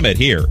only limit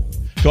here.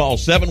 Call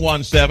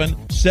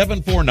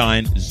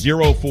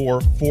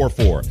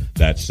 717-749-0444.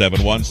 That's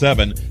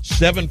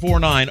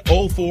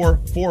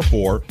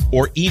 717-749-0444,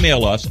 or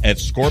email us at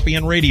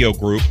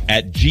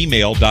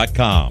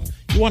scorpionradiogroup@gmail.com.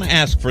 You want to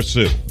ask for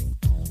Sue.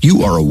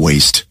 You are a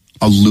waste.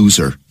 A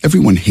loser.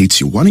 Everyone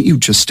hates you. Why don't you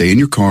just stay in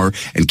your car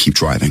and keep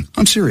driving?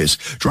 I'm serious.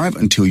 Drive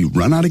until you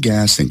run out of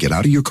gas, then get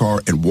out of your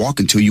car and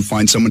walk until you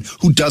find someone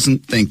who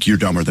doesn't think you're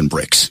dumber than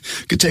bricks.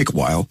 Could take a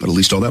while, but at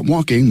least all that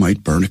walking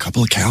might burn a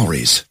couple of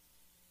calories.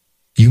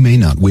 You may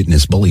not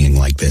witness bullying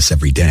like this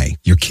every day.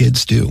 Your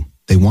kids do.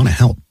 They want to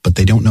help, but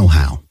they don't know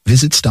how.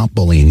 Visit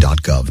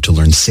stopbullying.gov to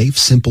learn safe,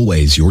 simple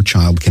ways your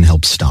child can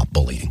help stop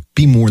bullying.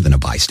 Be more than a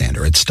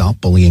bystander at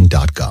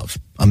stopbullying.gov.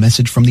 A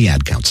message from the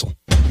Ad Council.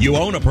 You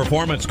own a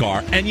performance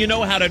car and you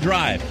know how to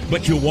drive,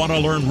 but you want to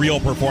learn real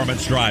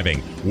performance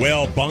driving.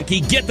 Well, Bunky,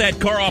 get that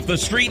car off the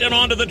street and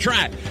onto the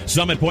track.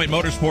 Summit Point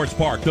Motorsports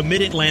Park, the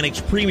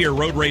Mid-Atlantic's premier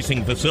road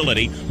racing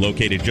facility,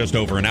 located just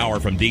over an hour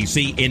from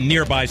D.C. in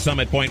nearby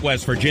Summit Point,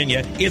 West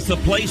Virginia, is the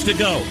place to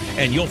go.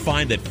 And you'll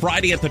find that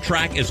Friday at the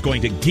Track is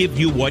going to give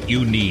you what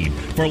you need.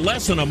 For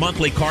less than a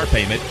monthly car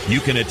payment,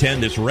 you can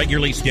attend this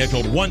regularly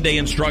scheduled one-day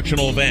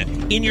instructional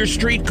event in your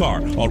street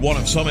car on one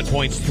of Summit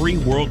Point's 3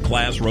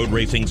 world-class road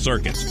racing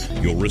circuits.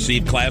 You'll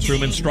receive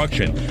classroom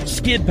instruction,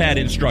 skid pad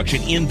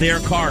instruction in their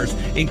cars,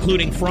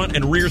 including front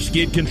and rear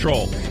skid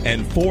control,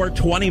 and 4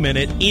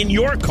 20-minute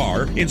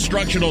in-your-car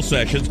instructional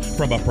sessions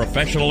from a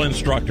professional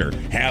instructor.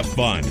 Have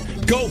fun,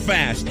 go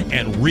fast,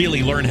 and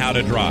really learn how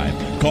to drive.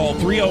 Call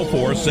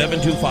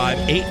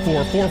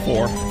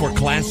 304-725-8444 for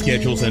class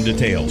schedules and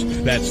details.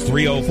 That's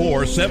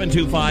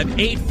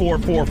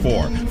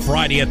 304-725-8444.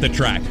 Friday at the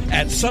Track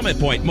at Summit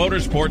Point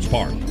Motorsports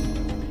Park.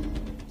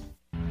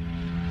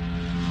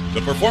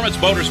 The Performance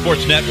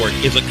Motorsports Network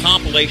is a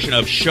compilation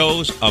of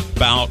shows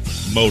about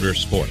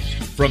motorsports.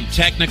 From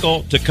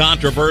technical to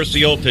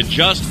controversial to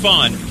just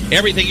fun,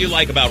 everything you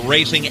like about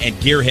racing and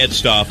gearhead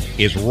stuff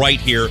is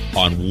right here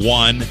on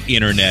one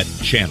internet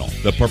channel.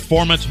 The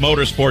Performance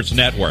Motorsports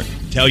Network.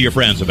 Tell your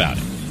friends about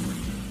it.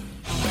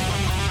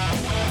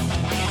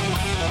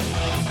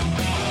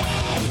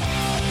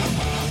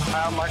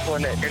 Hi, I'm Michael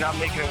Annette. You're not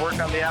making it work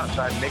on the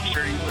outside. Make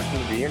sure you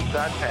listen to the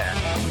inside pass.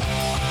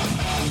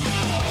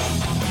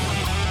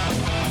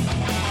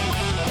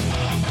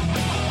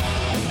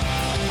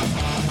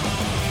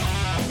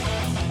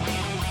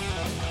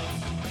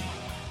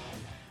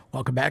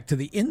 Welcome back to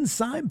the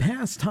Inside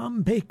Pass.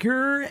 Tom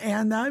Baker,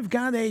 and I've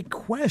got a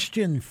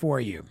question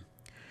for you.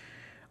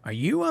 Are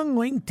you on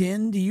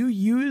LinkedIn? Do you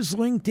use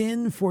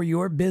LinkedIn for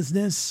your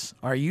business?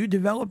 Are you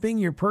developing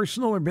your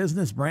personal or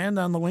business brand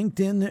on the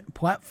LinkedIn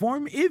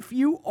platform? If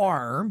you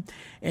are,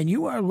 and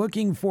you are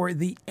looking for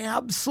the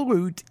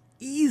absolute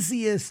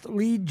easiest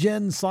lead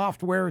gen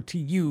software to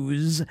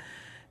use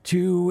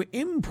to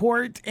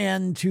import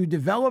and to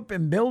develop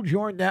and build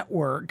your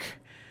network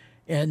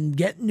and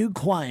get new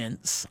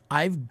clients,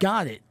 I've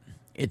got it.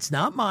 It's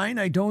not mine.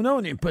 I don't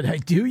own it, but I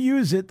do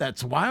use it.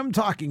 That's why I'm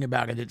talking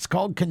about it. It's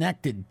called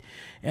Connected,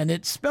 and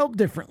it's spelled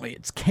differently.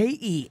 It's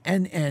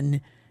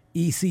Kennected,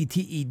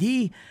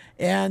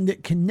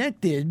 and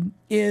Connected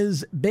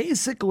is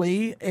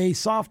basically a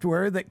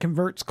software that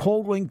converts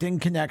cold LinkedIn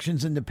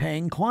connections into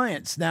paying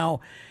clients. Now,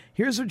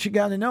 here's what you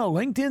got to know.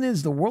 LinkedIn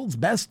is the world's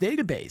best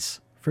database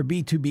for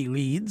B2B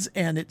leads,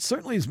 and it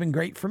certainly has been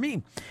great for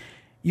me.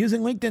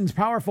 Using LinkedIn's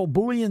powerful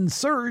Boolean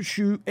search,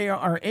 you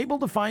are able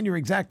to find your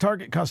exact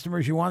target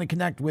customers you want to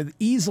connect with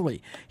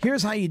easily.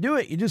 Here's how you do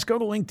it. You just go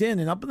to LinkedIn,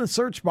 and up in the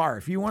search bar,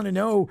 if you want to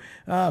know,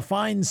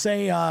 find,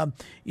 say,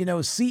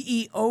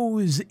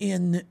 CEOs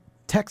in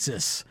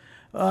Texas,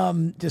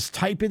 just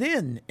type it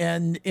in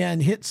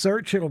and hit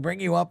search. It'll bring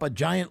you up a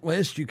giant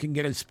list. You can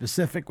get as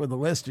specific with the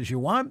list as you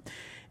want.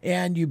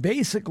 And you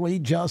basically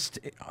just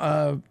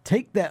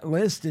take that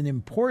list and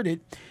import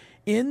it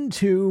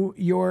into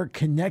your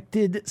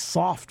Connected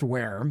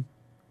software,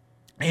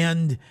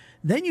 and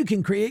then you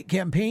can create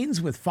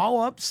campaigns with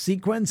follow-ups,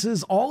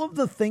 sequences, all of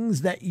the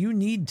things that you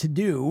need to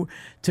do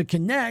to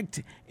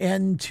connect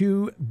and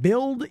to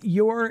build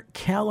your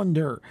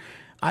calendar.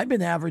 I've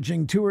been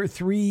averaging 2 or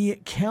 3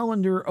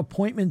 calendar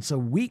appointments a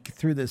week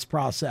through this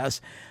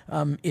process.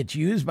 It's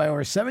used by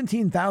over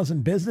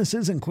 17,000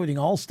 businesses, including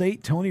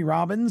Allstate, Tony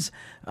Robbins,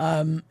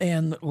 and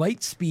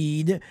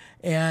Lightspeed,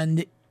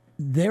 and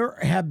there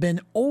have been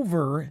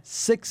over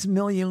 6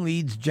 million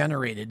leads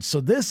generated.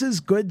 So this is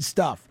good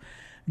stuff.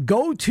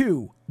 Go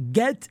to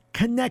Get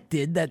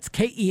Connected, that's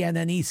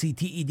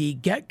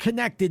Kennected,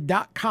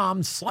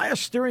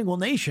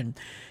 getconnected.com/steeringwheelnation.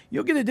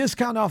 You'll get a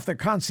discount off their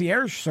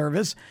concierge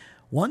service,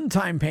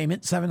 one-time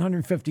payment,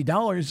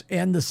 $750,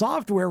 and the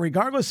software,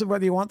 regardless of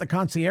whether you want the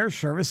concierge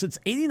service, it's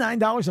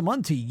 $89 a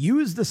month to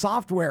use the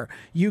software.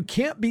 You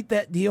can't beat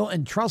that deal,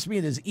 and trust me,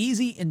 it is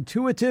easy,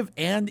 intuitive,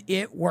 and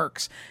it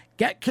works.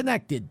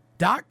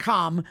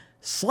 GetConnected.com/steeringwheelnation.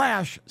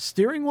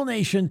 Steering Wheel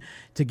Nation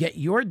to get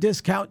your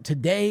discount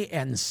today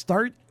and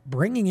start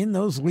bringing in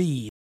those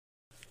leads.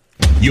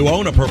 You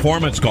own a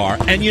performance car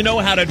and you know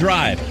how to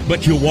drive,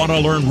 but you want to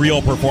learn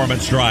real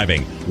performance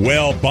driving.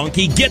 Well,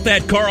 Bunky, get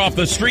that car off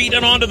the street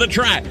and onto the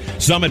track.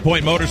 Summit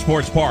Point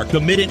Motorsports Park, the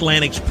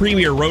Mid-Atlantic's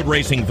premier road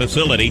racing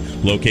facility,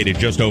 located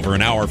just over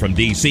an hour from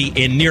D.C.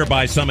 in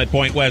nearby Summit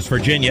Point, West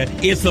Virginia,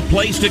 is the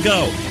place to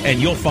go. And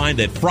you'll find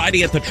that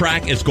Friday at the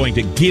Track is going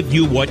to give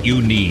you what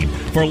you need.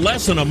 For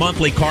less than a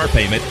monthly car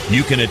payment,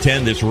 you can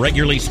attend this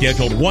regularly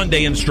scheduled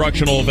one-day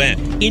instructional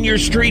event in your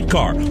street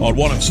car on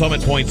one of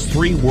Summit Point's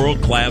 3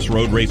 world-class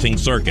road racing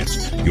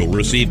circuits. You'll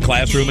receive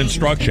classroom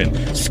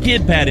instruction,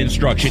 skid pad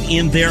instruction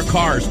in their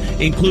cars,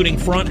 including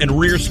front and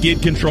rear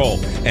skid control,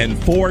 and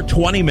 4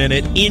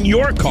 20-minute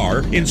in-your-car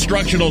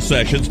instructional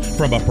sessions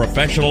from a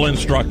professional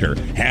instructor.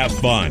 Have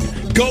fun,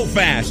 go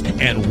fast,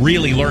 and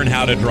really learn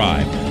how to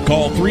drive.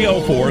 Call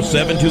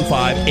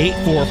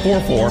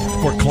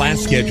 304-725-8444 for class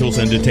schedules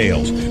and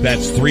details.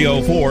 That's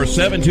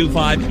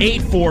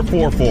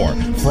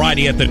 304-725-8444.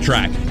 Friday at the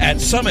Track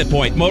at Summit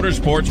Point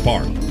Motorsports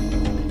Park.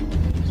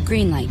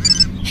 Green light.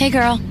 Hey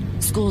girl,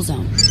 school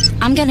zone.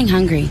 I'm getting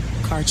hungry.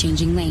 Car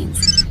changing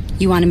lanes.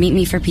 You want to meet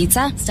me for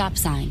pizza? Stop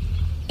sign.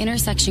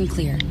 Intersection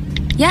clear.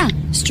 Yeah,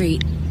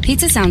 street.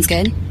 Pizza sounds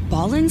good.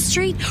 Ballin'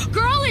 Street?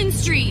 Girlin'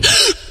 Street!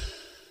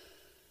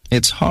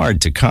 It's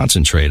hard to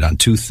concentrate on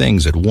 2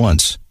 things at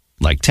once,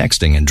 like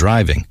texting and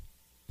driving.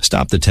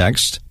 Stop the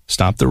text,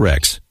 stop the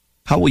wrecks.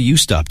 How will you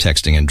stop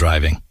texting and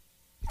driving?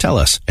 Tell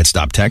us at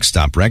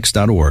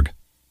stoptextstopwrecks.org.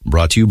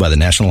 Brought to you by the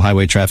National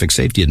Highway Traffic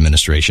Safety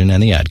Administration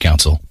and the Ad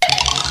Council.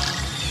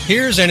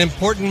 Here's an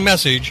important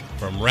message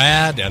from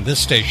RAD and this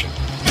station.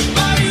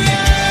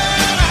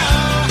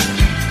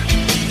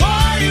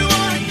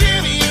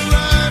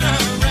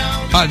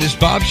 Hi, this is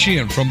Bob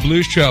Sheehan from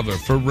Blues Traveler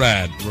for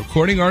RAD,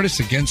 recording artists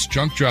against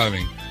drunk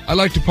driving. I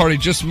like to party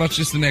just as much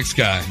as the next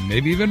guy,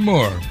 maybe even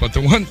more, but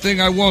the one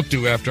thing I won't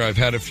do after I've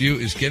had a few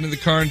is get in the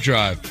car and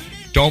drive.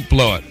 Don't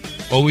blow it.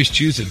 Always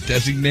choose a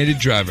designated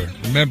driver.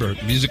 Remember,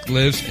 music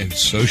lives, and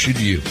so should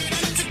you.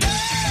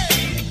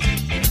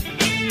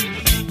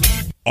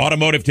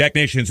 Automotive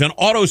technicians and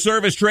auto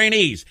service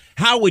trainees,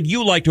 how would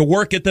you like to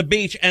work at the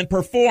beach and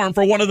perform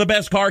for one of the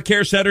best car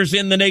care centers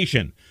in the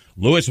nation?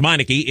 Louis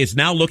Meineke is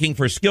now looking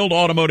for skilled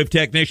automotive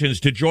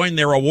technicians to join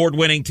their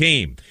award-winning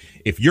team.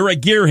 If you're a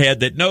gearhead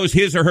that knows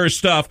his or her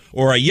stuff,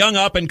 or a young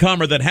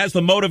up-and-comer that has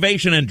the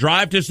motivation and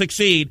drive to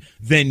succeed,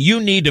 then you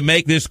need to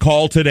make this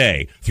call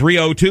today.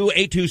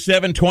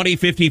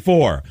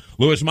 302-827-2054.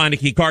 Louis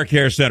Meineke Car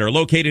Care Center,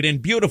 located in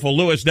beautiful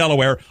Lewis,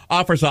 Delaware,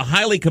 offers a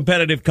highly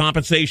competitive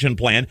compensation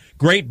plan,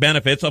 great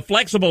benefits, a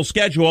flexible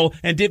schedule,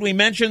 and did we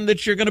mention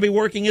that you're going to be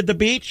working at the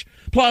beach?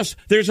 Plus,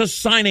 there's a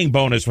signing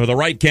bonus for the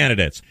right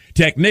candidates.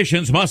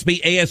 Technicians must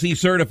be ASE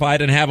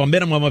certified and have a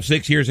minimum of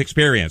 6 years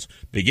experience.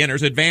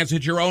 Beginners advance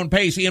at your own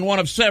pace in one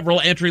of several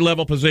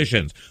entry-level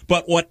positions.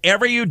 But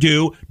whatever you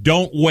do,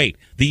 don't wait.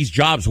 These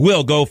jobs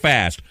will go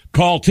fast.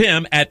 Call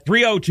Tim at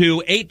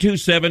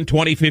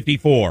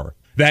 302-827-2054.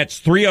 That's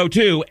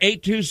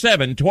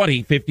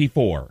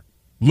 302-827-2054.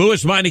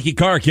 Louis Meineke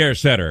Car Care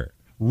Center.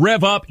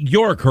 Rev up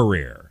your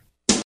career.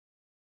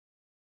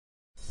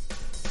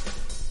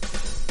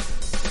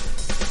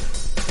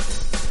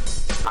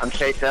 I'm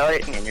Chase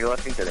Elliott, and you're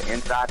listening to the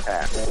Inside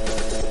Pass.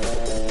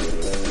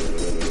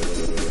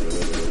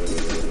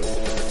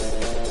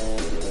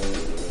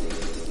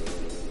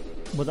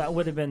 Well, that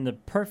would have been the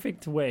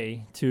perfect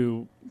way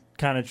to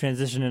kind of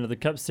transition into the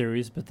Cup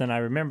Series, but then I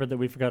remembered that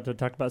we forgot to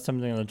talk about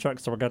something on the truck,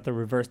 so we got to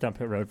reverse down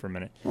pit road for a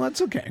minute. Well,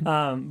 that's okay.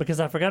 Because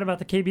I forgot about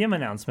the KBM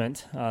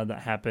announcement that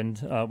happened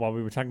while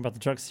we were talking about the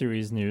Truck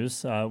Series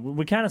news.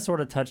 We kind of sort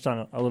of touched on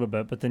it a little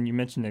bit, but then you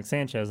mentioned Nick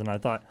Sanchez, and I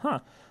thought,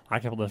 I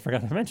completely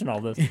forgot to mention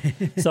all this.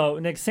 So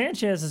Nick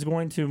Sanchez is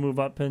going to move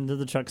up into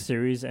the Truck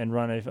Series and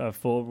run a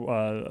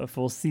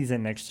full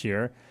season next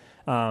year.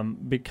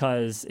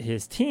 Because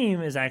his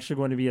team is actually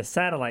going to be a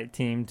satellite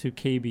team to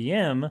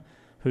KBM,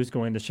 who's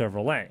going to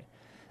Chevrolet.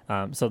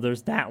 So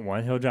there's that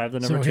one. He'll drive the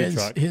number 2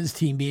 truck. His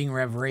team being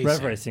Rev Racing.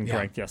 Rev Racing,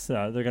 correct, yes.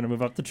 They're going to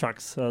move up the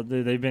trucks.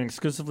 They've been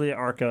exclusively at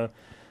ARCA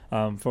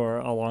for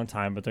a long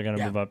time, but they're going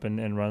to move up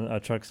and run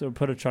a truck, so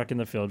put a truck in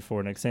the field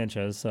for Nick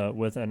Sanchez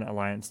with an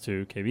alliance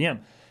to KBM.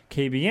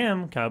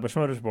 KBM, Kyle Busch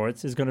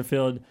Motorsports, is going to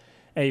field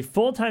a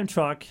full-time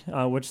truck,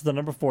 which is the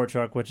number 4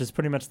 truck, which is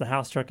pretty much the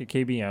house truck at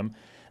KBM,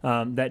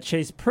 that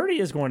Chase Purdy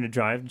is going to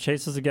drive.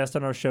 Chase was a guest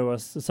on our show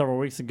several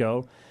weeks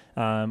ago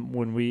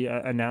when we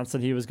announced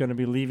that he was going to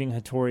be leaving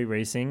Hattori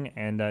Racing,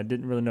 and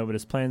didn't really know what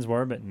his plans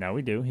were, but now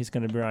we do. He's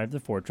going to drive the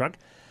 4 truck.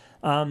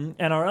 And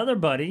our other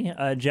buddy,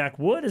 Jack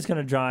Wood, is going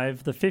to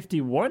drive the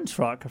 51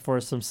 truck for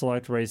some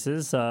select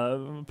races,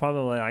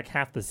 probably like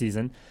half the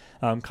season.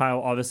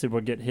 Kyle obviously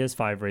will get his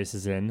 5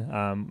 races in,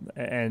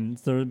 and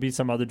there will be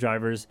some other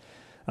drivers,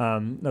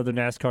 other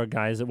NASCAR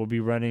guys that will be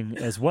running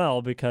as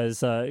well,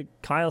 because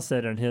Kyle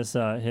said in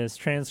his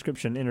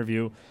transcription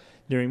interview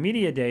during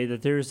Media Day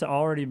that there's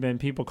already been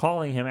people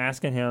calling him,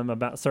 asking him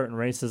about certain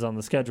races on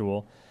the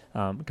schedule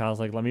Kyle's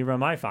like, let me run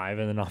my 5,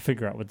 and then I'll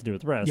figure out what to do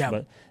with the rest. Yeah.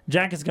 But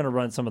Jack is going to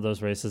run some of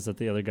those races that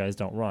the other guys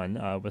don't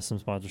run with some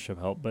sponsorship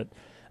help. But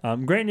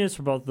great news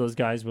for both of those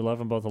guys. We love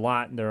them both a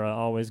lot. They're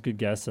always good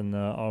guests and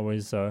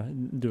always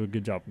do a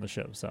good job on the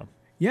show. So.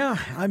 Yeah,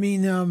 I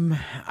mean,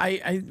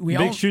 we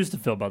big shoes to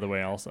fill, by the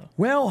way. Also,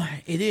 well,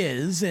 it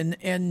is, and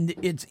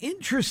it's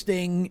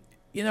interesting.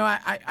 You know,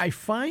 I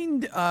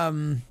find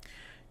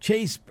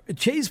Chase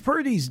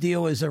Purdy's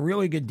deal is a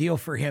really good deal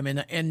for him,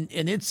 and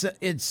it's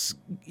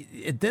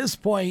at this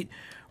point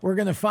we're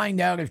going to find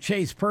out if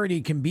Chase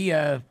Purdy can be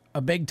a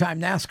big time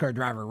NASCAR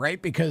driver,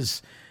 right?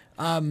 Because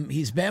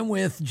he's been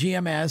with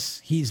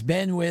GMS, he's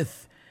been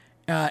with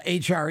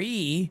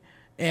HRE,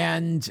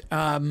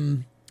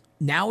 and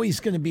now he's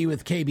going to be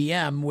with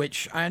KBM,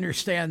 which I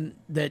understand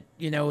that,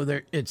 you know,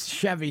 it's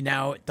Chevy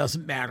now. It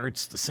doesn't matter.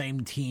 It's the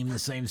same team, the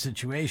same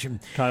situation.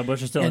 Kyle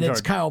Busch is still in charge. And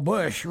it's Kyle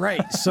Busch,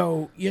 right.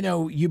 So, you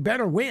know, you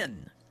better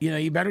win. You know,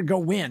 you better go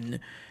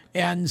win.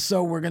 And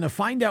so we're going to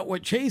find out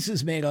what Chase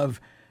is made of.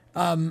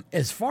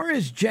 As far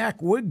as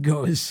Jack Wood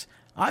goes,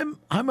 I'm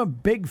a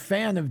big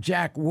fan of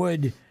Jack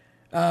Wood,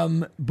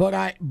 but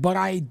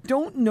I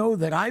don't know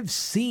that I've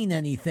seen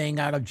anything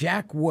out of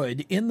Jack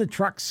Wood in the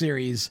Truck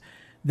Series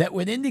that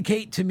would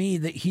indicate to me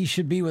that he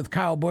should be with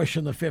Kyle Busch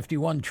in the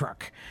 51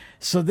 truck.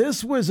 So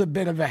this was a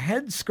bit of a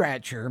head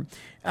scratcher.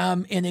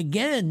 And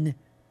again,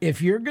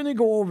 if you're going to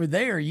go over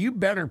there, you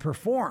better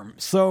perform.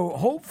 So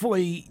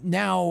hopefully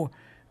now,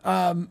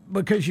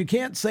 because you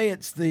can't say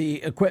it's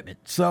the equipment.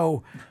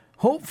 So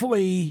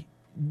hopefully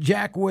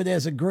Jack Wood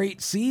has a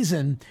great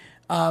season.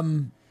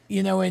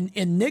 You know, and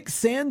Nick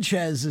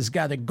Sanchez has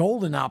got a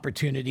golden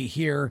opportunity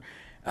here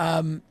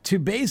to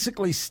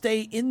basically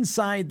stay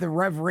inside the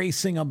Rev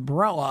Racing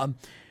umbrella,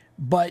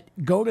 but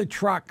go to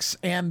trucks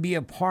and be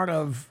a part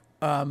of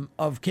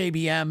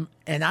KBM.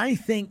 And I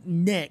think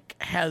Nick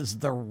has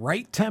the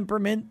right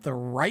temperament, the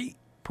right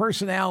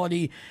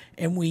personality,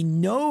 and we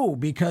know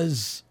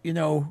because, you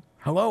know,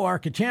 hello,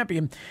 ARCA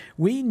champion,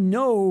 we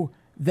know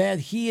that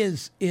he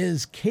is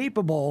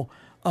capable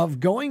of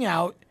going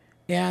out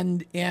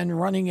and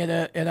running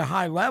at a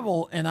high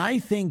level, and I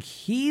think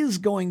he's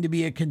going to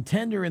be a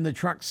contender in the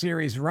Truck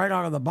Series right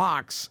out of the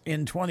box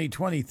in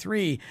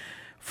 2023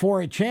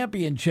 for a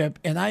championship,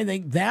 and I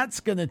think that's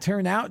going to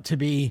turn out to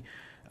be,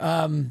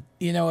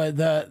 you know,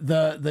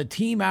 the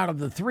team out of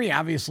the 3.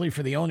 Obviously,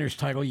 for the owner's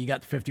title, you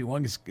got the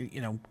 51. You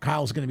know,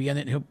 Kyle's going to be in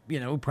it. He'll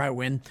probably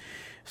win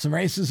some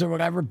races or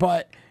whatever,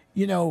 but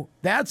you know,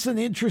 that's an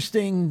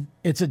interesting.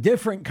 It's a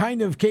different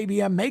kind of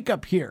KBM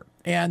makeup here,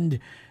 and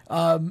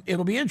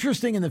it'll be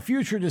interesting in the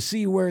future to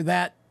see where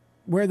that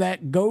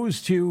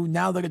goes to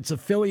now that it's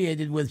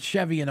affiliated with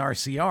Chevy and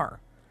RCR.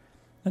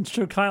 That's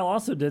true. Kyle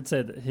also did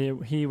say that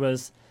he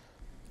was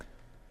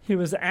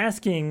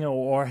asking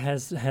or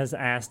has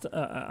asked,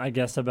 I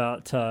guess,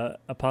 about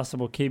a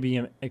possible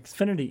KBM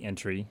Xfinity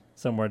entry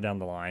somewhere down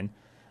the line.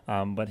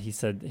 But he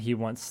said he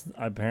wants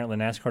apparently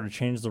NASCAR to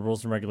change the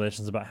rules and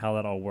regulations about how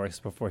that all works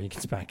before he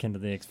gets back into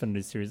the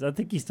Xfinity Series. I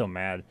think he's still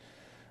mad.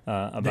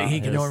 About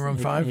he can only run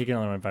 5? He can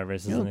only run 5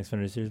 races in the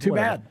Xfinity Series. Too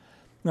bad.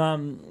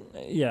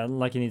 Yeah,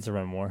 like he needs to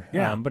run more.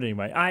 Yeah. But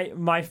anyway,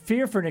 my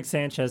fear for Nick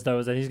Sanchez, though,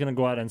 is that he's going to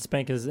go out and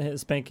spank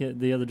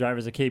the other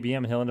drivers at KBM,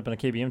 and he'll end up in a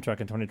KBM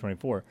truck in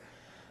 2024.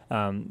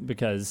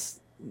 Because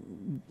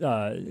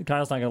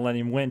Kyle's not going to let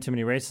him win too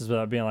many races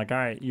without being like, all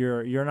right,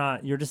 you're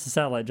just a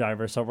satellite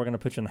driver, so we're going to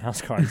put you in the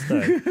house car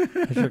instead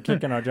because you're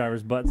kicking our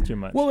drivers' butts too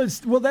much. Well,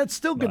 that's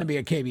still going to be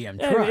a KBM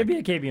truck. Yeah, it'd be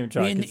a KBM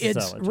truck. I mean,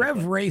 it's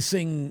Rev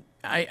Racing.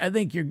 I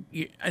think you're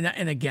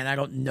and again, I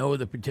don't know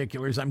the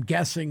particulars. I'm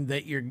guessing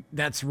that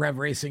that's Rev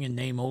Racing in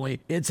name only.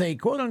 It's a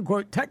quote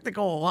unquote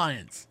technical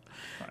alliance.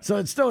 Right. So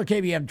it's still a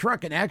KBM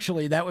truck, and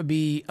actually that would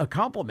be a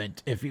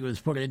compliment if he was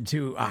put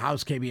into a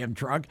house KBM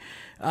truck.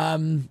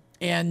 But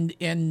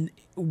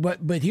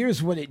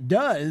here's what it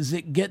does.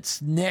 It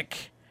gets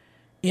Nick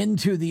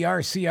into the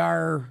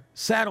RCR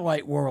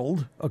satellite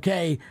world,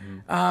 okay?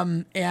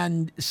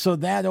 And so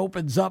that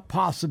opens up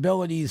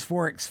possibilities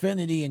for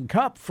Xfinity and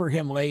Cup for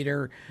him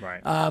later.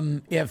 Right.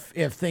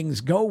 If things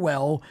go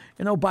well.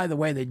 And oh, by the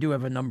way, they do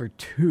have a number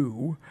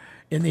 2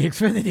 in the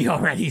Xfinity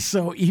already.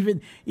 So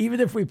even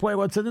if we play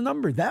what's in the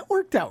number, that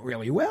worked out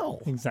really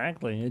well.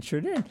 Exactly. It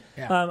sure did.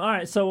 Yeah. All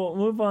right, so we'll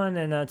move on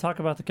and talk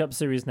about the Cup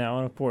Series now.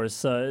 And, of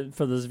course, for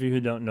those of you who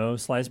don't know,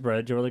 Sliced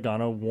Bread, Joey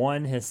Logano,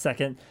 won his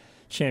second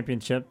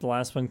championship, the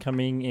last one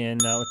coming in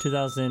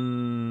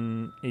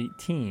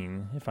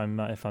 2018, if I'm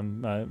not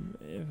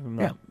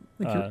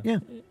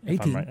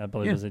 18. Right, I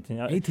believe it was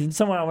 18. 18.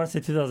 Someone I want to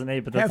say 2008,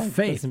 but that's have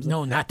faith. Seems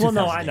no, not 2008.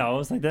 Well, 2008. no, I know. I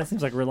was like, that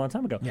seems like a real long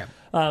time ago. Yeah.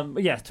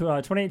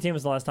 2018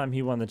 was the last time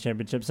he won the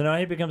championship. So now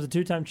he becomes a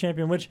 2-time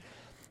champion, which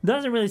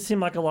doesn't really seem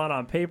like a lot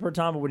on paper,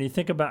 Tom. But when you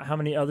think about how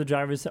many other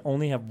drivers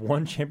only have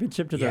one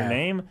championship to their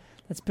name,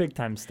 that's big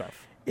time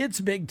stuff.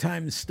 It's big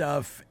time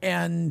stuff,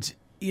 and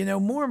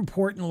more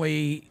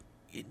importantly,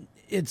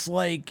 it's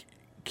like,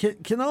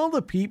 can all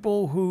the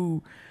people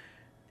who,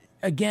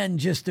 again,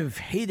 just have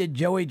hated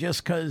Joey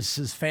just because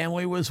his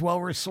family was well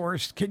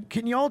resourced,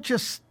 can you all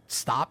just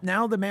stop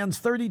now. The man's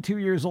 32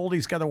 years old.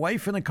 He's got a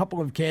wife and a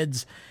couple of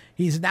kids.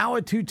 He's now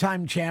a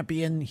 2-time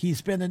champion.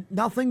 He's been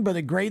nothing but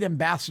a great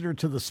ambassador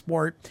to the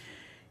sport.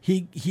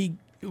 He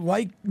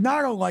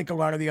not unlike a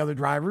lot of the other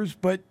drivers,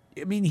 but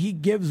I mean, he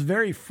gives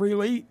very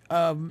freely,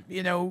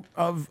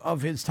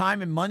 of his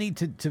time and money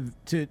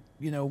to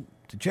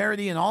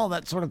charity and all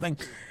that sort of thing.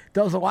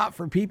 Does a lot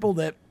for people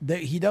that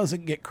he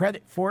doesn't get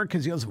credit for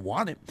because he doesn't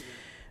want it.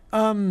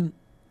 I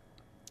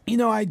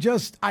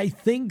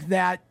think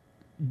that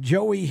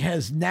Joey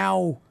has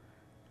now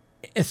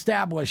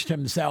established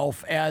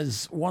himself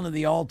as one of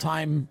the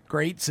all-time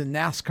greats in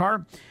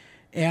NASCAR,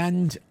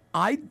 and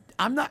I'm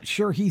not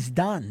sure he's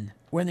done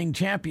winning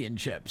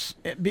championships.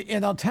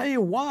 And I'll tell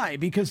you why,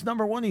 because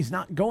number one, he's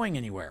not going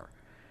anywhere.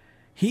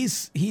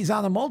 He's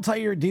on a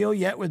multi-year deal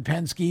yet with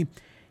Penske.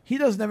 He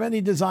doesn't have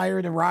any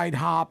desire to ride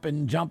hop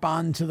and jump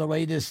on to the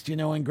latest,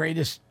 and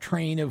greatest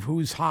train of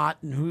who's hot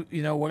and who,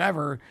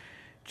 whatever.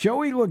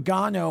 Joey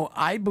Logano,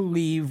 I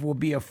believe, will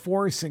be a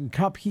force in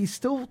Cup. He's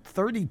still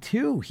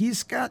 32.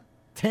 He's got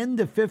 10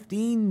 to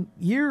 15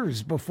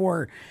 years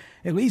before,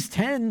 at least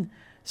 10.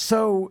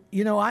 So,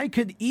 I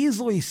could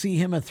easily see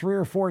him a 3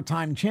 or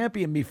 4-time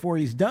champion before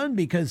he's done,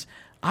 because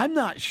I'm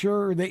not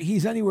sure that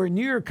he's anywhere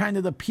near kind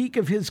of the peak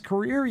of his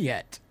career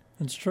yet.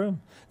 That's true.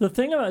 The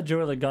thing about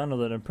Joey Logano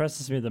that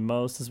impresses me the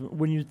most is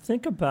when you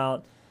think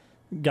about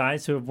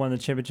guys who have won the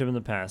championship in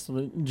the past.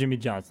 Jimmy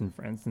Johnson,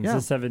 for instance,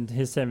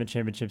 his seven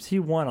championships. He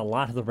won a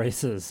lot of the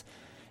races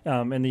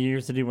in the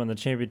years that he won the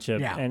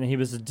championship, and he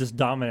was just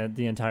dominant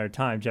the entire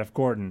time. Jeff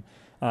Gordon,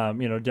 Dale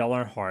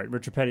Earnhardt,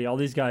 Richard Petty, all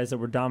these guys that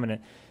were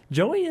dominant.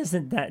 Joey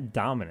isn't that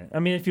dominant. I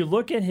mean, if you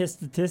look at his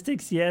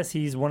statistics, yes,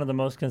 he's one of the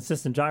most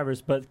consistent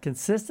drivers, but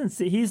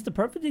consistency, he's the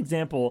perfect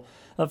example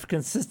of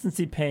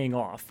consistency paying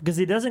off, because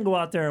he doesn't go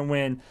out there and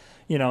win,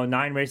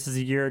 9 races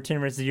a year,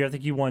 10 races a year. I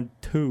think he won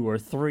 2 or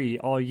 3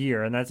 all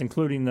year, and that's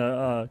including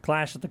the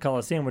Clash at the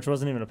Coliseum, which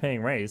wasn't even a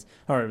paying race,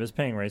 or it was a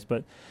paying race,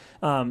 but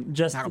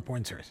just not a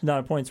points race. Not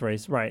a points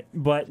race, right?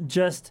 But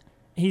just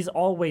he's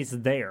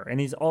always there, and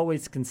he's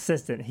always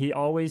consistent. He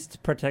always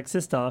protects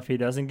his stuff. He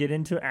doesn't get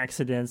into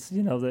accidents,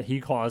 that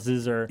he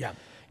causes or,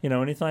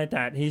 anything like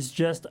that. He's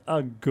just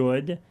a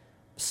good,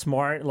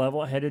 smart,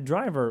 level-headed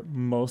driver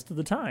most of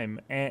the time,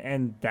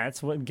 and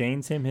that's what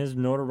gains him his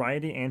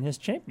notoriety and his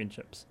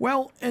championships.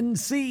 Well, and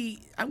see,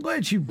 I'm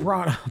glad you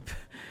brought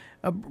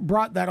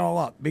that all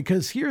up,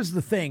 because here's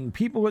the thing.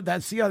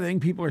 That's the other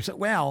thing. People are saying,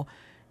 well,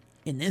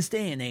 in this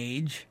day and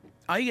age,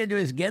 all you got to do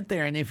is get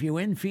there, and if you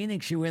win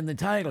Phoenix, you win the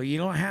title. You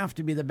don't have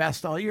to be the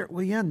best all year.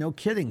 Well, yeah, no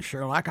kidding,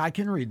 Sherlock. I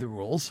can read the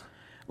rules.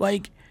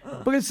 But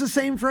it's the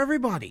same for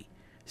everybody.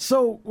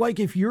 So,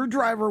 if your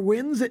driver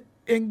wins it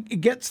and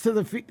gets to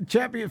the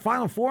champion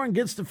Final Four and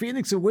gets to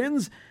Phoenix and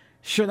wins,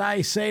 should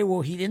I say, well,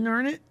 he didn't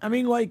earn it? I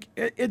mean,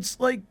 it's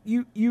like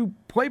you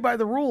play by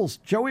the rules.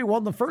 Joey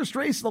won the first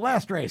race, the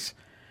last race.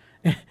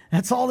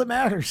 That's all that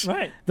matters.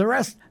 Right. The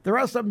rest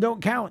of them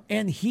don't count,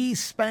 and he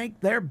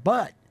spanked their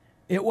butt.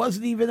 It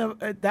wasn't even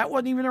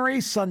a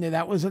race Sunday.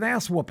 That was an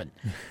ass whooping,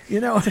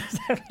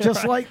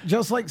 just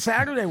like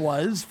Saturday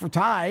was for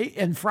Ty,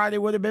 and Friday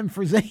would have been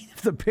for Zane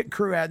if the pit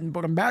crew hadn't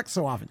put him back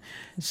so often.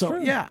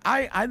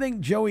 I think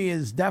Joey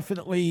is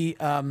definitely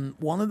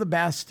one of the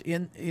best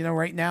in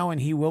right now,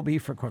 and he will be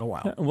for quite a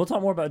while. We'll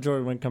talk more about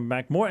Joey when we come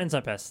back. More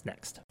Inside Pass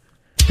next.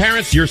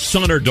 Parents, your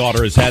son or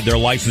daughter has had their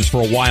license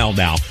for a while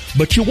now,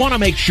 but you want to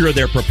make sure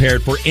they're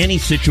prepared for any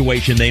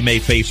situation they may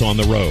face on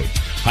the road.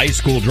 High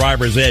school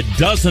driver's ed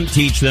doesn't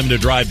teach them to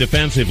drive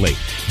defensively.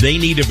 They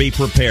need to be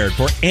prepared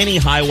for any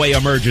highway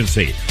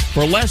emergency.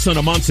 For less than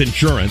a month's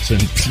insurance,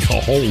 and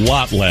a whole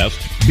lot less,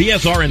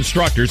 BSR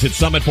instructors at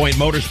Summit Point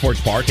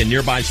Motorsports Park in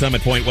nearby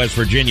Summit Point, West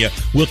Virginia,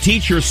 will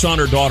teach your son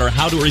or daughter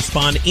how to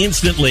respond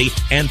instantly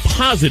and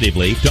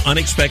positively to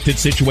unexpected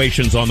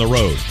situations on the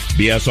road.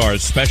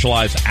 BSR's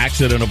specialized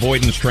accident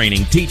avoidance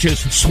training teaches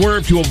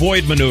swerve to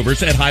avoid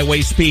maneuvers at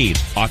highway speed,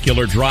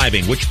 ocular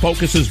driving, which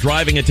focuses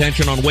driving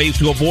attention on ways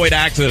to avoid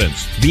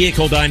accidents,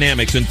 vehicle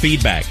dynamics and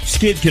feedback,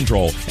 skid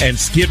control and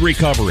skid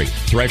recovery,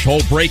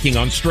 threshold braking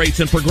on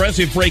straights and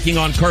progressive braking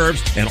on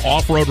curves, and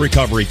off-road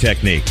recovery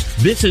techniques.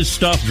 This is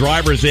stuff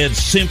driver's ed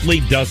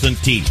simply doesn't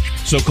teach.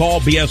 So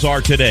call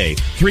BSR today,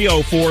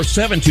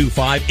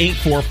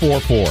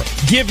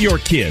 304-725-8444. Give your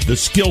kid the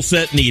skill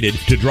set needed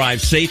to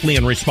drive safely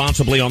and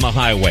responsibly on the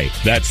highway.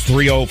 That's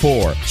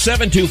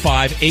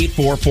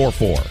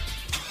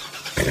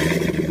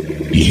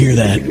 304-725-8444. You hear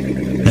that?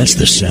 That's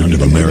the sound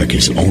of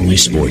America's only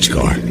sports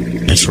car.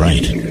 That's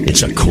right.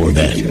 It's a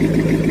Corvette.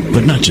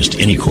 But not just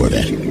any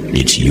Corvette.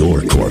 It's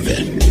your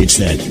Corvette. It's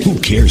that who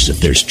cares if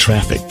there's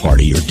traffic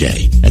part of your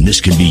day. And this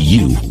can be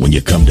you when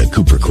you come to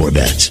Cooper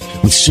Corvettes.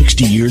 With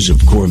 60 years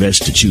of Corvettes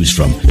to choose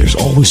from, there's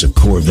always a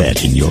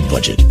Corvette in your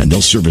budget. And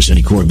they'll service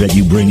any Corvette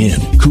you bring in.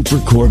 Cooper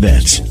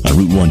Corvettes on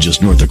Route 1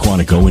 just north of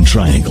Quantico and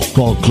Triangle.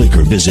 Call, click,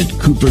 or visit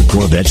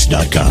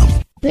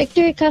CooperCorvettes.com.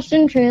 Victory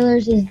Custom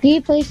Trailers is the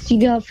place to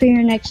go for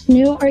your next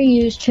new or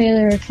used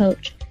trailer or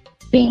coach.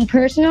 Being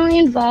personally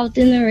involved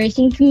in the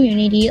racing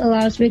community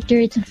allows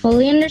Victory to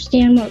fully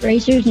understand what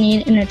racers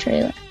need in a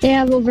trailer. They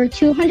have over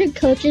 200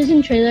 coaches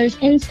and trailers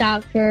in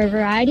stock for a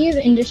variety of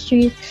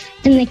industries,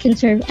 and they can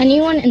serve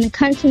anyone in the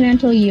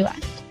continental U.S.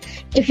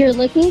 If you're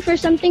looking for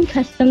something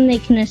custom, they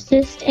can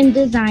assist in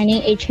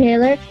designing a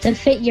trailer to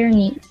fit your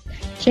needs.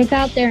 Check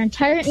out their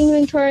entire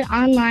inventory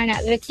online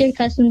at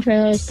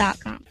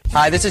victorycustomtrailers.com.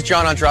 Hi, this is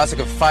John Ondrasik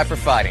of Five for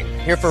Fighting,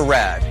 here for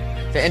RAD,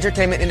 the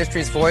entertainment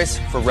industry's voice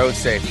for road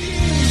safety.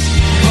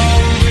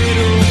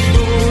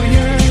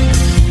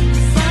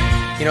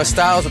 You know,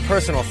 style is a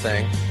personal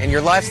thing, and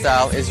your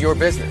lifestyle is your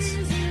business.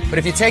 But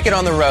if you take it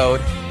on the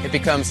road, it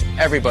becomes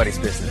everybody's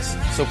business.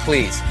 So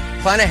please,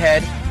 plan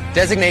ahead,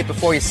 designate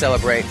before you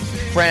celebrate.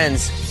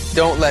 Friends,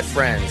 don't let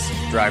friends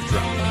drive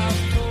drunk.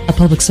 A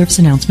public service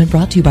announcement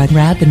brought to you by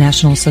RAD, the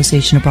National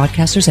Association of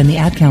Broadcasters, and the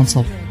Ad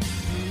Council.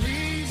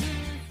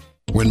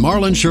 When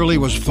Marlon Shirley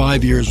was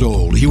 5 years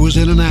old, he was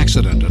in an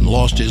accident and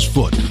lost his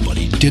foot, but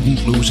he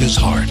didn't lose his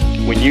heart.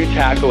 When you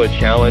tackle a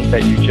challenge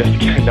that you just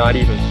cannot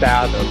even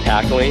fathom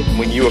tackling,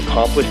 when you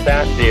accomplish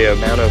that, the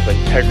amount of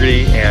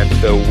integrity and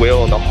the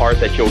will and the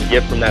heart that you'll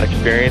get from that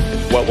experience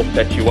is what will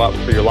set you up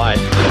for your life.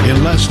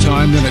 In less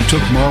time than it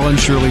took Marlon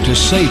Shirley to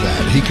say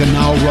that, he can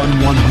now run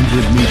 100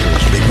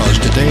 meters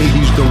because today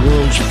he's the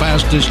world's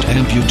fastest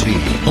amputee.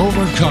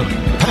 Overcome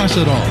it. Pass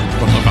it on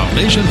from the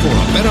Foundation for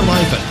a Better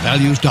Life at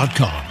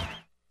Values.com.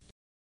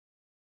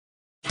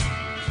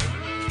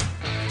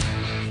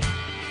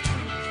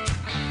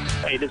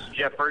 Hey, this is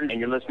Jeff Burton, and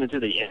you're listening to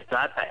the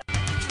Inside Pass.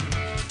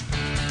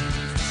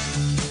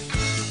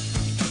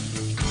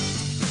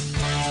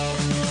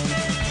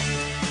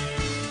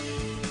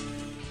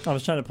 I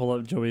was trying to pull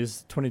up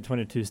Joey's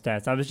 2022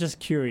 stats. I was just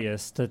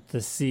curious to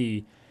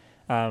see,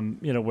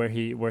 where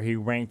he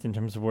ranked in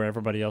terms of where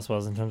everybody else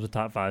was in terms of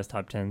top fives,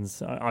 top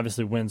tens.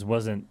 Obviously, wins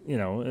wasn't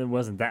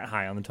that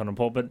high on the totem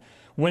pole, but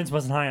wins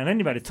wasn't high on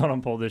anybody's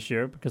totem pole this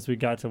year because we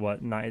got to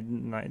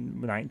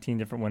 19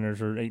 different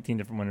winners or 18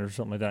 different winners or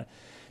something like that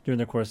during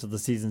the course of the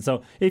season.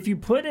 So if you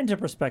put into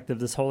perspective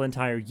this whole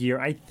entire year,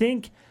 I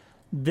think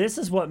this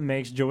is what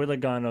makes Joey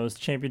Logano's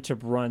championship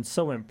run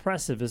so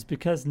impressive, is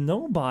because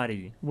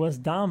nobody was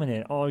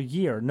dominant all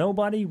year.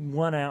 Nobody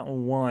won out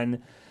and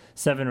won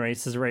 7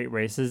 races or 8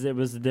 races. It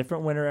was a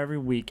different winner every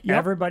week. Yep.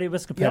 Everybody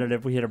was competitive.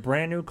 Yep. We had a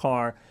brand new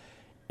car.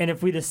 And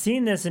if we'd have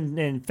seen this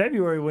in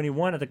February when he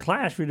won at the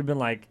Clash, we'd have been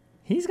like,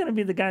 he's going to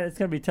be the guy that's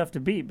going to be tough to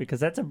beat, because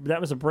that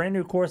was a brand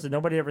new course that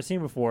nobody had ever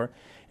seen before,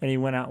 and he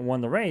went out and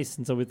won the race.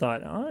 And so we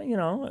thought,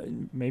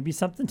 maybe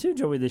something to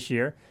Joey this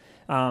year.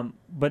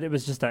 But it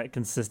was just that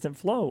consistent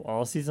flow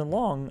all season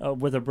long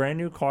with a brand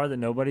new car that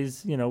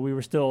nobody's, we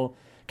were still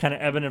kind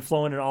of ebbing and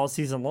flowing it all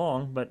season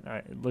long. But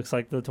it looks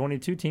like the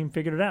 22 team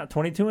figured it out,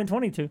 22 and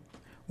 22.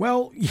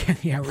 Well,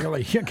 yeah,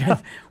 really.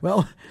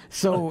 Well,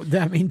 so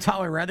that means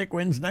Tyler Reddick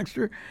wins next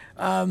year.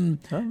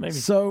 Maybe.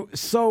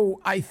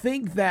 So I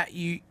think that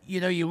you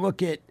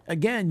look at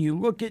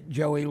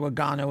Joey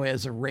Logano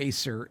as a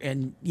racer,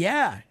 and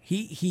yeah,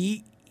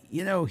 he's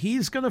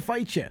going to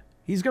fight you.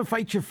 He's going to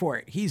fight you for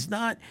it. He's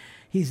not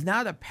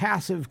a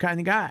passive kind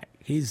of guy.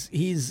 He's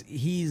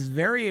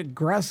very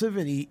aggressive,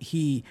 and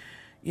he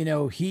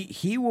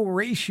will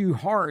race you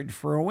hard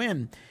for a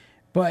win,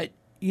 but.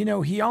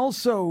 He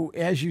also,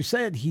 as you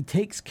said, he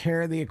takes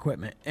care of the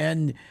equipment.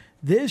 And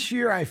this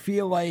year, I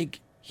feel like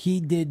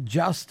he did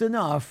just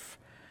enough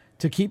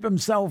to keep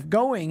himself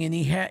going. And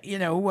he had,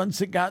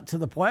 once it got to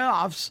the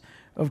playoffs,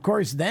 of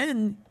course,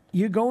 then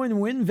you go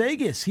and win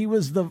Vegas. He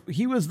was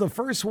the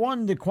first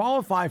one to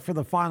qualify for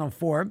the Final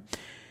Four.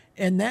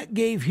 And that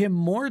gave him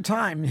more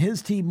time,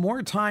 his team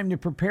more time to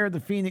prepare the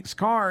Phoenix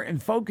car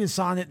and focus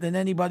on it than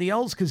anybody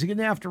else, because he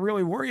didn't have to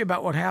really worry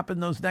about what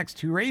happened those next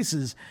 2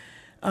 races.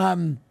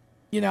 And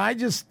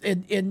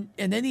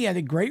then he had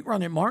a great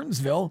run at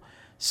Martinsville.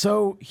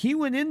 So he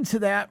went into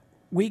that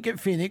week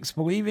at Phoenix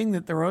believing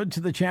that the road to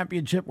the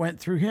championship went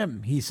through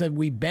him. He said,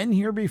 we've been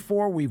here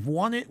before. We've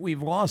won it.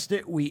 We've lost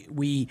it.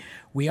 We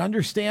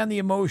understand the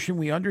emotion.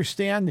 We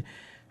understand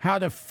how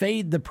to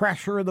fade the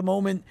pressure of the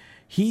moment.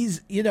 They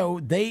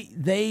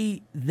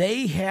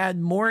had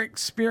more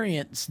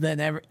experience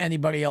than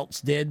anybody else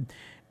did.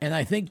 And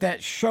I think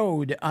that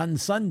showed on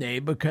Sunday,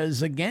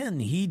 because again,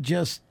 he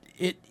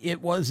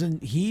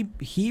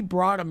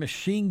brought a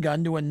machine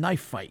gun to a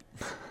knife fight.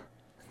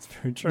 That's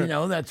very true.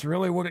 That's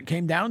really what it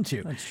came down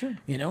to. That's true.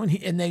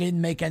 And they didn't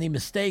make any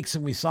mistakes,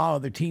 and we saw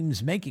other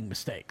teams making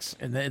mistakes.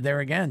 And there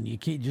again, you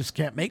just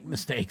can't make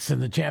mistakes in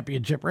the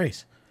championship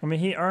race. I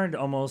mean, he earned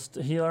a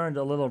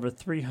little over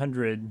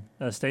 300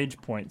 stage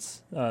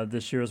points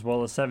this year, as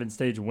well as 7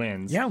 stage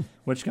wins. Yeah,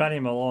 which got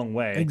him a long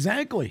way.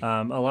 Exactly.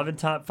 11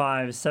 top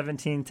 5s,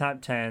 17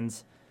 top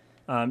 10s.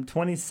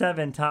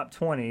 27 top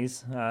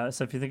 20s.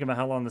 So if you think about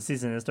how long the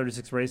season is,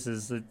 36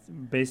 races, it's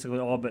basically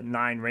all but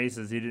 9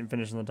 races he didn't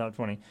finish in the top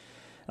 20.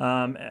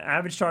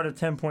 Average start of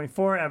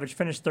 10.4, average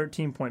finish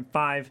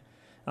 13.5,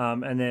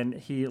 and then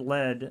he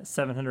led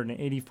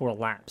 784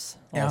 laps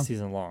all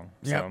season long.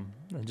 So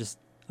just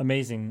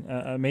amazing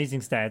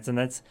stats, and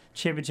that's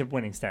championship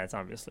winning stats,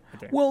 obviously.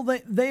 Right there. Well,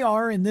 they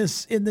are in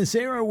this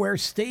era where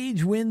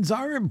stage wins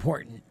are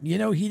important.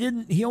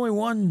 He only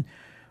won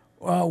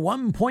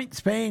 1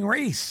 points paying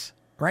race,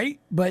 right?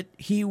 But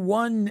he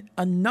won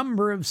a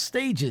number of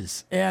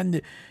stages,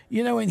 and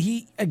and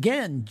he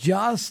again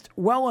just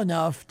well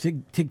enough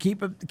to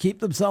keep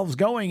themselves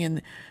going.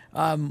 And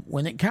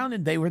when it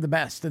counted, they were the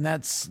best, and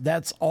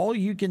that's all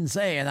you can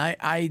say.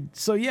 And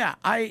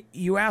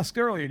you asked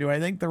earlier, do I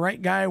think the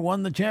right guy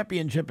won the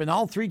championship in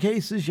all three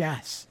cases?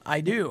 Yes,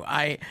 I do.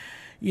 I'm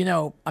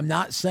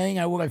not saying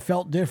I would have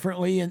felt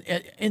differently in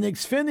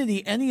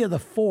Xfinity, any of the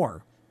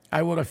four.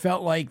 I would have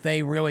felt like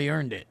they really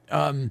earned it,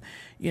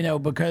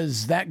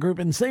 because that group,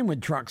 and same with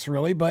trucks,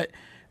 really. But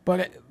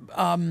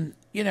I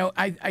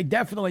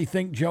definitely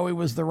think Joey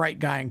was the right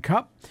guy in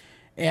Cup,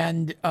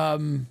 and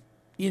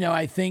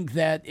I think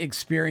that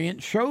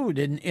experience showed,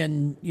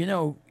 and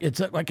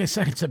like I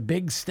said, it's a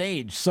big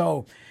stage,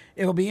 so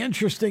it'll be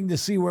interesting to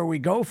see where we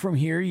go from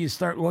here. You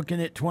start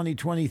looking at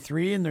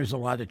 2023, and there's a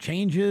lot of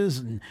changes,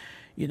 and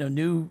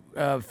new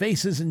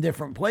faces in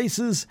different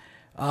places.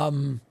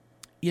 How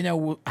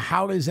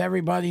does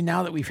everybody,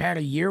 now that we've had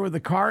a year with the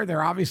car,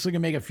 they're obviously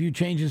going to make a few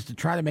changes to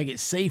try to make it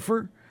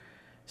safer.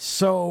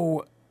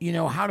 So,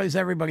 how does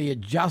everybody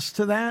adjust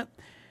to that?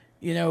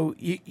 We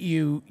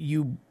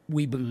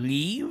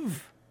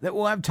believe that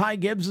we'll have Ty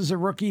Gibbs as a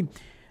rookie,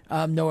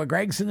 Noah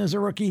Gragson as a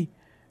rookie.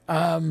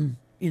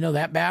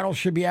 That battle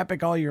should be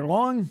epic all year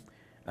long.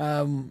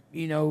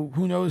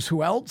 Who knows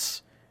who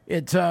else?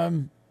 It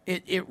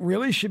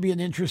really should be an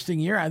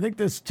interesting year. I think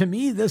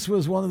this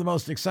was one of the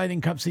most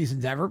exciting Cup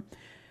seasons ever.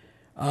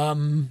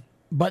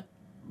 But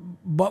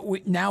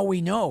now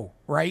we know,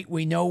 right?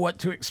 We know what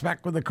to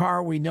expect with the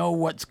car. We know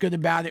what's good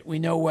about it. We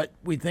know what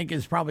we think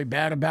is probably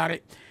bad about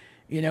it.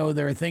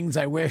 There are things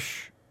I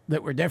wish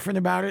that were different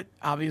about it.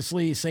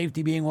 Obviously,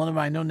 safety being one of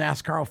them. I know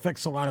NASCAR will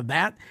fix a lot of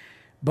that.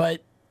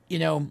 But,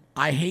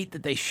 I hate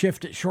that they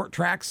shift at short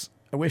tracks.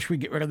 I wish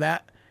we'd get rid of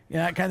that,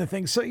 that kind of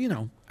thing. So,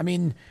 it'll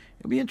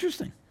be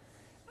interesting.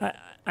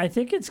 I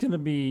think it's going to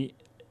be,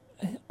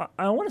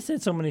 I want to say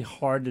it's so many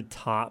hard to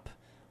top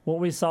what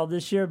we saw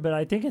this year, but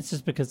I think it's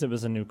just because it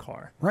was a new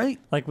car. Right.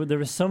 Like there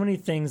were so many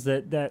things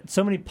that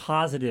so many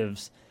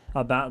positives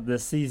about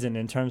this season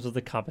in terms of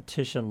the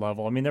competition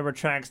level. I mean, there were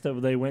tracks that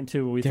they went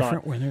to where we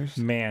different thought, winners.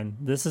 Man,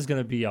 this is going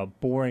to be a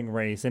boring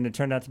race, and it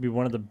turned out to be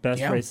one of the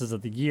best races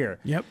of the year.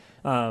 Yep.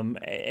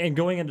 And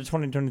going into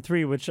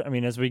 2023, which, I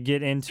mean, as we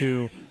get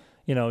into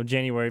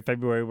January,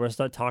 February, we'll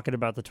start talking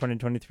about the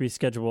 2023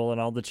 schedule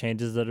and all the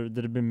changes that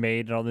have been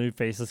made and all the new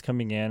faces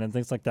coming in and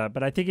things like that.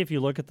 But I think if you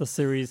look at the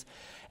series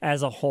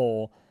as a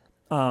whole,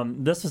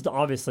 this was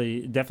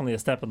obviously definitely a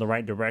step in the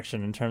right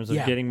direction in terms of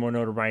getting more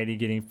notoriety,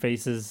 getting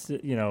faces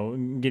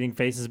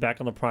back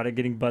on the product,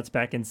 getting butts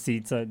back in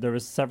seats. There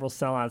was several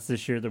sellouts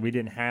this year that we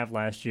didn't have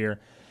last year.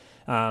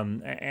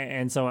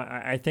 And so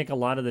I think a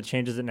lot of the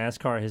changes that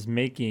NASCAR is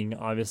making,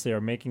 obviously,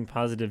 are making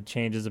positive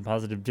changes and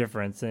positive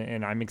difference.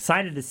 And I'm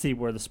excited to see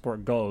where the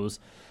sport goes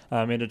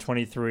into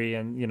 23.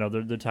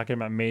 And, they're talking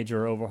about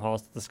major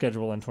overhauls to the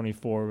schedule in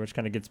 24, which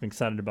kind of gets me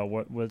excited about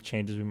what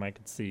changes we might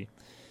could see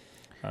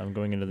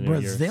going into the new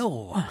year.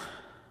 Brazil.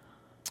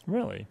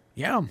 Really?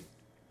 Yeah.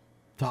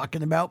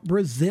 Talking about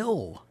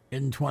Brazil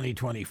in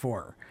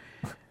 2024,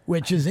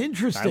 which is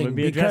interesting. That would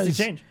be a drastic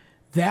change.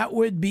 That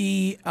would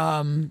be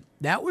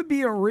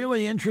a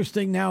really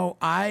interesting. Now,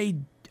 I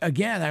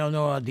don't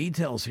know all the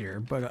details here,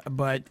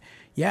 but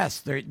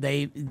yes,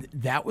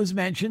 that was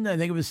mentioned. I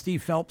think it was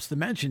Steve Phelps that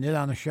mentioned it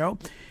on a show.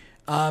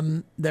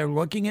 They're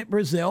looking at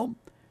Brazil.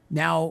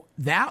 Now,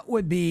 that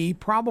would be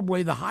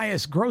probably the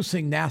highest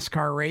grossing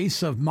NASCAR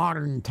race of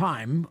modern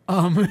time.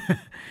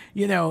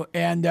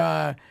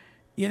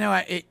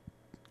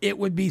 It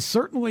would be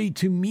certainly,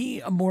 to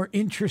me, a more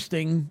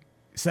interesting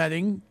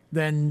setting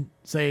than,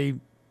 say,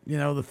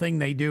 the thing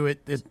they do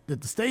at the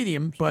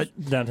stadium.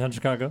 But downtown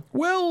Chicago.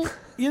 Well,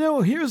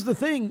 here's the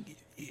thing.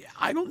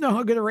 I don't know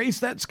how good a race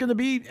that's going to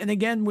be. And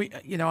again,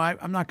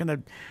 I'm not going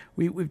to.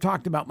 We've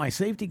talked about my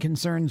safety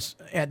concerns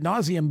ad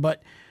nauseum,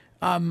 but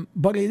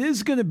it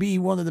is going to be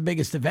one of the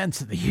biggest events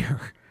of the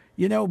year.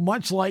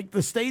 Much like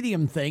the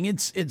stadium thing,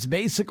 it's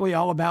basically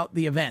all about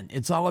the event.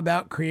 It's all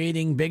about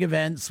creating big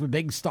events with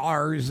big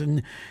stars,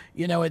 and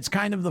it's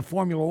kind of the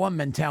Formula One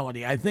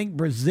mentality. I think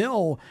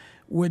Brazil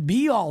would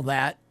be all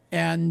that.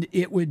 And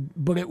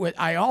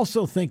I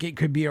also think it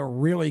could be a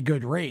really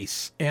good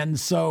race. And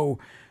so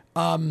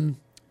I'm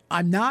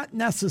not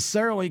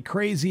necessarily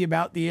crazy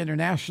about the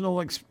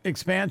international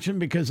expansion,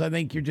 because I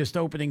think you're just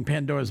opening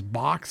Pandora's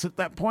box at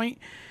that point.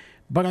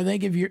 But I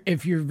think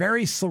if you're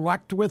very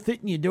select with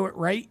it and you do it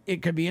right,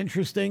 it could be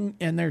interesting.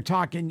 And they're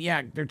talking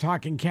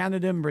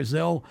Canada and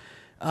Brazil.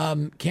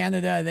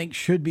 Canada, I think,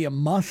 should be a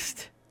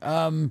must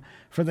for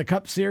the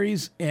Cup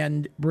Series,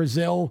 and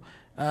Brazil,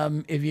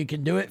 if you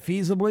can do it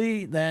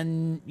feasibly,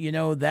 then,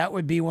 that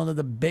would be one of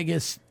the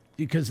biggest,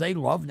 because they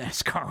love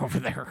NASCAR over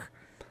there.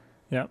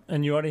 Yeah,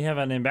 and you already have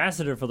an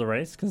ambassador for the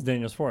race because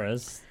Daniel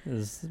Suarez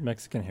is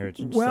Mexican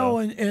heritage. Well,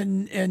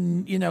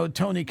 and you know,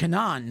 Tony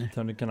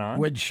Kanan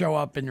would show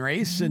up and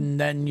race, and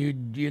then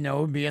you'd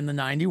be in the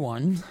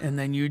 91, and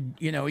then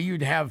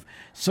you'd have.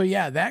 So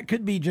yeah, that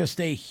could be just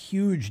a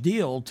huge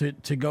deal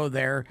to go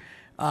there.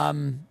 I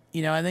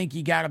think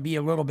you got to be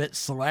a little bit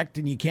select,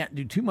 and you can't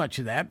do too much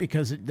of that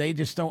because they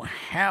just don't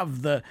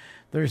have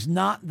there's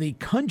not the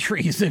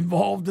countries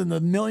involved in the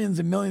millions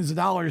and millions of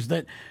dollars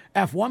that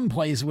F1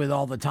 plays with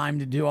all the time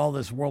to do all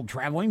this world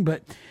traveling.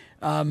 But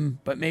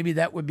maybe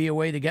that would be a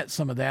way to get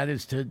some of that,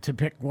 is to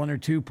pick one or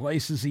two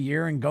places a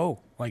year and go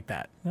like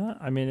that. Yeah,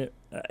 I mean,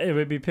 it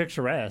would be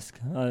picturesque,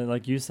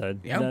 like you said.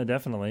 Yeah,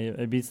 definitely.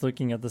 It beats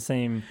looking at the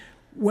same.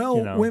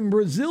 Well, when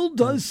Brazil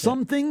does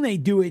something, they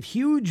do it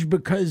huge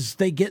because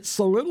they get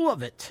so little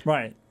of it.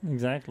 Right,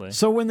 exactly.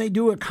 So when they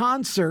do a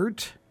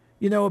concert,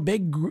 a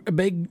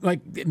big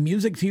like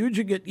music's huge.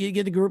 You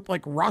get a group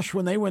like Rush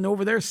when they went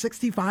over there,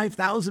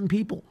 65,000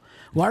 people,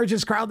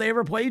 largest crowd they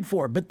ever played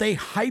for. But they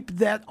hyped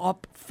that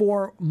up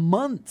for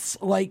months,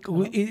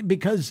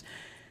 because.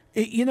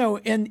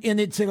 And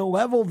it's at a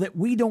level that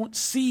we don't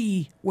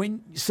see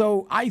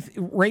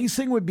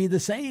racing would be the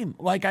same.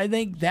 Like, I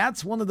think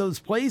that's one of those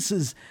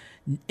places.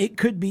 It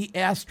could be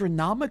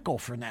astronomical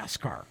for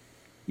NASCAR.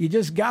 You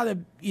just gotta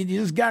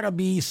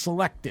be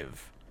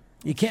selective.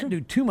 You can't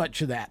do too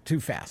much of that too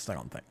fast, I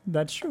don't think.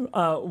 That's true.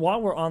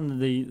 While we're on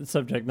the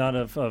subject, not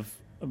of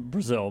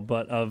Brazil,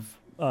 but of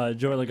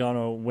Joey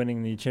Logano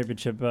winning the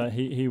championship,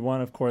 he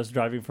won, of course,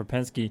 driving for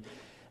Penske.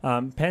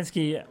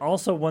 Penske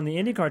also won the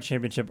IndyCar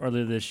championship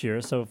earlier this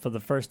year, so for the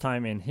first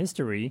time in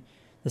history,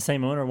 the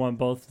same owner won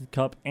both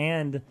Cup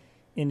and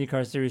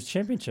IndyCar Series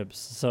championships.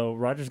 So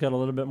Roger's got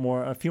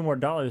a few more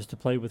dollars to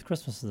play with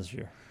Christmas this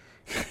year.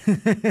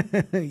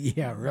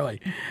 Yeah,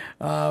 really.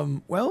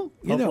 Well,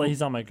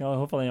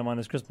 hopefully I'm on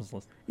his Christmas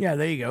list. Yeah,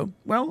 there you go.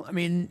 Well, I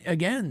mean,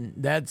 again,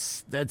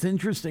 that's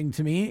interesting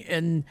to me,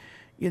 and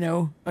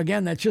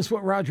again, that's just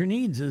what Roger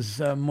needs is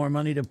more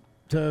money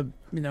to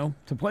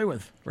play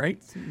with, right?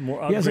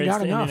 More he hasn't upgrades got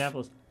to enough.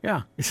 Indianapolis.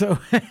 Yeah, so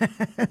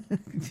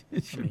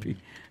it should be.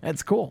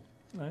 That's cool.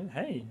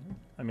 Hey,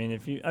 but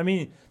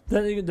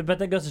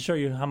that goes to show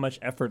you how much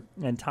effort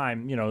and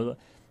time.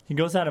 He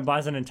goes out and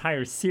buys an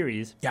entire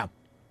series. Yeah,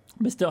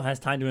 but still has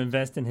time to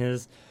invest in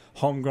his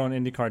homegrown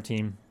IndyCar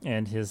team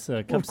and his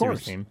Cup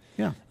Series team.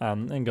 Yeah,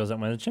 and goes out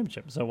and wins a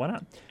championship. So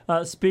why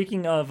not?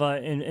 Speaking of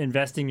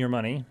investing your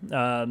money,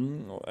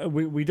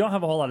 we don't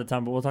have a whole lot of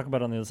time, but we'll talk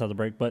about it on the other side of the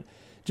break. But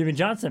Jimmy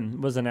Johnson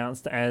was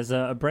announced as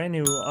a brand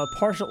new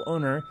partial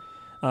owner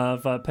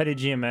of Petty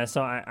GMS.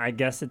 So I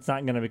guess it's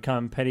not going to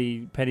become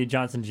Petty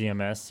Johnson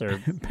GMS or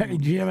Petty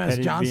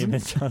GMS Johnson.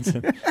 GMS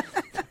Johnson.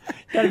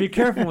 Got to be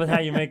careful with how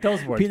you make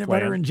those words. Peanut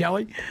butter and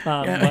jelly.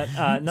 But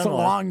it's a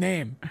long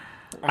name.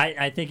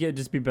 I think it'd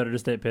just be better to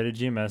stay Petty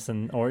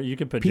GMS, or you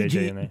could put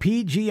JJ in there.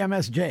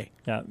 PGMSJ.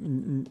 Yeah,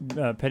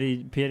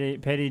 Petty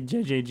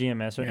JJ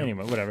GMS, or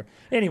anyway, whatever.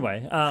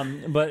 Anyway,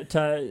 but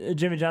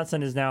Jimmy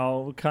Johnson is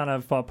now kind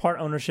of part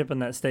ownership in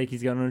that stake.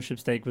 He's got an ownership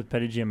stake with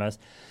Petty GMS.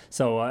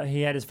 So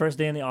he had his first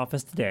day in the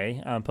office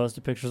today.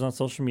 Posted pictures on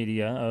social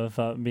media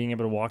of being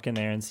able to walk in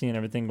there and seeing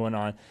everything going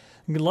on.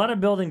 A lot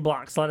of building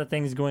blocks, a lot of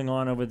things going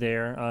on over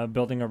there,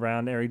 building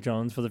around Eric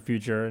Jones for the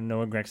future,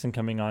 Noah Gragson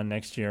coming on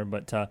next year,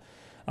 but.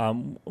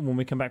 When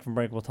we come back from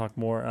break, we'll talk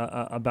more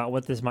about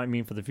what this might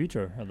mean for the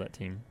future of that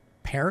team.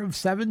 Pair of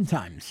 7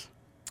 times.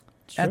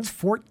 Sure. That's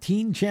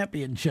 14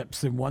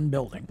 championships in one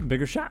building.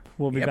 Bigger shop.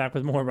 We'll be back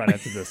with more right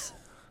after this.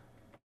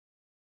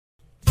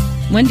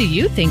 When do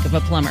you think of a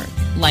plumber?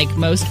 Like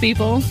most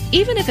people,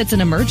 even if it's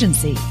an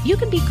emergency, you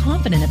can be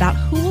confident about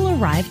who will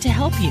arrive to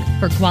help you.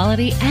 For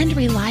quality and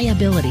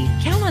reliability,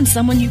 count on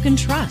someone you can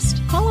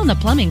trust. Call on the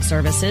plumbing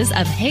services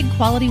of Hague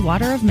Quality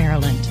Water of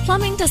Maryland.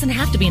 Plumbing doesn't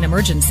have to be an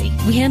emergency.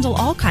 We handle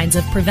all kinds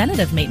of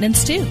preventative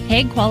maintenance too.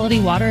 Hague Quality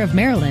Water of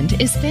Maryland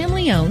is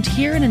family owned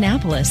here in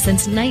Annapolis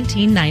since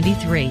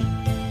 1993.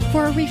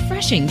 For a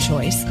refreshing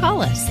choice,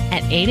 call us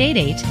at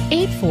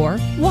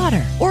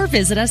 888-84-WATER or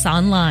visit us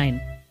online.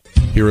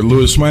 Here at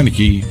Lewis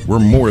Meineke, we're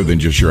more than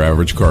just your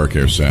average car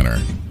care center.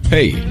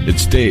 Hey,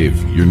 it's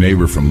Dave, your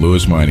neighbor from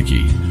Lewis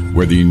Meineke.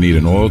 Whether you need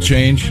an oil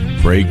change,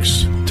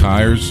 brakes,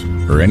 tires,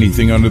 or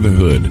anything under the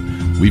hood,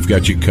 we've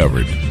got you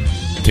covered.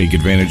 Take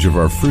advantage of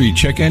our free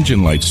check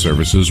engine light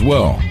service as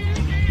well.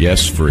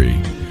 Yes, free.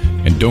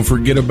 And don't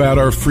forget about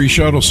our free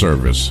shuttle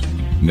service.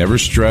 Never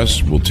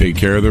stress, we'll take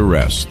care of the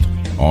rest.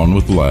 On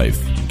with life.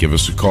 Give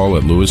us a call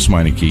at Lewis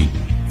Meineke,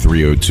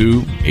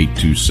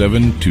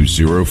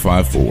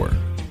 302-827-2054.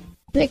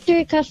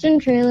 Victory Custom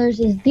Trailers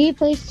is the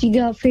place to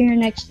go for your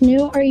next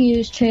new or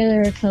used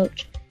trailer or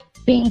coach.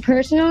 Being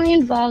personally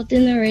involved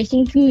in the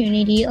racing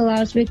community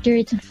allows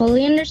Victory to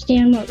fully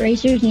understand what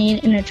racers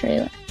need in a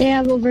trailer. They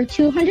have over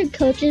 200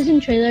 coaches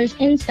and trailers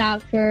in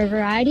stock for a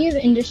variety of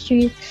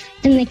industries,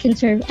 and they can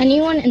serve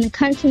anyone in the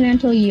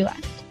continental U.S.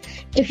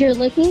 If you're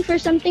looking for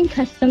something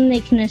custom,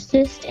 they can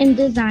assist in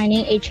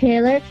designing a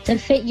trailer to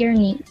fit your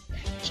needs.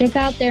 Check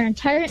out their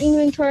entire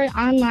inventory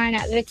online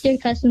at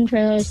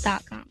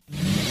victorycustomtrailers.com.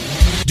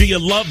 Do you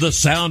love the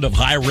sound of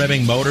high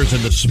revving motors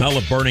and the smell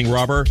of burning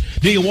rubber?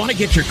 Do you want to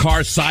get your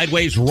car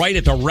sideways right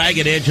at the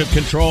ragged edge of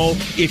control?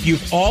 If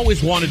you've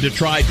always wanted to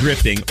try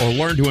drifting or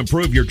learn to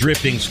improve your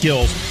drifting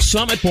skills,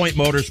 Summit Point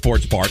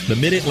Motorsports Park, the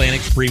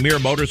Mid-Atlantic's premier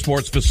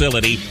motorsports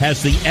facility,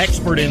 has the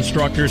expert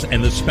instructors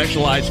and the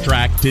specialized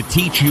track to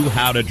teach you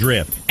how to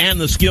drift and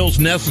the skills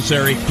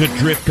necessary to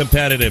drift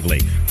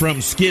competitively.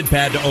 From skid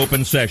pad to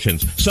open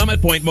sessions,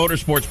 Summit Point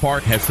Motorsports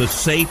Park has the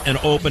safe and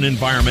open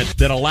environment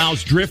that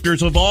allows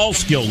drifters of all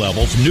skill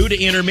levels, new to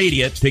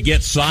intermediate, to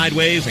get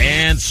sideways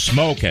and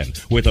smoking.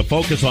 With a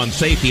focus on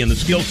safety and the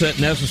skill set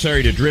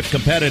necessary to drift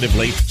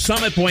competitively,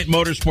 Summit Point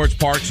Motorsports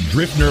Park's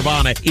Drift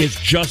Nirvana is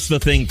just the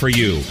thing for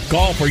you.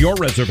 Call for your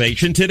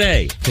reservation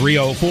today,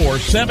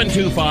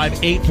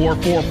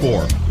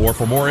 304-725-8444. Or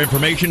for more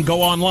information,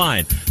 go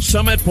online,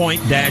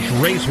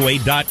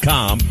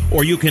 summitpoint-raceway.com,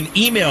 or you can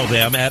email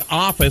them at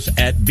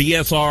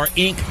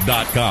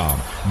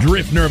office@bsrinc.com.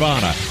 Drift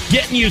Nirvana,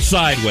 getting you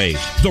sideways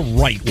the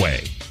right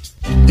way.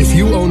 If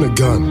you own a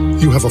gun,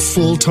 you have a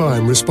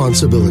full-time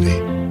responsibility.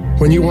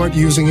 When you aren't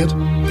using it,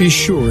 be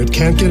sure it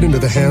can't get into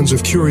the hands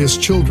of curious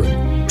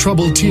children,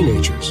 troubled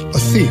teenagers, a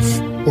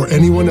thief, or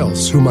anyone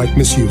else who might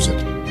misuse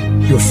it.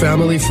 Your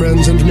family,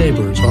 friends, and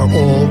neighbors are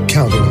all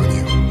counting on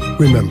you.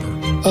 Remember,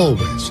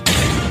 always,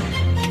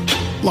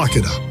 lock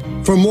it up.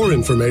 For more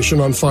information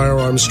on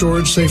firearm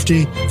storage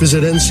safety,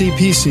 visit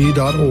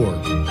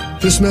ncpc.org.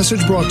 This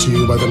message brought to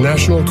you by the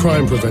National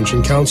Crime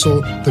Prevention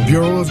Council, the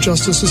Bureau of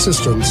Justice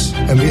Assistance,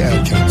 and the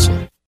Ad Council.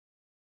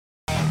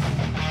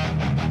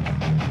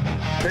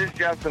 This is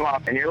Justin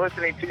Locke, and you're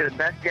listening to the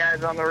best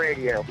guys on the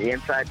radio, the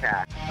Inside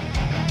Pass.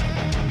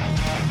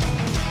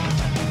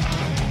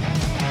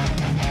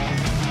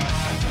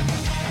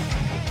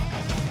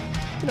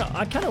 You know,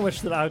 I kind of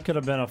wish that I could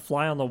have been a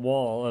fly on the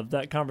wall of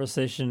that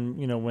conversation,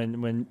 you know,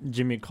 when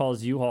Jimmy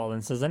calls U-Haul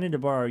and says, I need to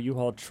borrow a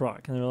U-Haul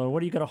truck. And they're like,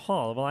 what are you going to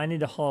haul? Well, I need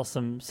to haul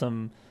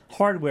some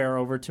hardware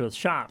over to a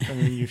shop.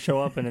 And then you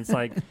show up and it's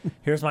like,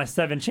 here's my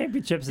 7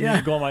 championships, and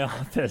you go in my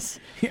office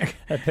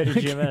at Petty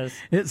GMS.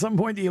 At some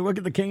point, do you look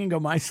at the king and go,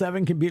 my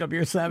 7 can beat up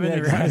your 7? Yeah,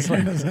 exactly.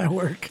 How does that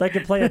work? They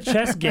could play a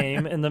chess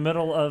game in the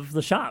middle of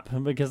the shop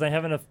because they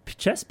have enough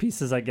chess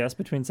pieces, I guess,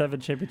 between 7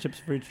 championships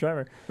for each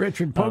driver.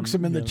 Richard pokes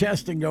him in the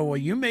chest and go, well,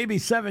 you may be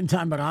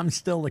 7-time, but I'm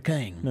still the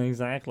king.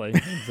 Exactly.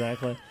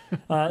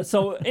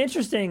 So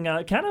interesting,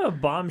 kind of a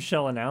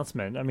bombshell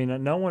announcement. I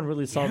mean, no one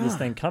really saw this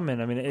thing coming.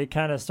 I mean, it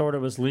kind of sort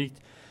of was leaked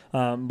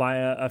by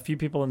a few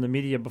people in the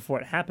media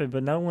before it happened,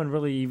 but no one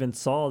really even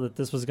saw that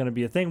this was going to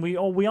be a thing. We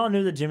all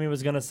knew that Jimmy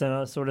was going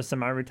to sort of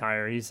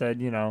semi-retire. He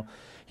said, you know,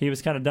 he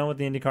was kind of done with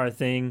the IndyCar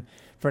thing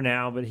for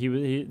now, but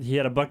he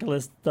had a bucket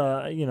list,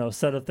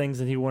 set of things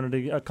that he wanted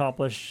to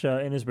accomplish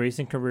in his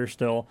racing career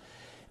still.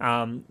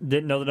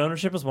 Didn't know that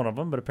ownership was one of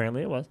them, but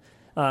apparently it was.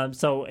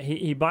 So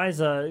he buys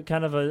a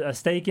kind of a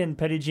stake in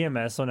Petty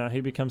GMS, so now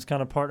he becomes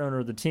kind of part owner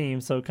of the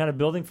team, so kind of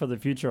building for the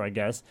future, I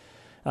guess.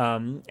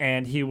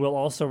 And he will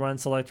also run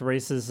select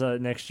races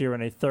next year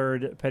in a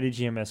third Petty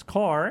GMS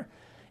car,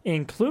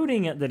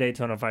 including the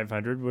Daytona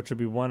 500, which will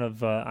be one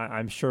of,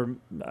 I'm sure,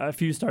 a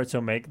few starts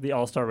he'll make. The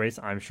All-Star race,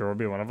 I'm sure, will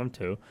be one of them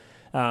too.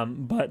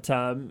 But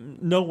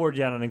no word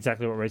yet on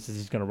exactly what races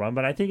he's going to run.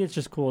 But I think it's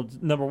just cool,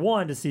 number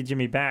one, to see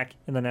Jimmy back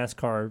in the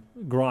NASCAR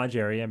garage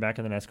area and back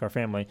in the NASCAR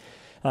family.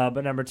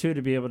 But number two,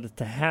 to be able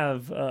to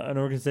have an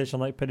organization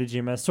like Petty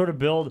GMS sort of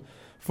build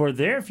for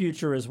their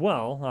future as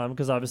well,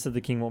 because obviously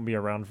the King won't be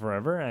around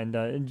forever.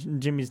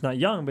 And Jimmy's not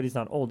young, but he's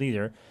not old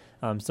either.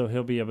 So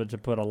he'll be able to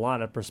put a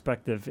lot of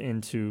perspective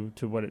into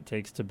what it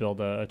takes to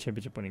build a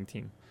championship-winning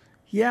team.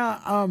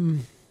 Yeah,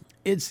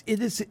 it's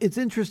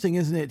interesting,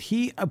 isn't it?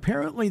 He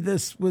apparently,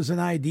 this was an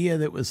idea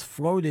that was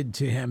floated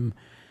to him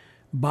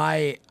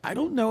by, I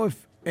don't know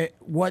if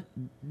what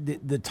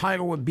the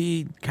title would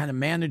be, kind of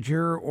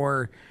manager,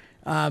 or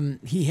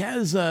he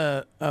has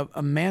a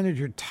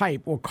manager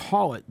type, we'll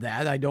call it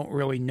that. I don't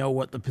really know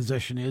what the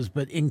position is,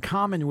 but in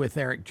common with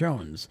Eric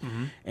Jones.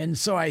 Mm-hmm. And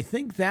so I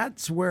think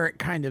that's where it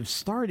kind of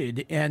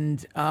started.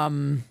 And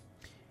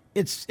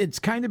it's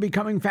kind of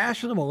becoming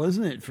fashionable,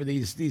 isn't it, for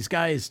these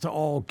guys to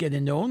all get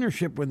into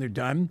ownership when they're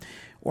done,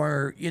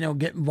 or,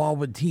 get involved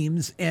with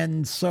teams.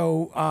 And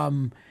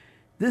so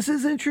this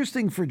is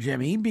interesting for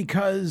Jimmy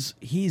because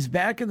he's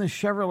back in the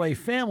Chevrolet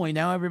family.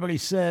 Now everybody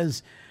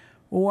says,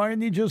 well, why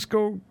didn't he just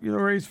go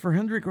race for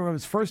Hendrick?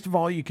 First of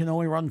all, you can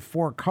only run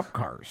 4 Cup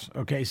cars,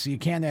 okay, so you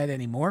can't add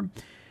any more.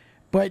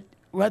 But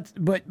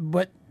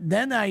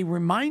then I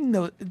remind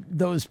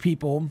those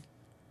people,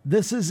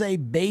 this is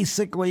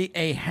basically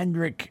a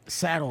Hendrick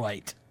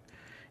satellite.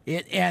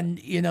 They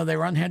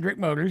run Hendrick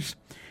motors.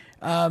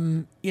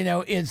 And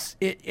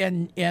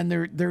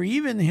there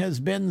even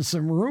has been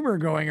some rumor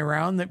going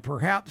around that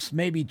perhaps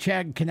maybe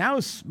Chad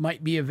Knaus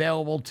might be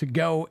available to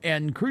go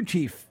and crew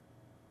chief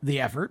the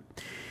effort.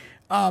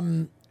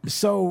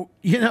 So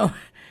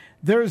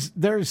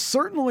there's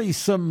certainly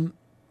some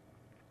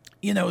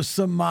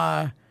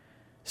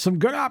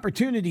good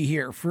opportunity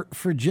here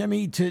for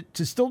Jimmy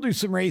to still do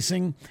some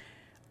racing.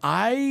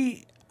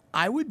 I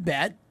would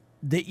bet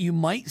that you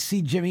might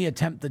see Jimmy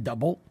attempt the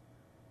double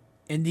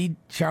Indy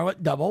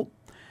Charlotte double.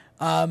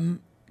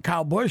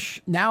 Kyle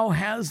Busch now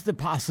has the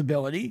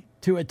possibility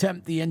to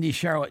attempt the Indy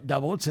Charlotte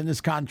double. It's in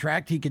his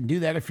contract. He can do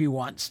that if he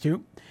wants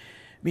to. I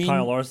mean,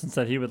 Kyle Larson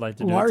said he would like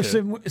to do it too.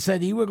 Larson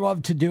said he would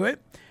love to do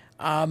it.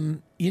 I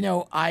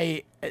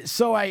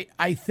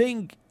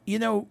think,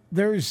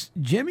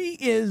 Jimmy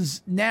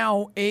is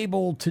now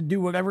able to do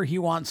whatever he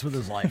wants with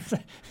his life.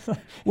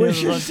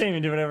 Which is team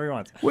and do whatever he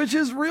wants. Which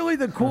is really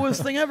the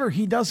coolest thing ever.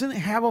 He doesn't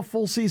have a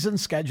full season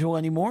schedule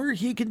anymore.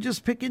 He can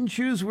just pick and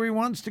choose where he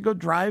wants to go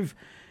drive.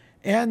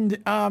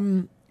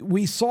 And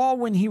we saw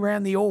when he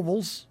ran the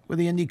ovals with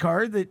the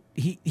IndyCar that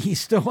he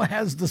still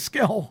has the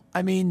skill.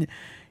 I mean,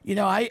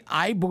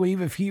 I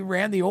believe if he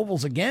ran the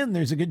ovals again,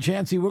 there's a good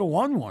chance he would have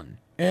won one.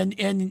 And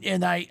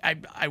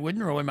I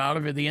wouldn't rule him out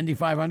of the Indy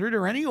 500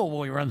 or any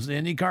oval he runs the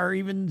IndyCar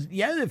even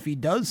yet if he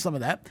does some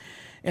of that.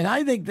 And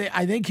I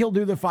think he'll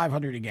do the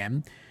 500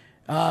 again.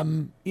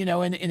 And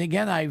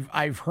again,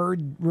 I've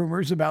heard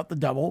rumors about the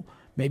double.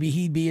 Maybe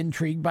he'd be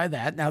intrigued by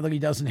that now that he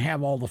doesn't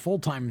have all the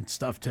full-time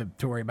stuff to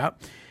worry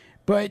about.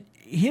 But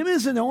him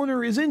as an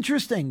owner is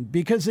interesting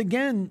because,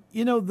 again,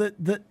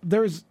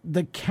 there's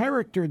the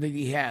character that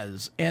he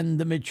has and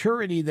the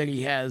maturity that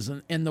he has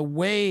and the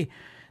way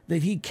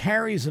that he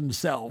carries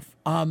himself.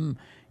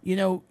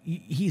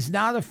 He's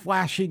not a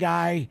flashy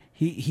guy.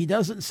 He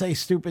doesn't say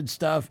stupid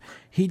stuff.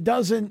 He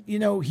doesn't,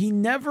 you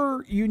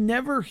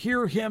never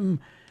hear him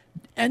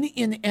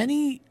in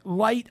any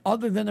light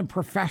other than a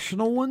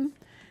professional one.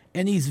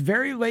 And he's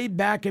very laid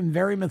back and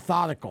very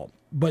methodical,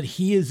 but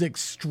he is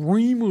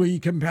extremely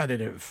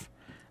competitive.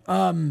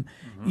 And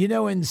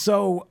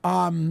so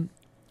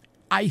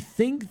I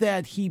think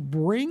that he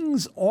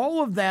brings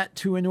all of that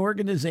to an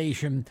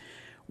organization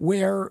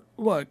where,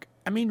 look,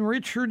 I mean,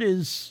 Richard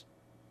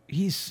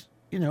he's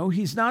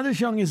not as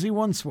young as he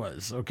once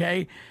was.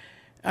 Okay.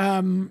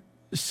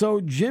 So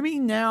Jimmy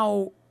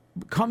now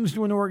comes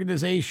to an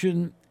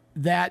organization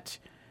that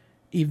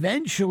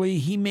eventually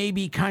he may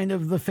be kind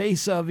of the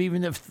face of,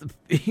 even if,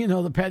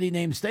 the petty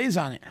name stays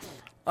on it.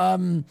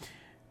 And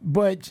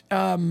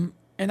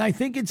I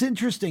think it's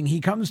interesting. He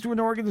comes to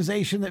an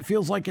organization that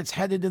feels like it's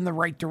headed in the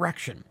right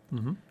direction,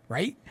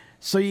 right?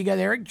 So you got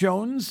Eric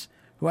Jones,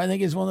 who I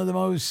think is one of the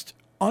most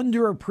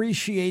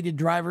underappreciated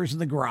drivers in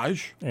the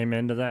garage.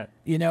 Amen to that.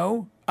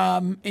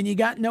 And you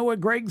got Noah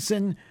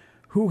Gragson,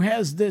 who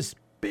has this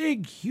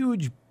big,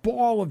 huge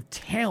ball of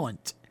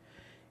talent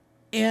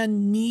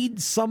and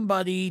needs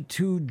somebody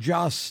to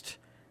just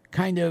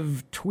kind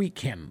of tweak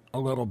him a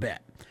little bit.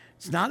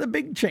 It's not a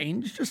big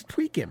change, just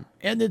tweak him.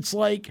 And it's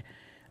like,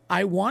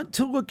 I want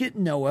to look at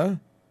Noah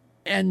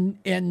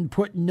and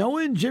put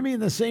Noah and Jimmy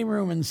in the same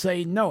room and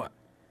say, Noah,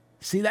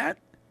 see that?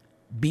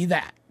 Be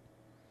that.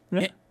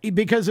 Yeah.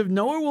 Because if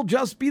Noah will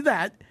just be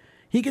that,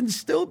 he can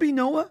still be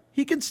Noah.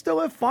 He can still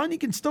have fun. He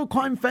can still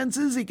climb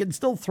fences. He can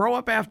still throw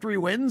up after he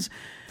wins.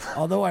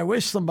 Although I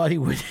wish somebody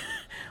would...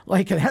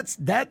 it's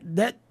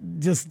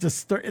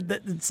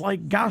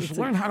like, gosh,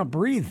 learn how to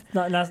breathe.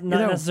 Not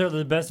necessarily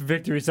the best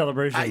victory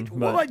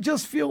celebration. I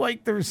just feel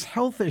like there's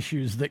health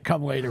issues that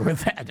come later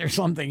with that or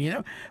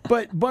something,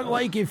 But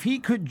like if he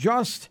could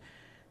just,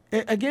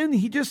 again,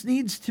 he just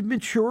needs to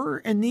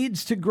mature and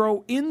needs to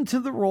grow into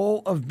the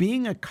role of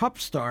being a Cup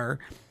star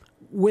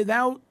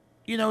without,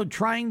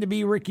 trying to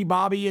be Ricky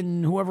Bobby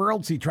and whoever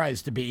else he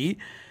tries to be.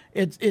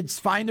 It's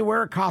fine to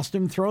wear a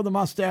costume, throw the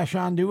mustache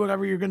on, do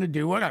whatever you're going to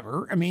do,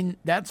 whatever. I mean,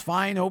 that's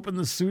fine. Open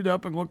the suit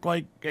up and look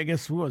like, I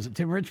guess, who was it?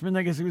 Tim Richmond,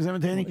 I guess he was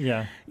imitating.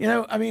 Yeah.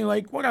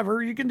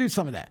 Whatever. You can do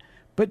some of that.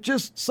 But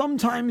just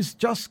sometimes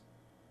just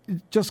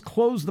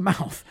close the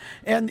mouth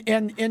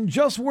and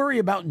just worry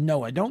about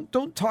Noah.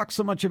 Don't talk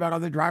so much about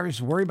other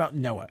drivers. Worry about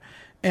Noah.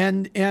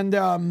 And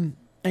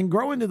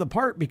grow into the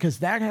part because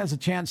that has a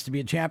chance to be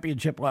a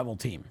championship level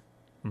team.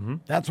 Mm-hmm.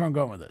 That's where I'm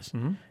going with this.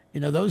 Mm-hmm.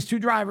 Those two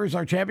drivers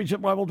are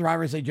championship level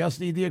drivers. They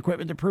just need the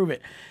equipment to prove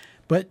it.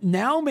 But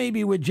now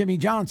maybe with Jimmy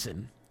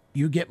Johnson,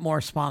 you get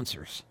more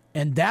sponsors.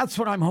 And that's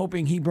what I'm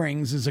hoping he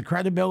brings is a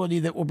credibility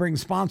that will bring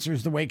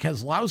sponsors the way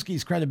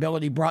Keselowski's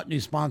credibility brought new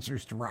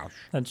sponsors to Roush.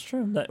 That's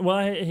true.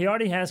 He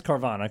already has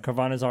Carvana.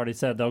 Carvana's already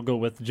said they'll go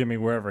with Jimmy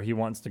wherever he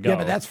wants to go. Yeah,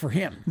 but that's for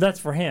him. That's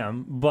for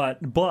him. But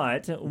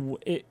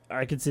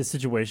I could see a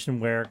situation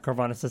where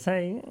Carvana says,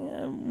 hey,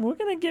 we're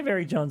going to give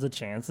Eric Jones a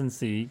chance and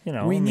see,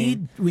 We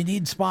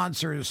need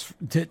sponsors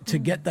to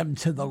get them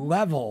to the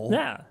level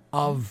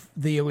of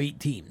the elite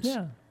teams.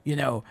 Yeah.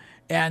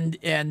 And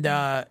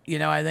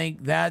I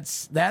think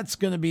that's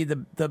going to be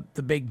the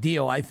big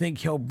deal. I think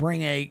he'll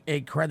bring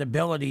a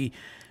credibility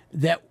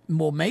that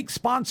will make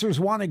sponsors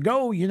want to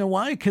go. You know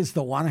why? Because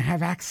they'll want to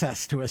have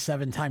access to a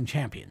 7-time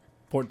champion.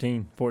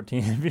 14.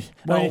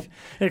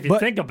 If you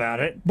think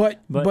about it. But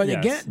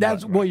yes,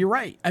 again, you're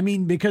right. I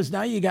mean, because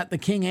now you got the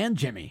King and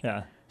Jimmy.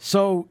 Yeah.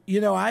 So,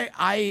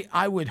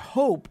 I would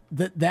hope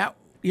that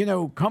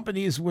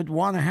companies would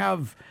want to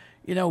have,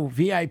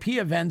 VIP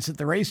events at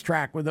the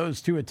racetrack with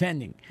those two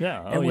attending.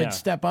 Yeah, and would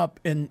step up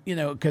and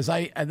because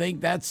I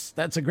think that's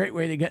a great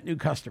way to get new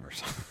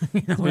customers.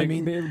 You know what I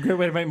mean? A great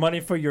way to make money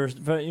for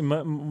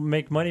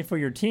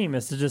your team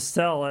is to just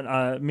sell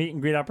a meet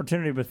and greet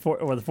opportunity with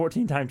the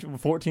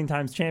 14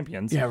 times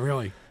champions. Yeah,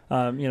 really.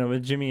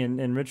 With Jimmy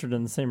and Richard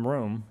in the same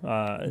room.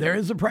 There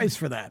is a price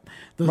for that.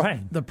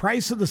 The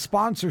price of the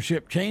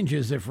sponsorship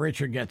changes if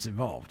Richard gets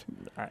involved.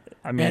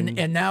 I mean,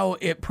 and now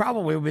it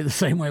probably will be the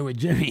same way with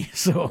Jimmy.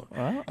 So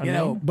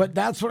but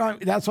that's what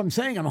I'm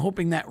saying. I'm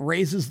hoping that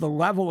raises the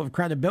level of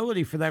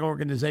credibility for that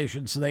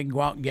organization, so they can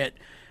go out and get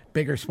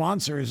bigger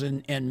sponsors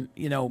and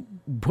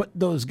put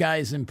those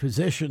guys in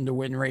position to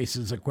win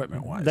races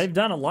equipment wise. They've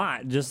done a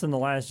lot just in the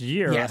last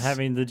year,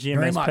 having the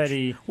GMS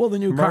Petty. Well, the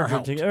new car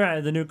helped.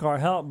 The new car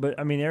helped, but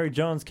I mean, Eric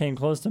Jones came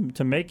close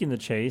to making the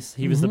chase.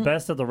 He was the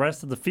best of the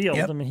rest of the field.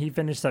 Yep. I mean, he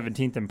finished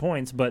 17th in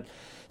points, but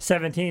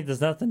 17th is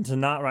nothing to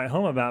not write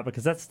home about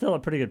because that's still a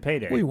pretty good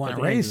payday. Well, you want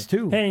a race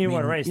too. Hey, you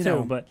want a race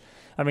too, but.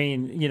 I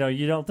mean, you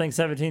don't think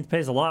 17th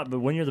pays a lot, but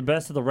when you're the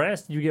best of the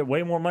rest, you get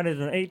way more money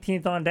than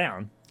 18th on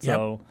down.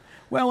 So,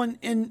 well,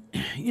 and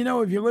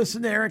if you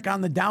listen to Eric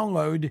on the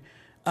download,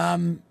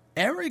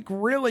 Eric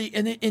really,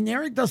 and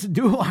Eric doesn't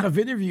do a lot of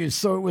interviews,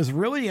 so it was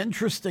really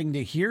interesting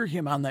to hear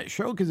him on that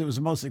show because it was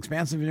the most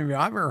expansive interview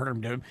I've ever heard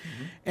him do.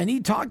 And he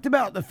talked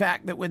about the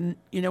fact that when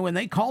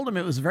they called him,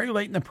 it was very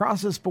late in the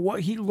process, but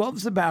what he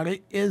loves about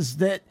it is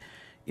that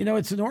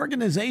it's an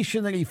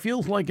organization that he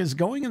feels like is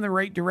going in the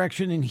right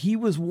direction, and he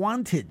was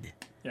wanted.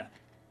 Yeah.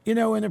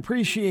 And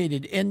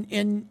appreciated. And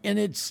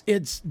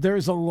it's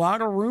there's a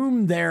lot of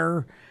room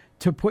there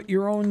to put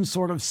your own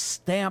sort of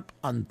stamp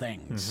on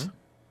things.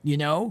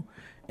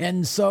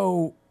 And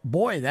so,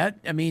 boy,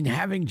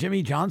 having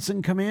Jimmy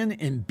Johnson come in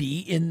and be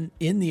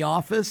in the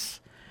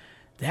office,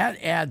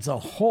 that adds a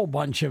whole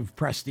bunch of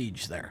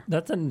prestige there.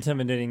 That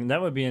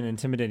would be an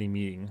intimidating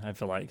meeting, I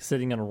feel like.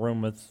 Sitting in a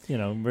room with,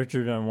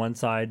 Richard on one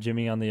side,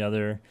 Jimmy on the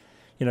other.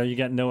 You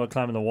got Noah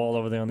climbing the wall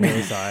over there on the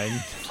other side.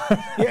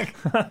 Yeah,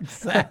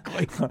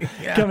 exactly.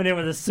 Yeah. Coming in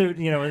with a suit,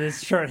 with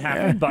his shirt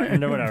half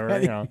buttoned or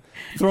whatever,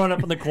 throwing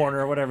up in the corner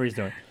or whatever he's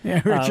doing.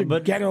 Yeah, Richard,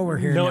 but get over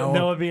here, Noah.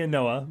 Noah being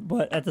Noah.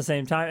 But at the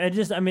same time, it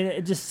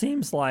just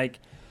seems like,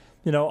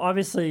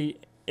 obviously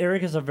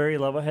Eric is a very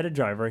level-headed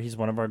driver. He's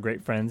one of our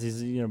great friends.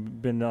 He's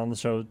been on the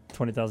show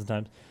 20,000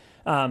 times.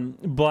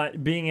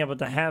 But being able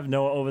to have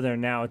Noah over there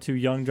now, two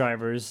young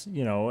drivers,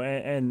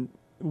 and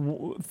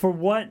for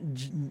what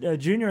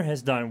Junior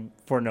has done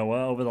for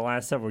Noah over the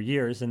last several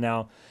years, and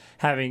now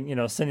having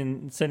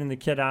sending the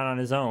kid out on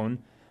his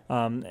own,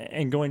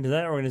 and going to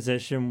that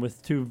organization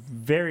with two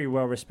very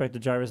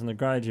well-respected drivers in the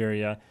garage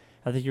area,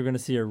 I think you're going to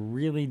see a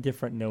really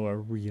different Noah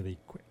really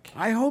quick.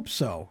 I hope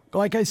so.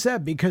 Like I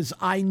said, because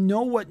I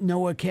know what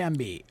Noah can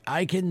be.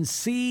 I can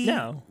see,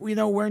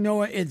 where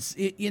Noah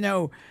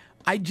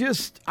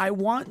I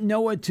want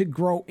Noah to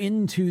grow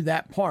into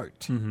that part.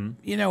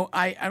 Mm-hmm.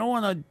 I don't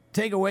want to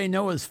take away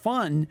Noah's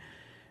fun,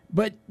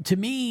 but to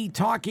me,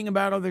 talking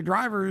about other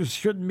drivers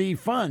shouldn't be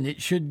fun.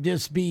 It should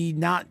just be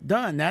not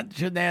done. That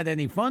shouldn't add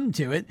any fun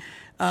to it.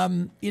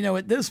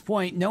 At this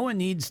point, Noah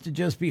needs to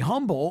just be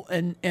humble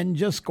and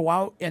just go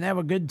out and have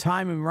a good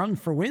time and run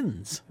for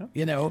wins,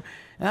 and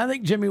I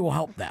think Jimmy will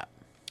help that.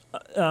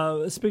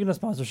 Speaking of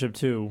sponsorship,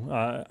 too,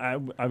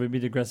 I would be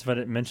digressive if I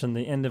didn't mention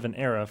the end of an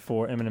era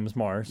for M&M's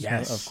Mars.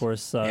 Yes. Of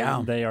course,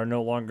 they are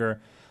no longer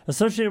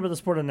associated with the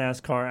sport of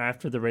NASCAR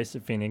after the race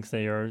at Phoenix.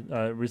 They are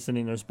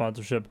rescinding their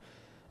sponsorship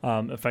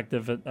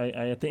effective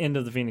at the end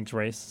of the Phoenix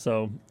race.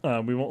 So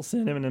we won't see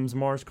an M&M's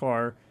Mars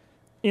car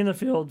in the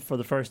field for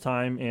the first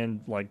time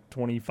in like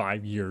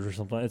 25 years or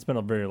something. It's been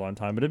a very long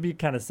time, but it'd be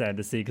kind of sad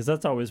to see because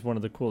that's always one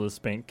of the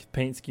coolest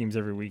paint schemes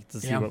every week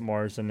to see what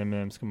Mars and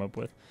M&M's come up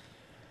with.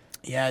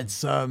 Yeah,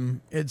 it's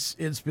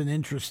been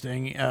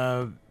interesting,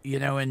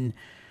 and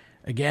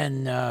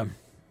again,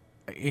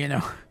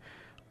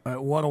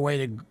 what a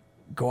way to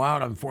go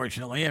out.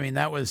 Unfortunately, I mean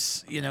that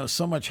was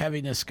so much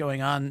heaviness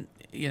going on,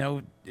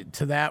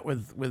 to that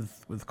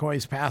with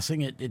Coy's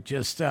passing. It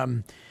just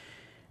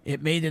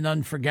it made it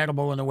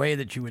unforgettable in a way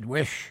that you would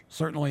wish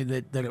certainly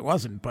that it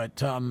wasn't.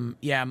 But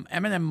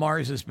M&M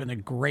Mars has been a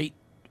great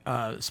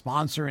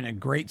sponsor and a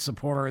great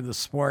supporter of the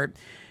sport.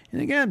 And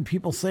again,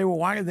 people say, well,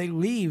 why did they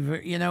leave?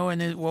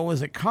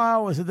 Was it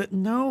Kyle? Was it that?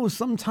 No,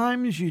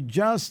 sometimes you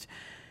just...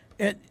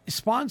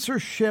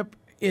 sponsorship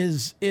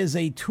is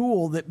a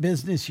tool that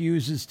business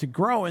uses to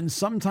grow, and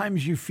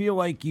sometimes you feel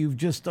like you've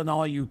just done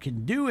all you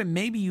can do, and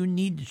maybe you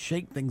need to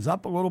shake things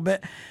up a little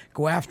bit,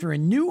 go after a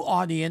new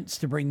audience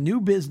to bring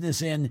new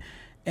business in,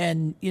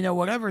 and,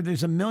 whatever.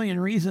 There's a million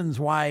reasons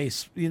why,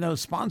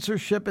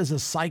 sponsorship is a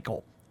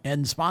cycle.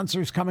 And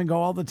sponsors come and go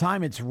all the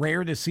time. It's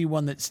rare to see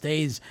one that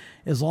stays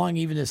as long,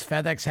 even as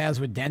FedEx has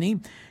with Denny,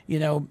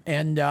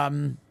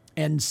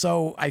 and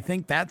so I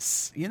think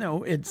that's,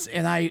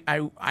 and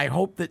I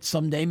hope that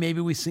someday maybe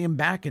we see him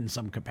back in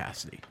some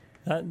capacity.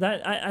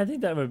 I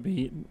think that would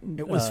be.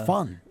 It was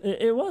fun.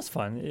 It was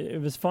fun. It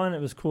was fun.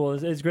 It was cool.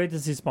 It's great to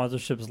see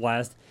sponsorships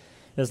last.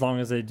 as long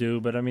as they do.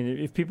 But I mean,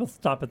 if people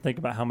stop and think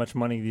about how much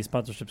money these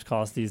sponsorships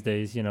cost these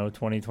days,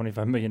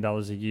 $20-25 million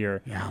a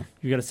year,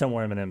 you got to sell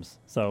more M&Ms.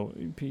 So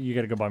you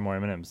got to go buy more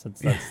M&Ms.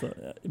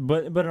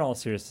 But in all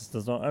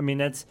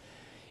seriousness,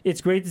 it's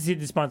great to see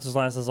these sponsors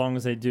last as long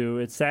as they do.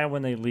 It's sad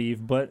when they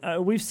leave,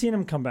 but we've seen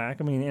them come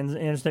back. I mean,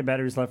 Interstate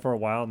Batteries left for a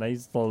while, and they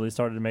slowly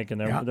started making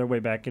their way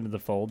back into the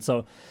fold.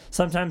 So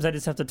sometimes I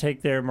just have to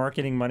take their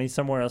marketing money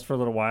somewhere else for a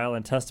little while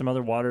and test some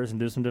other waters and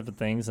do some different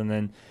things, and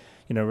then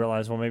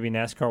realize, well, maybe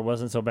NASCAR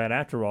wasn't so bad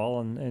after all,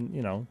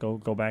 and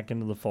go back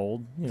into the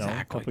fold.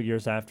 A couple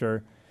years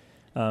after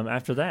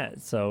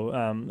that.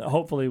 So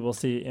hopefully we'll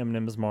see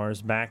M&M's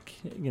Mars back,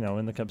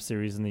 in the Cup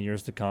Series in the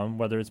years to come,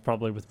 whether it's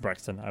probably with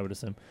Brexton, I would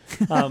assume.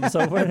 So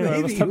anyway,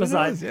 let's step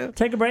aside,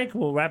 take a break.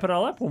 We'll wrap it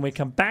all up when we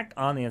come back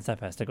on the Inside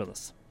Pass. Stick with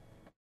us.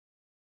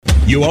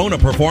 You own a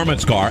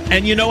performance car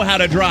and you know how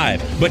to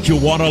drive, but you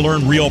want to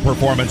learn real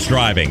performance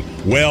driving.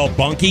 Well,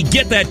 Bunky,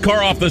 get that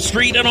car off the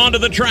street and onto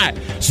the track.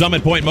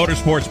 Summit Point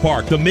Motorsports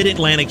Park, the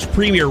Mid-Atlantic's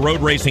premier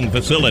road racing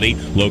facility,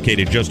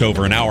 located just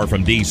over an hour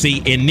from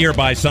D.C. in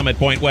nearby Summit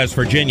Point, West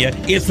Virginia,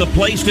 is the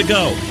place to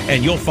go.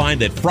 And you'll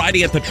find that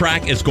Friday at the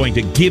Track is going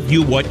to give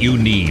you what you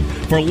need.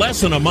 For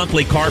less than a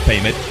monthly car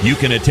payment, you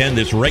can attend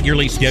this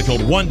regularly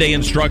scheduled one-day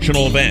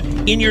instructional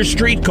event in your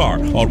street car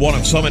on one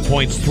of Summit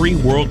Point's 3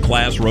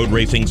 world-class road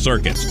racing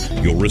circuits.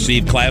 You'll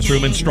receive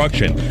classroom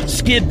instruction,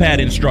 skid pad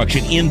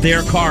instruction in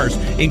their cars,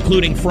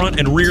 including front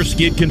and rear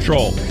skid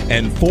control,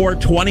 and 4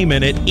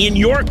 20-minute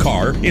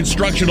in-your-car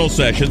instructional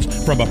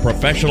sessions from a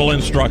professional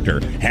instructor.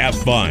 Have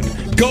fun,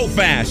 go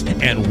fast,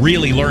 and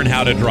really learn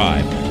how to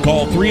drive.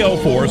 Call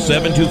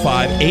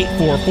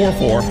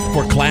 304-725-8444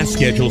 for class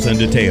schedules and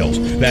details.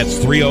 That's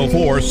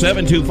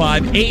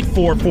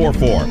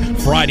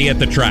 304-725-8444. Friday at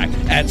the Track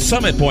at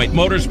Summit Point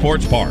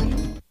Motorsports Park.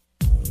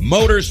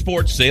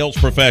 Motorsports sales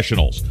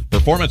professionals.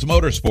 Performance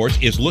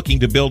Motorsports is looking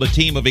to build a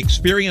team of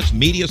experienced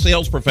media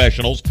sales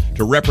professionals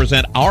to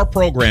represent our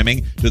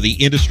programming to the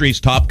industry's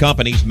top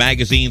companies,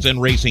 magazines,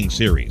 and racing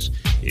series.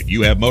 If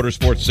you have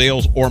motorsports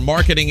sales or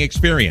marketing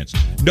experience,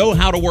 know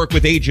how to work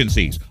with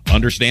agencies,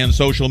 understand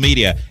social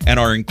media, and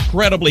are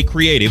incredibly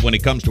creative when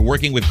it comes to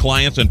working with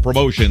clients and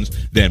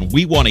promotions, then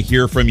we want to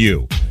hear from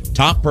you.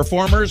 Top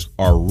performers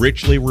are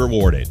richly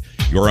rewarded.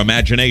 Your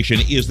imagination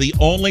is the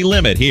only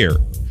limit here.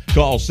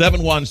 Call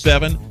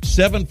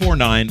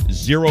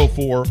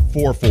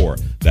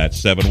 717-749-0444. That's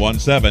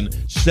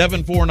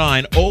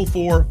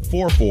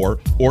 717-749-0444,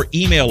 or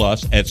email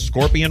us at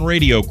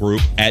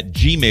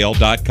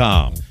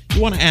scorpionradiogroup@gmail.com.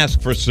 You want to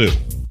ask for Sue.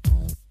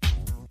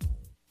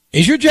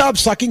 Is your job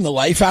sucking the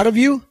life out of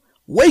you?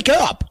 Wake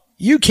up.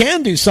 You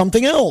can do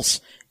something else.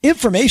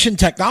 Information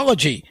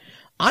technology.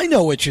 I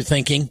know what you're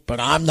thinking, but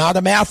I'm not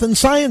a math and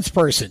science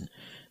person.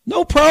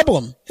 No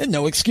problem, and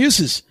no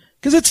excuses.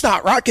 Because it's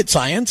not rocket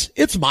science,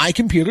 it's My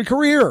Computer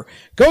Career.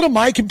 Go to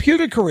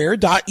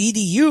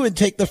mycomputercareer.edu and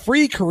take the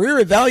free career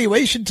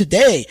evaluation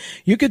today.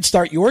 You can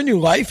start your new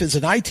life as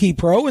an IT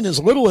pro in as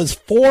little as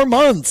 4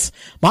 months.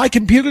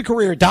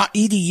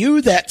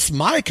 mycomputercareer.edu, that's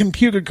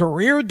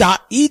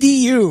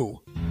mycomputercareer.edu.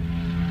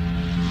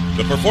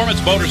 The Performance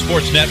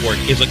Motorsports Network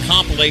is a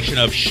compilation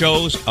of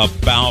shows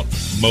about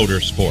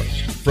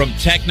motorsports. From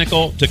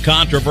technical to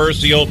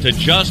controversial to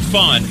just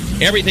fun,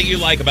 everything you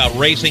like about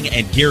racing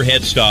and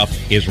gearhead stuff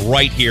is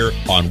right here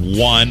on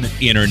one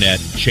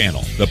internet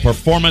channel. The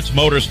Performance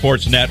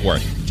Motorsports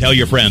Network. Tell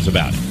your friends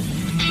about it.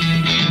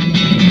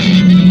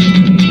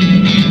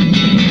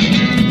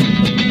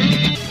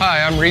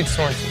 Hi, I'm Reed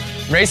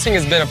Sorensen. Racing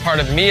has been a part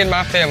of me and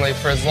my family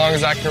for as long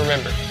as I can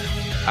remember.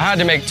 I had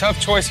to make tough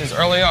choices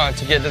early on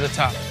to get to the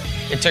top.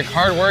 It took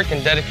hard work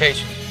and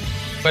dedication.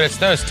 But it's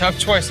those tough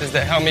choices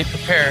that help me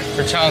prepare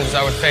for challenges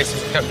I would face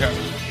as a Cup driver.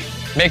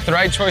 Make the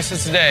right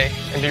choices today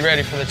and be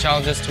ready for the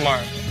challenges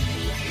tomorrow.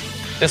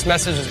 This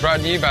message is brought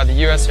to you by the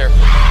U.S. Air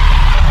Force.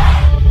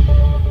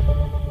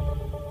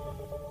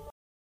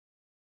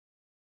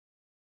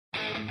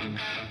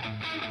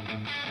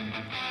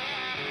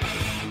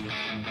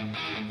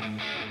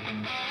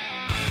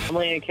 I'm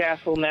Landon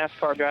Castle,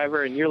 NASCAR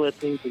driver, and you're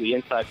listening to the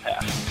Inside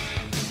Pass.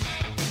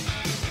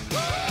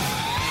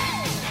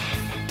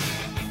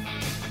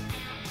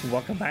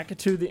 Welcome back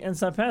to the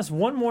Inside Pass.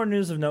 One more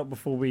news of note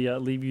before we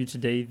leave you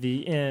today.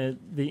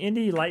 The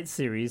Indy Light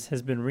Series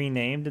has been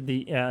renamed the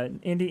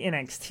Indy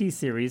NXT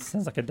Series.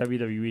 Sounds like a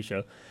WWE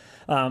show.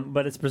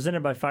 But it's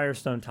presented by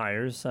Firestone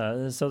Tires.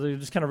 So they're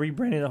just kind of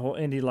rebranding the whole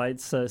Indy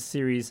Lights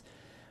series.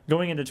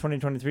 Going into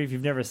 2023, if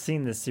you've never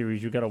seen this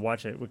series, you've got to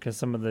watch it because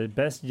some of the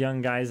best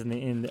young guys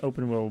in the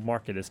open wheel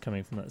market is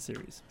coming from that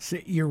series.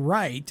 See, you're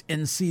right.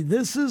 And see,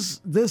 this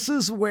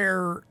is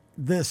where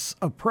this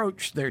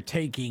approach they're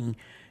taking,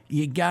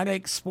 you got to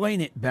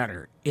explain it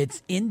better.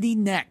 It's Indy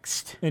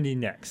Next. Indy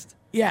Next.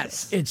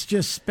 Yes, it's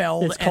just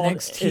spelled It's called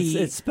NXT.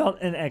 It's spelled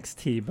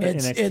NXT, but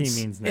NXT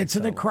means next. It's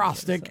an level.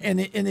 acrostic, and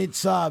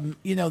it's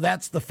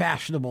that's the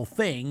fashionable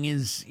thing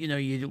is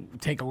you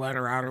take a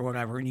letter out or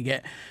whatever, and you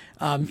get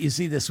you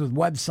see this with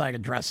website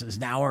addresses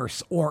now, or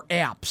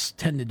apps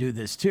tend to do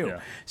this too. Yeah.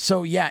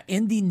 So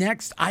Indy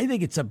Next, I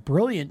think it's a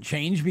brilliant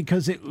change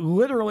because it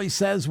literally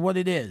says what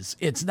it is.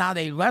 It's not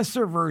a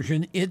lesser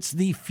version; it's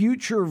the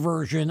future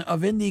version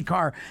of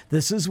IndyCar.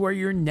 This is where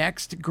your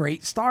next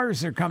great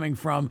stars are coming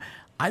from.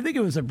 I think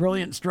it was a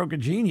brilliant stroke of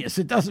genius.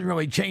 It doesn't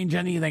really change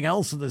anything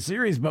else of the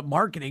series but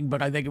marketing,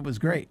 but I think it was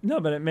great. No,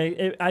 but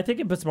I think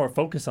it puts more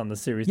focus on the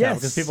series now Yes.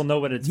 because people know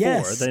what it's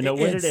Yes, for. They know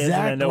what it is, and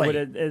they know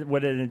exactly.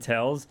 what it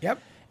entails.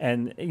 Yep.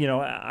 And,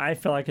 I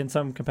feel like in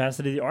some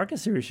capacity, the ARCA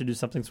series should do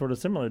something sort of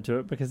similar to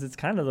it because it's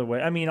kind of the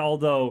way. I mean,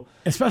 although.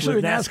 Especially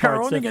with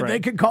NASCAR owning it,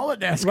 they could call it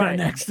NASCAR right.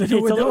 Next. It's a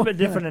little bit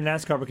different in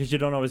NASCAR because you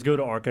don't always go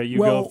to ARCA. You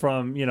go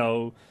from,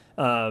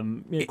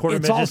 quarter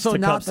it's midgets also to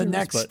not Cup the series,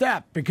 next but-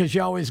 step because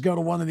you always go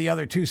to one of the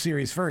other two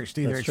series first,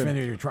 either That's true.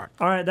 Xfinity or Truck.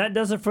 All right, that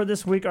does it for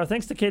this week. Our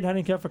thanks to Kaden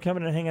Honeycutt for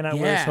coming and hanging out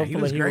with us. Yeah, he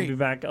Hopefully was he great. will be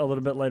back a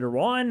little bit later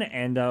on.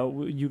 And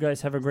you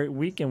guys have a great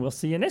week, and we'll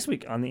see you next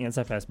week on the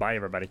Inside Pass. Bye,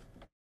 everybody.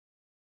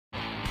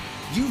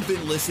 You've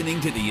been listening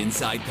to The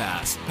Inside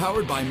Pass,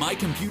 powered by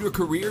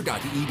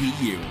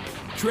mycomputercareer.edu.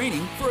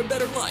 Training for a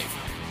better life.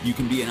 You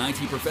can be an IT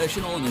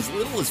professional in as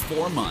little as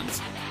 4 months.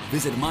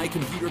 Visit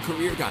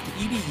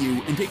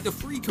mycomputercareer.edu and take the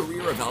free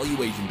career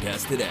evaluation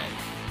test today.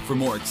 For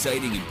more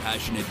exciting and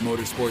passionate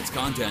motorsports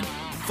content,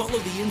 follow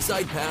The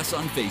Inside Pass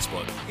on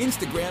Facebook,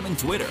 Instagram, and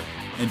Twitter,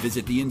 and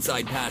visit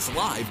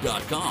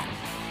theinsidepasslive.com.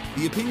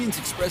 The opinions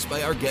expressed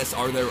by our guests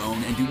are their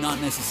own and do not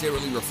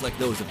necessarily reflect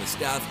those of the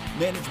staff,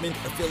 management,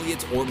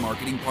 affiliates, or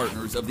marketing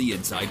partners of the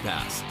Inside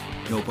Pass.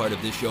 No part of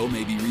this show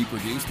may be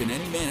reproduced in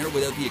any manner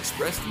without the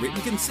expressed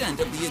written consent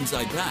of the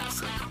Inside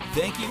Pass.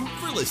 Thank you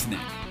for listening.